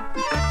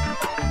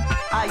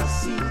 I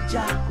see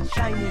Jah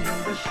shining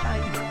in the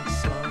shining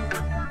sun.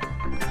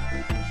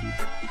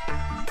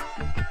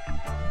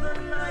 The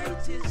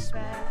night is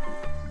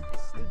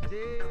past, the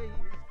day is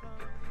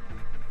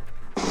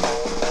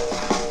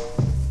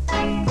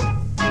come.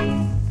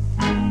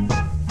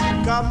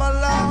 Come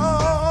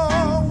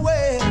along,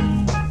 well,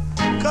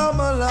 come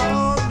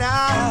along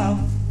now,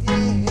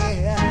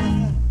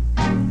 yeah.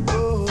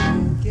 Oh,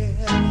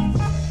 yeah.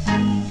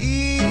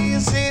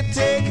 Easy,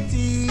 take it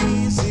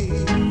easy.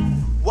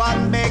 What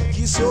make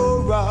you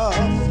so rough,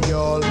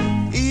 y'all?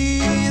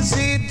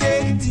 Easy,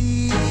 take it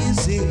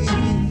easy.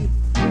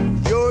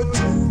 You're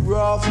too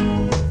rough.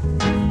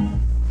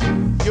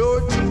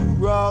 You're too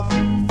rough.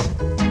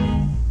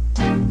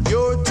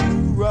 You're too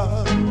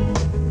rough.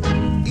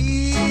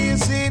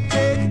 Easy,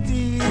 take it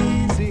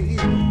easy.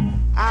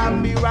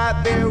 I'll be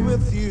right there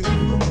with you.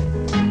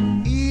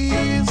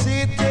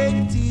 Easy, take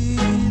it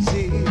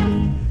easy.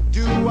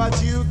 Do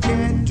what you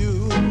can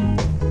do.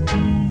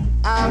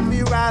 I'll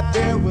be right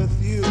there with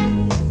you.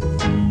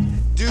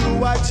 Do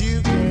what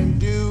you can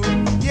do.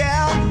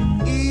 Yeah,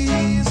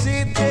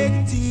 easy, take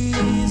it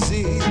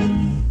easy.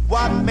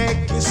 What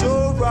make you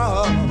so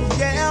rough?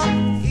 Yeah,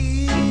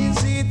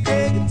 easy,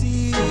 take it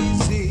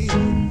easy.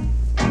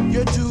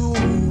 You're too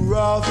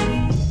rough.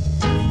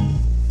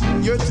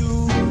 You're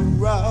too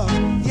rough.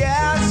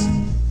 Yes,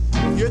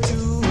 you're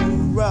too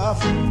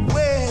rough.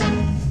 Well,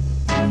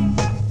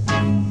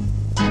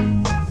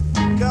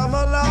 come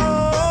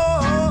along.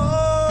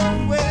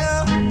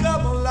 Well,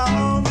 come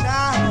along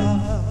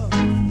now.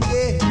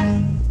 Yeah,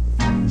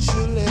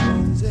 surely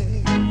don't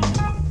say.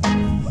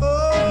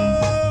 Oh,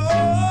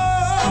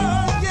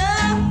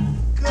 yeah,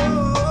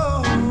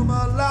 come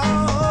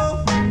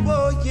along.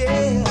 Oh,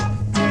 yeah,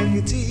 take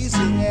it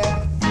easy. Yeah.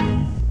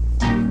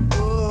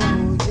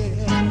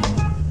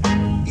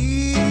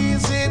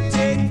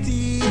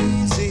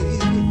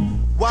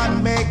 What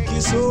make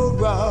you so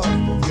rough,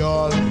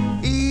 y'all?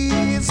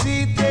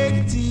 Easy, take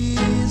it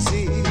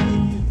easy.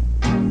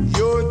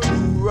 You're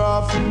too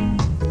rough.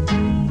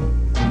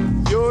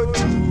 You're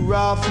too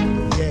rough,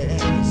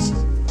 yes.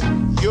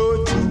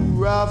 You're too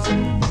rough.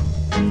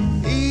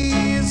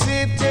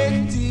 Easy, take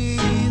it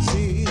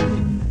easy.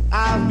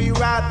 I'll be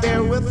right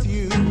there with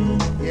you.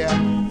 Yeah.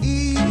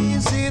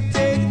 Easy,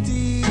 take it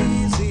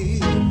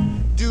easy.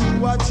 Do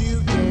what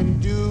you can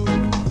do.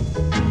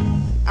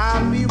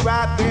 I'll be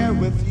right there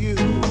with you.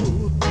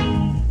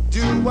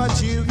 Do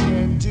what you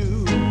can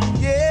do.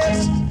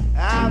 Yes,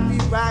 I'll be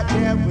right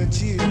there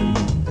with you.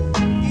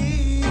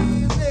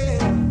 Easy,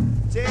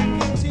 take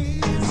it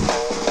easy.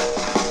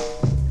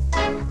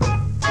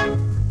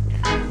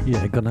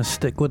 Yeah, gonna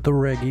stick with the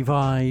reggae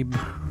vibe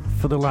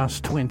for the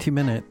last 20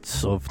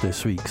 minutes of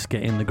this week's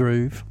Get in the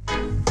Groove.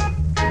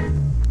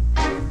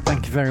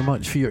 Thank you very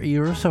much for your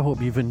ears. I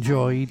hope you've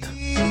enjoyed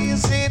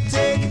Easy,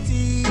 take it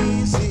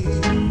easy.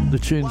 the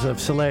tunes I've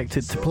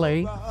selected to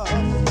play.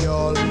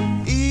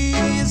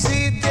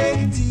 Easy, take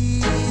it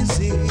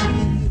easy.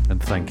 And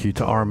thank you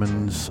to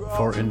Armands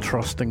for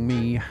entrusting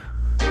me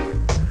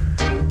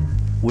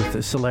with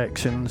the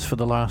selections for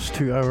the last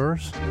 2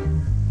 hours.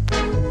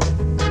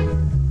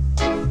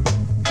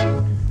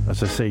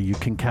 As I say, you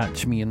can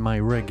catch me in my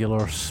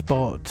regular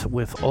spot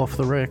with Off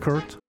the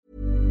Record.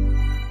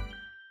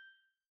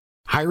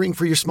 Hiring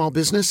for your small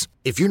business?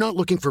 If you're not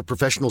looking for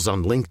professionals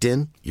on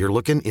LinkedIn, you're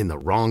looking in the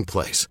wrong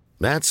place.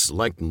 That's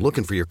like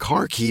looking for your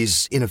car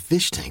keys in a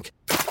fish tank.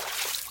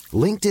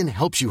 LinkedIn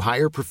helps you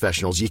hire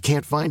professionals you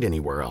can't find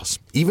anywhere else,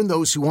 even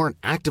those who aren't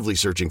actively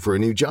searching for a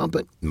new job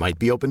but might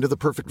be open to the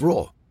perfect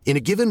role. In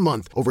a given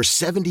month, over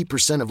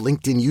 70% of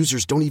LinkedIn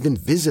users don't even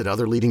visit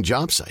other leading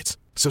job sites.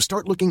 So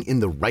start looking in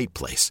the right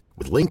place.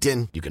 With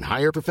LinkedIn, you can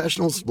hire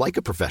professionals like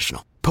a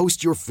professional.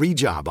 Post your free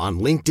job on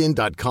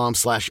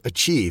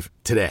linkedin.com/achieve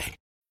today.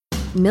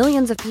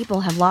 Millions of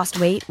people have lost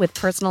weight with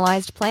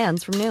personalized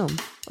plans from Noom.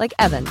 Like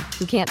Evan,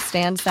 who can't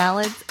stand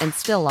salads and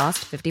still lost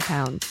 50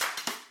 pounds.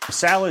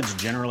 Salads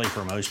generally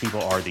for most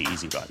people are the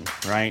easy button,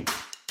 right?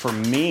 For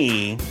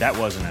me, that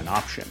wasn't an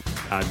option.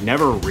 I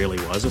never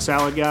really was a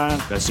salad guy.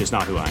 That's just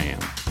not who I am.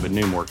 But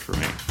Noom worked for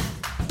me.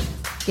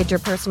 Get your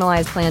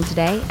personalized plan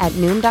today at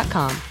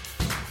Noom.com.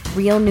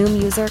 Real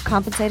Noom user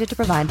compensated to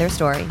provide their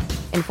story.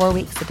 In 4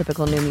 weeks, the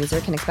typical Noom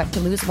user can expect to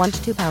lose 1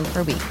 to 2 pounds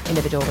per week.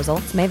 Individual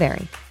results may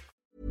vary.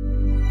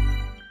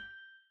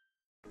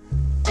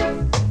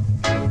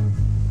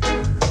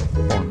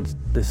 On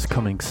this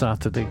coming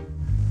Saturday,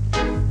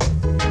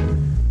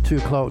 2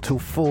 o'clock till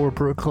 4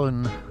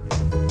 Brooklyn,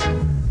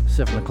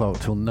 7 o'clock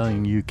till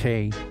 9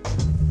 UK.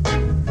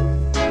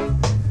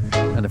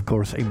 And of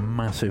course, a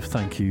massive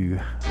thank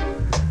you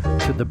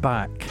to the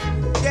back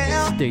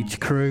stage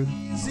crew.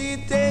 Easy,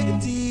 take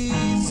it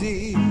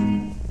easy.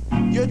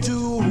 You're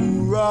too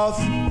rough.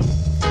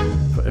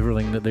 For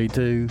everything that they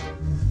do.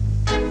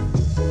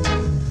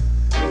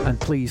 And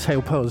please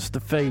help us,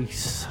 The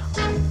Face,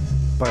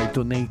 by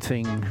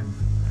donating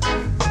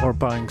or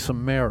buying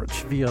some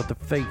merch via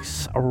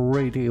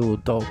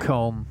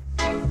thefaceradio.com.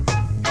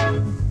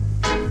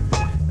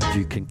 And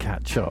you can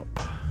catch up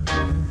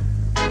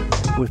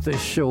with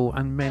this show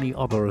and many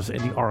others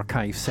in the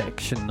archive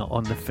section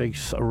on the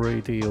Face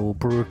Radio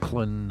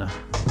Brooklyn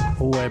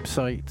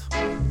website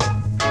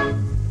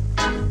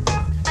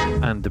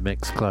and the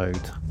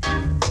Mixcloud.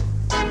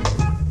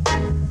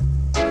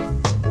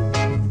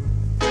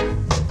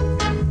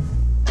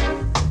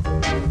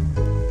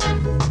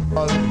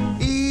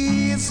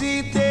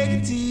 Easy, take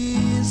it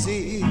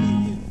easy.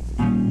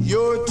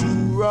 You're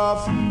too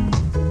rough.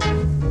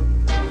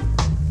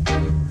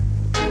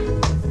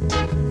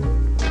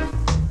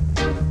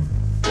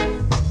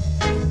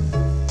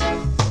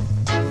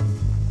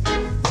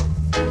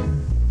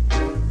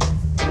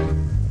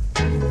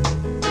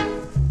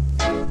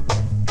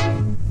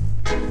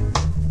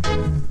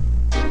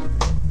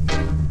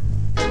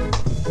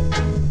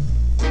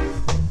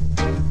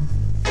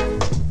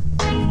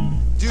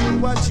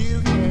 What you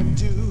can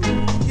do,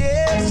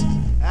 yes,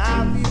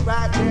 I'll be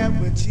right there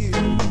with you.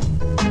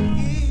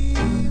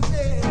 Easy,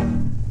 take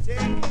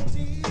it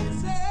easy,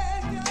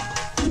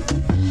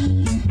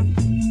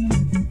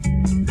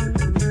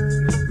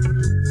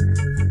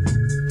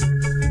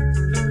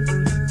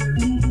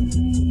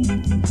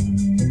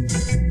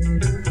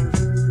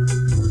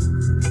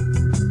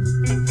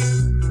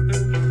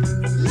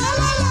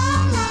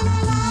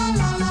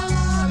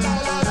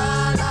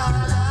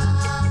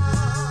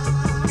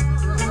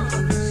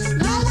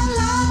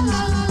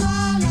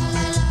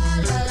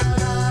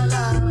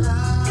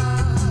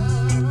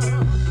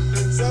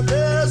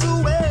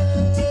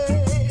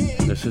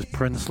 This is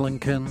Prince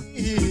Lincoln.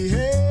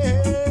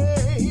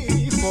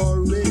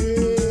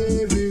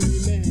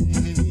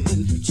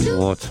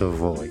 What a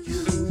voice.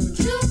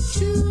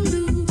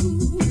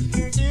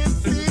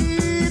 If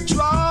he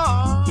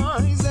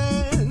tries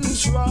and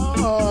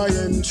tries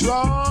and tries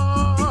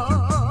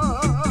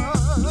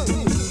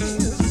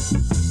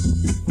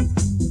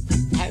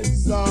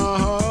as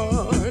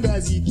hard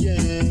as he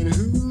can,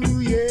 ooh,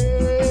 yeah.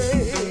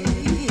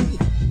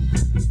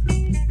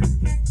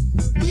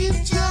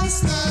 With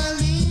just a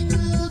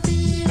little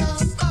bit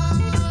of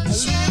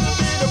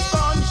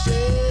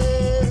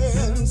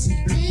conscience,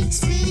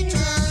 makes me a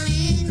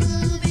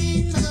little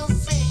bit of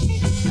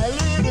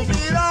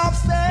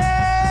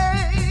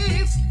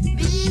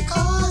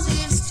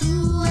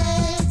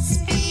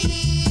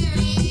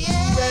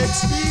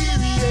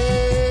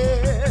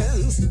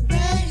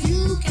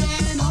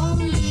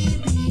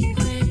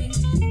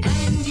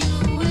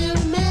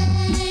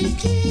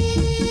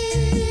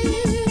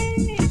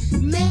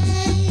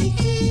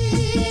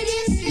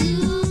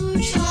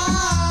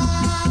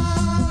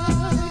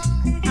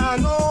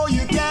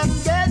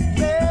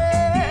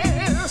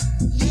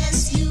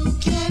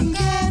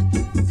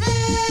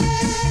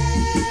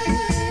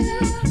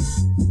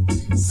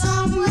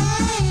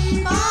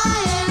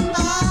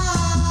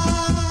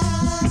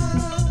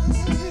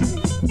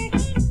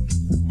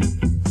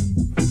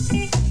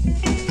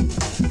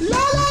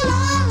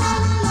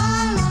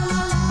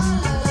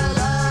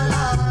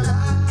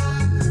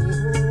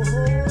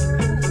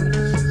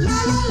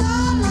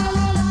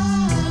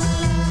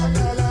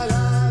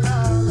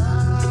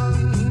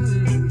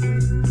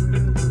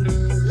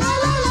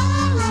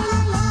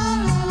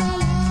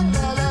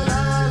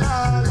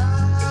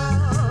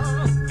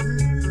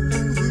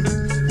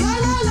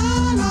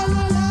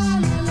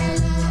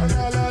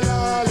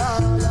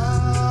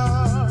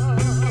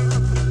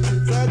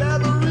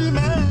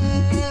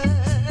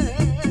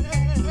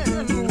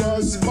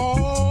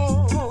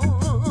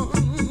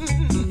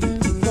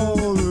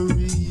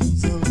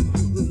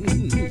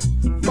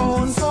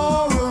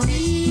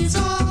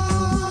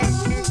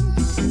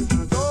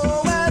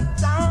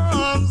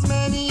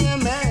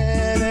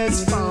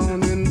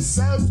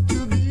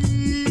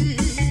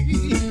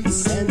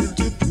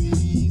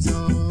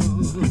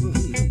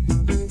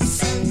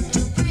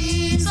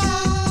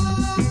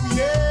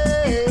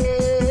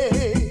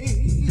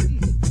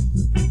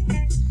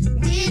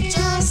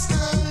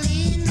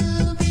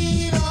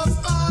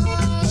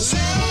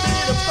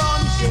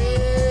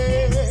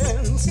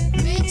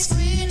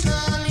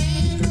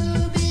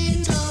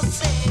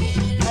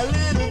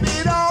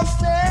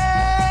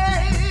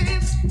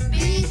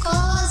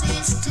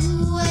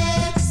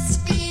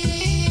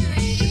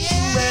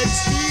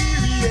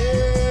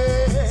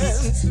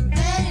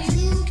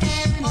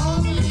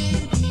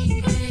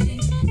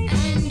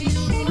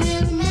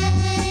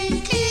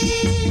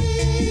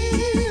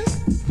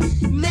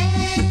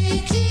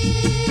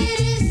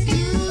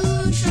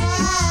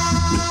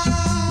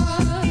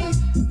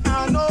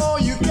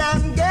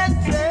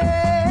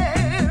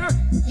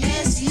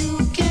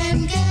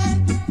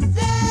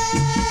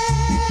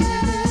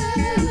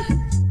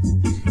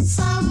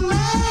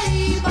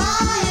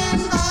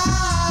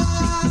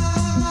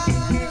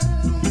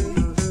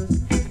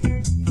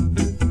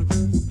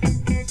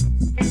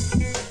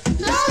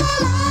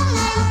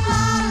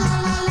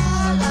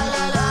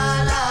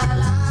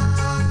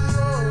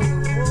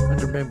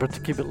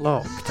keep it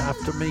locked.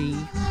 After me,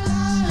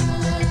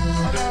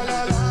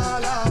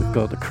 we've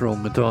got the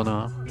Chrome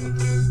Madonna,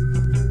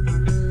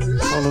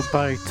 followed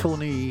by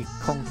Tony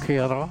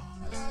Conquera.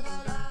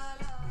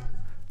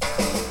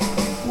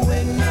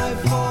 When I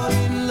fall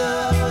in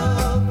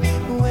love,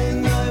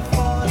 when I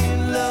fall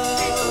in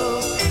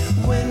love,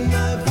 when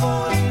I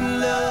fall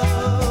in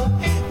love,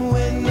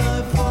 when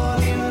I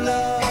fall in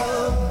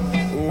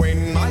love,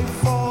 when I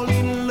fall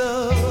in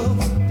love,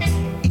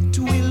 it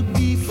will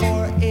be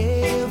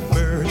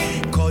forever,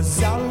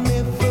 'cause I'll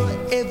never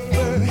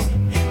ever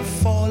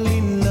fall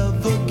in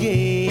love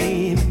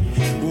again.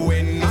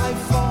 When I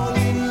fall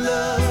in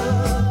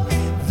love,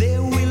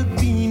 there will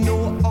be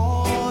no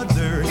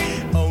other,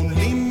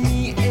 only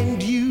me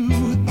and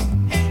you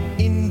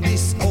in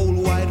this whole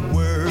wide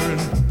world.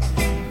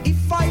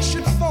 If I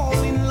should fall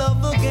in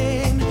love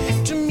again,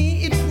 to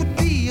me it would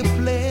be a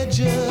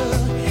pleasure.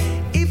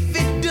 If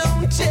it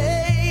don't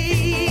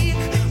take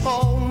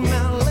all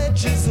my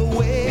ledges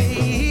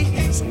away,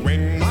 so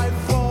when I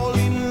fall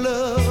in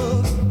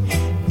love,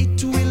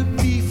 it will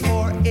be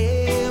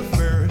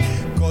forever,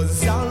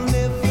 'cause I'll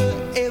never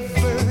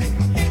ever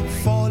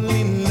fall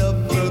in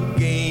love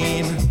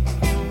again.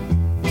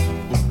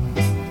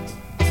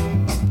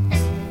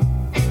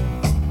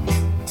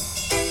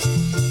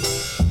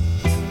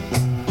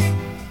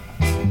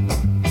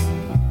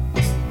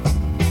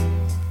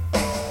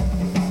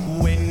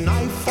 When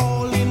I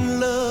fall in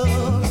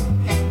love,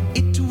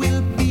 it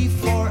will be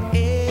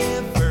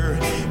forever,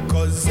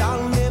 'cause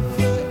I'll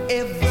never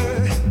ever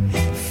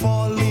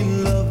fall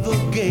in love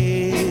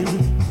again.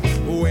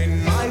 When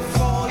I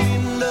fall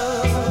in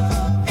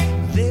love,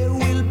 there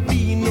will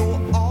be no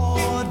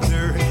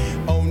other,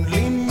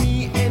 only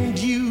me and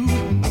you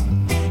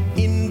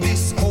in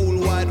this whole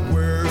wide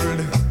world.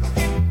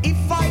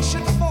 If I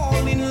should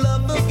fall in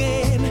love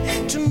again,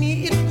 to me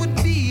it would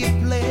be a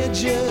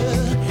pleasure.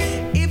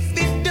 If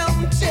it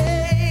don't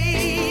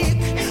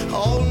take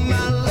all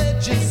my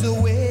ledges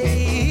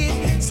away,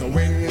 so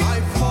when I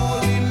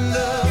fall in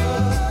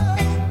love,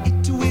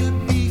 it will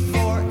be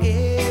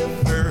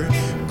forever,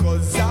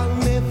 'cause I'll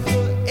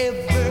never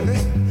ever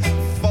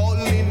fall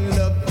in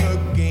love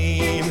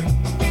again.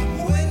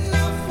 When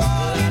I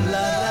fall in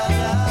love,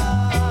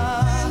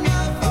 when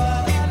I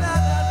fall in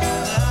love,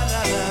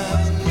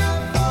 when I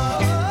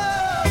fall,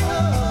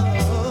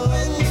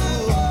 when I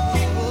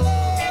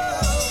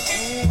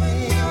fall in love,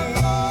 when I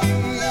fall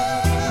in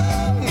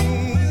love,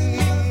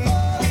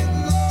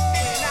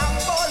 when I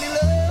fall in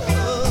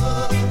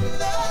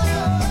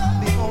love,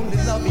 be only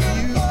loving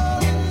you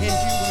and you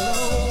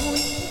alone.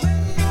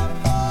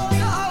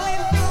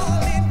 Darling,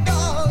 darling,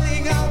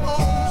 darling, I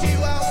want you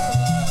out.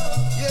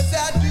 Yes,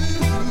 I do.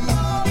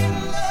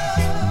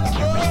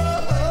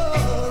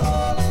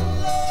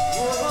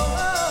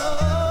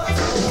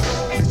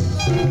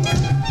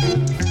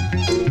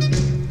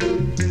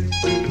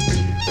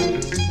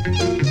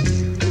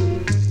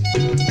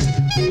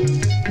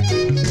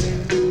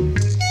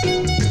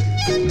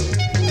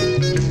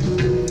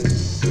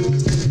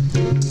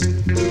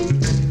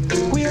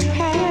 We're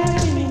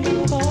having a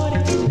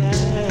party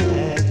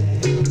tonight.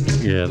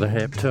 Yeah, the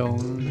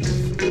Heptones.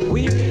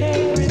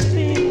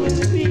 Everything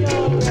will be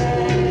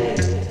alright.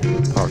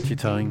 Party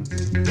time.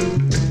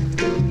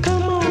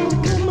 Come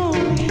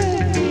on,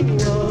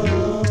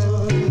 everyone.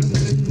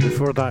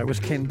 Before that was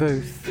Ken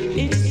Booth.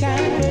 It's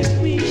time that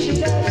we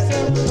should have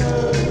some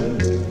fun.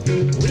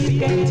 We've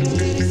got to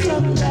live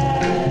some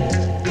life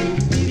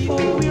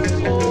before we're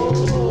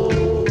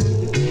old.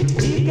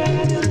 We've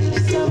got to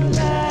live some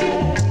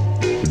life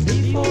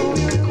before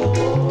we're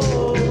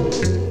cold.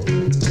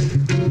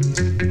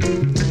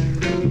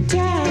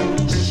 Time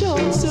is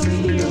short, so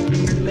here we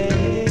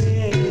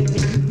play.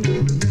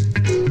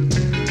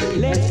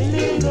 Let's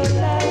live the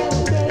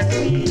life that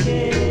we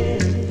can.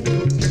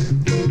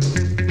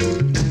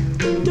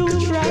 Don't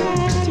try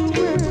to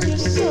work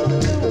yourself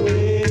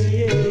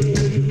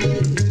away.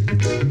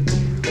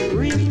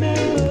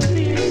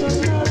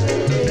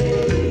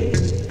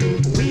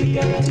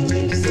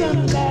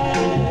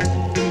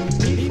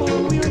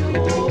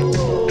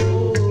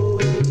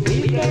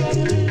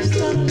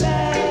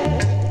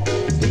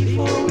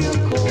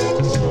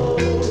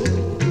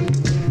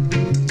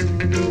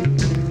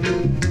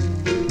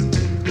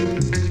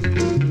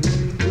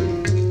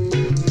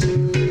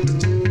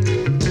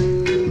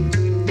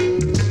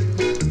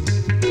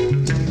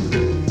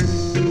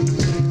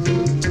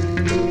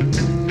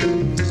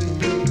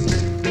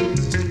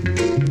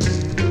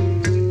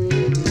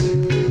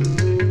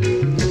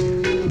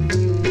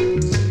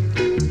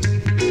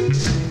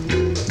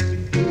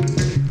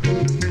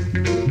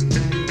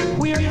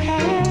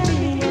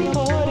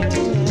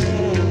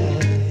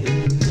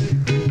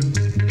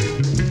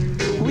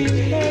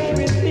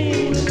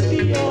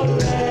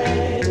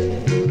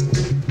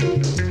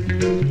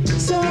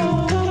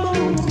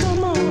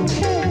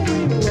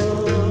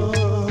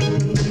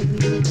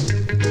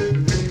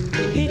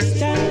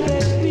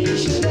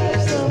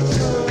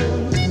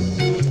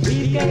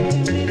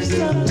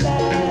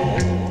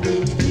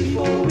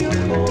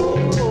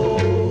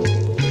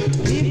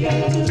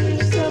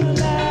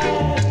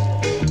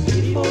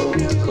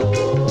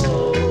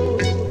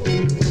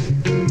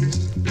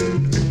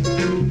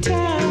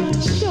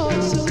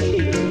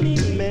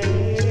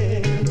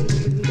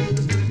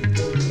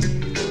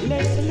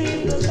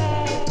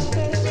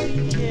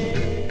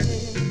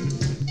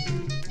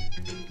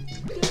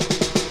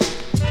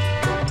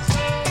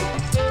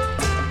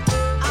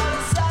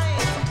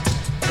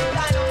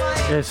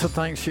 Yeah, so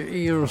thanks your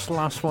ears.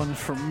 Last one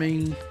from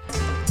me.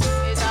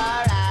 It's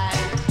alright,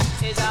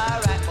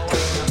 but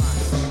wait a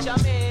man. Ja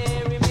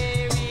Mary,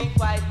 Mary,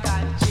 quite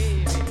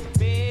country.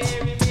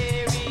 Mary,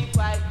 Mary,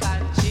 quite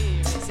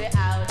country. Say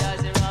how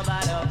does the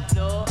rubber dub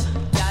flow?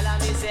 Tell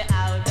me say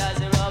how does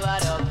the rubber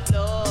dub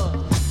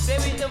flow? Say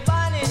with the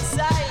band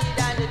inside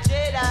and the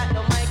dread at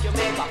the mic you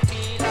make her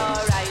feel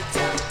alright,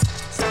 yeah.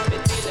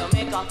 Something feel you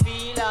make her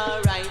feel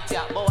alright,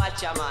 yeah. But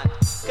watch ya man,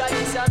 'cause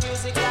it's a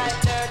music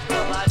like dirt,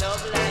 rubber dub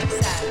like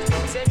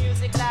sand. Say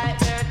music like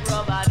dirt,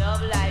 rubber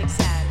dub like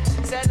sand.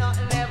 Say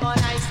nothing ever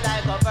nice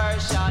like a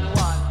version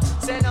 1.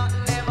 Say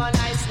nothing ever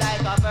nice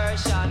like a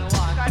version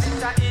 1. 'Cause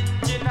it's a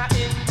engine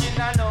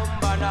a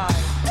number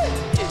 9.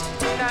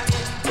 Engine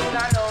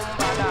a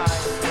number 9.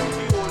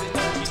 We rolling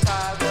down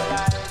Chicago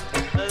line.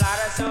 A lot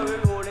of so we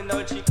rolling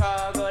down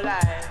Chicago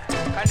line.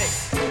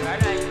 Next year a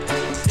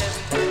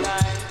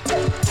 1979.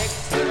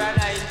 Next year a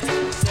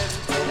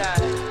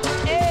 1979.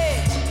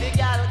 Hey, the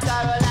gal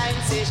Caroline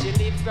say she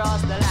live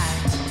cross the line.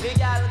 The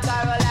gal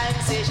Caroline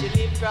say she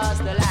live cross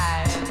the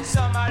line.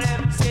 Some of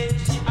them say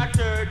she a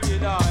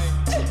 39.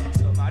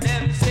 Some of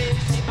them say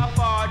she a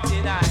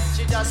 49.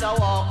 She just a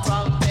walk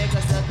from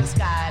Vegas to the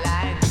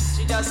skyline.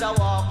 She just a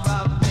walk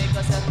from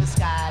Vegas to the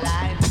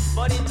skyline.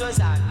 But it was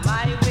on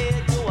my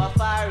way to a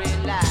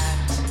foreign land.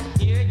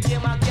 Here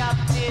came a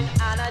captain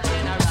and a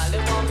general.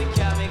 They want me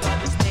coming on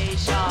the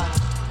station.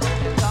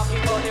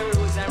 Talking about the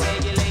rules and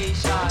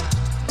regulations.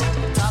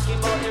 Talking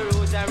about the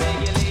rules and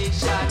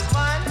regulations.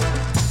 Man,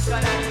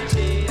 gonna be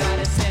Jade on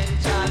the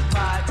central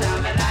part of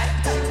my life.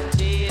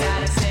 Jade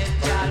on the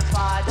central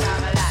part of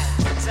my life.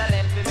 So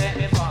let me make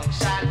me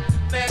function.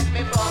 Make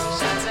me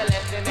function. So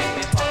let me make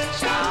me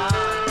function.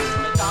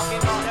 We're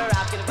talking about the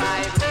rocket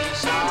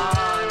vibration.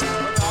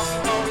 We're talking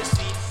about the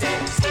sweet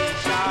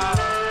sensation.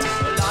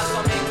 The Lord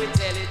will make me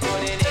tell it to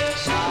the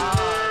nation.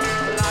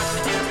 The Lord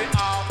will hear me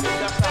off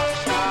with a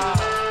fraction.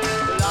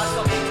 The Lord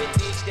will make me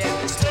teach them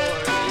the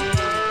story.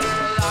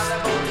 The Lord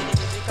about the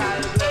musical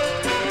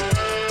glory.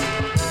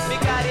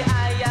 Because the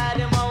higher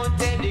the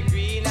mountain, the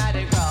greener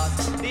the grass.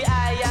 The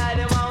higher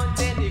the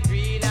mountain, the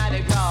greener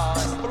the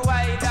grass. But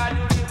wider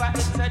the river,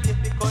 it's a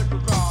difficult to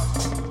cross.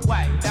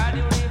 Wider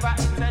the river,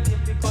 it's a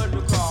difficult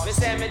to cross. Me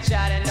say me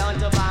chatting down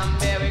to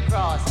Banbury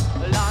Cross.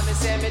 Lord, me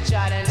say me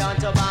chatting down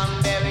to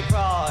Banbury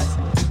Cross.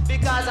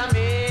 Because I'm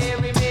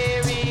Mary,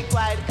 Mary,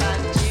 quite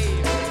country.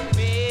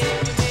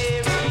 Mary,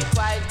 Mary,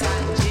 quite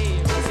country.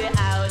 Say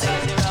how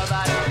does the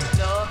rubber dub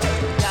flow?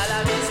 Tell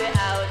me say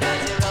how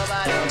does the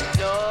rubber dub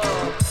flow?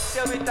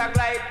 So with a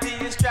glide to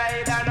your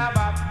stride and a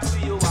bop to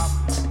you up.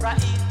 Right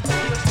to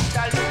your feet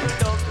a little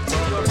dump to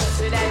your run.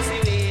 Say that's the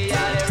way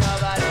how the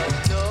rubber dub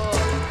flow.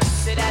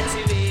 Say that's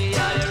the way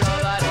how the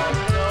rubber dub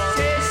flow.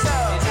 Say so.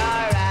 It's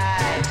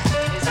alright.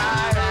 It's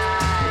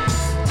alright.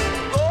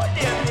 Go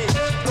there, bitch.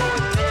 Go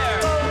there.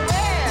 Go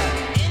where?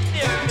 In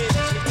there, bitch.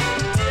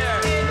 In there.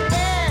 In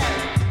where?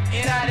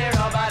 In a the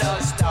rubber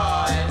dub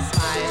store.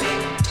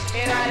 Smiling.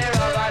 In a the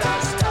rubber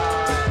dub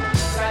store.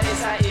 'Cause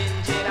it's a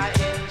engine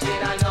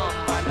a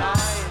number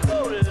 9.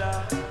 Oh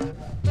Lord.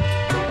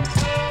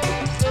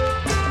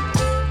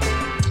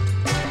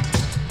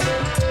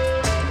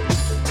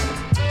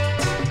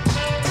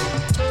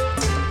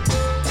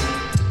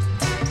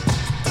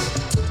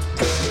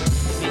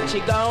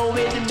 Bitchy gone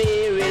with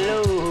Mary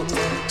Lou.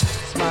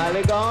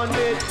 Smiley gone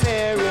with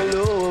Mary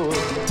Lou.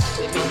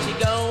 The bitchy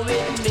gone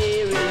with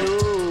Mary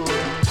Lou.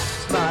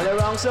 Smiley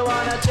wrong, so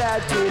wanna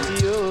chat with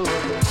you.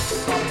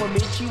 Come for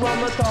me, she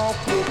wanna talk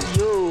with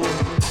you.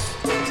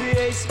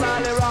 Hey,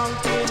 Smiley wrong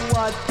kid,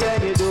 what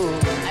can you do?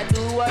 I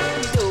do what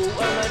you do,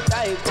 I'm a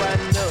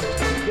taekwondo.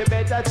 You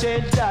better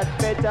change that,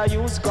 better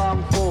use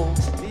kung fu.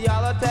 The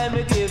other time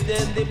you give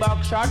them the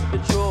back shot to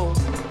throw.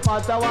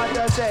 Matter what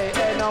you say,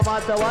 and no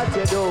matter what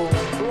you do,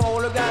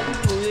 all you got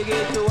to do, you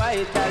get to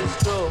white and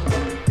strong.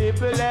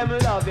 People them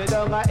love you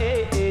down at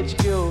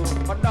AHQ,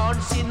 but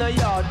don't see no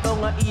yard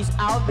down at East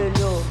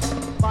Avenue.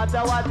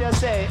 Matter what you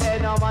say,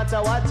 and no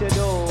matter what you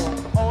do,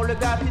 all you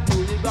got to do,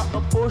 you got to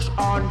push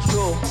on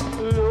through.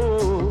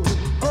 Low,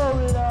 oh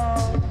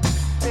Lord,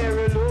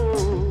 very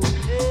low,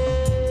 yeah.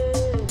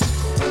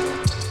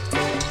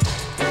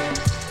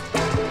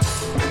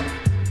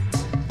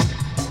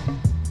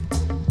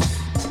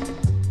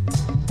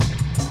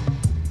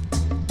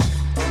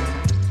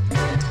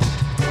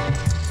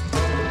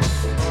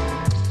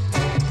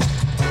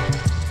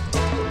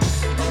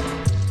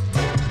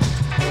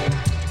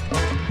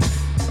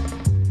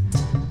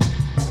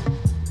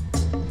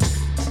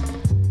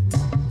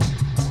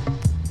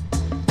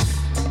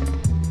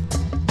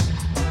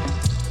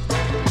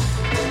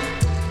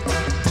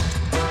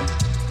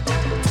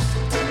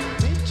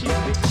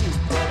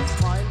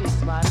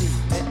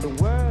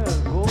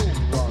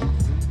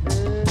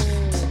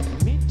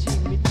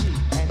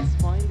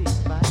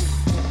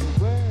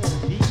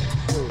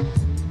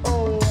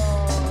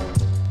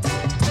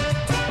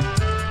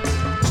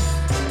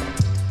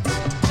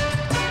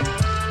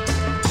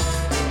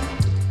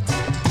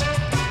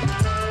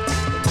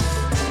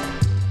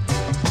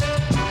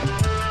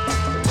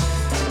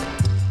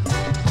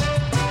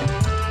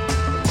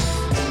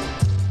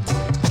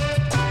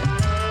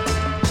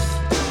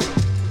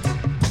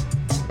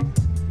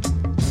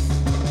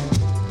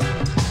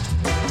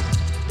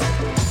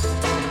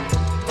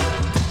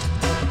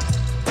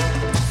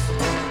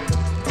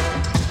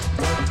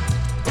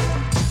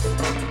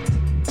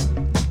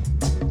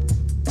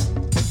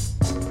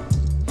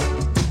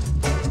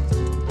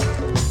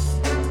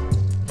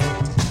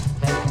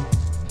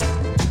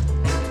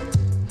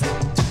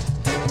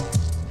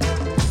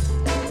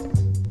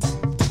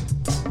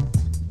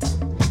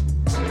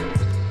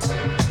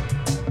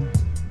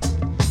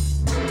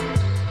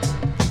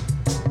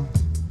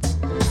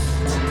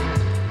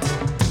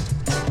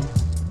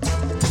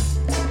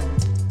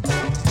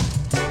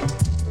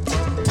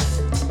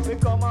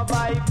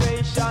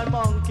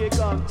 monkey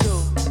come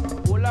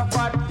too. All a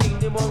fat thing,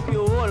 the monkey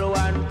all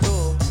one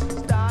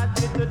too.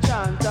 Started to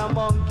chant, a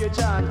monkey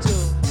chant too.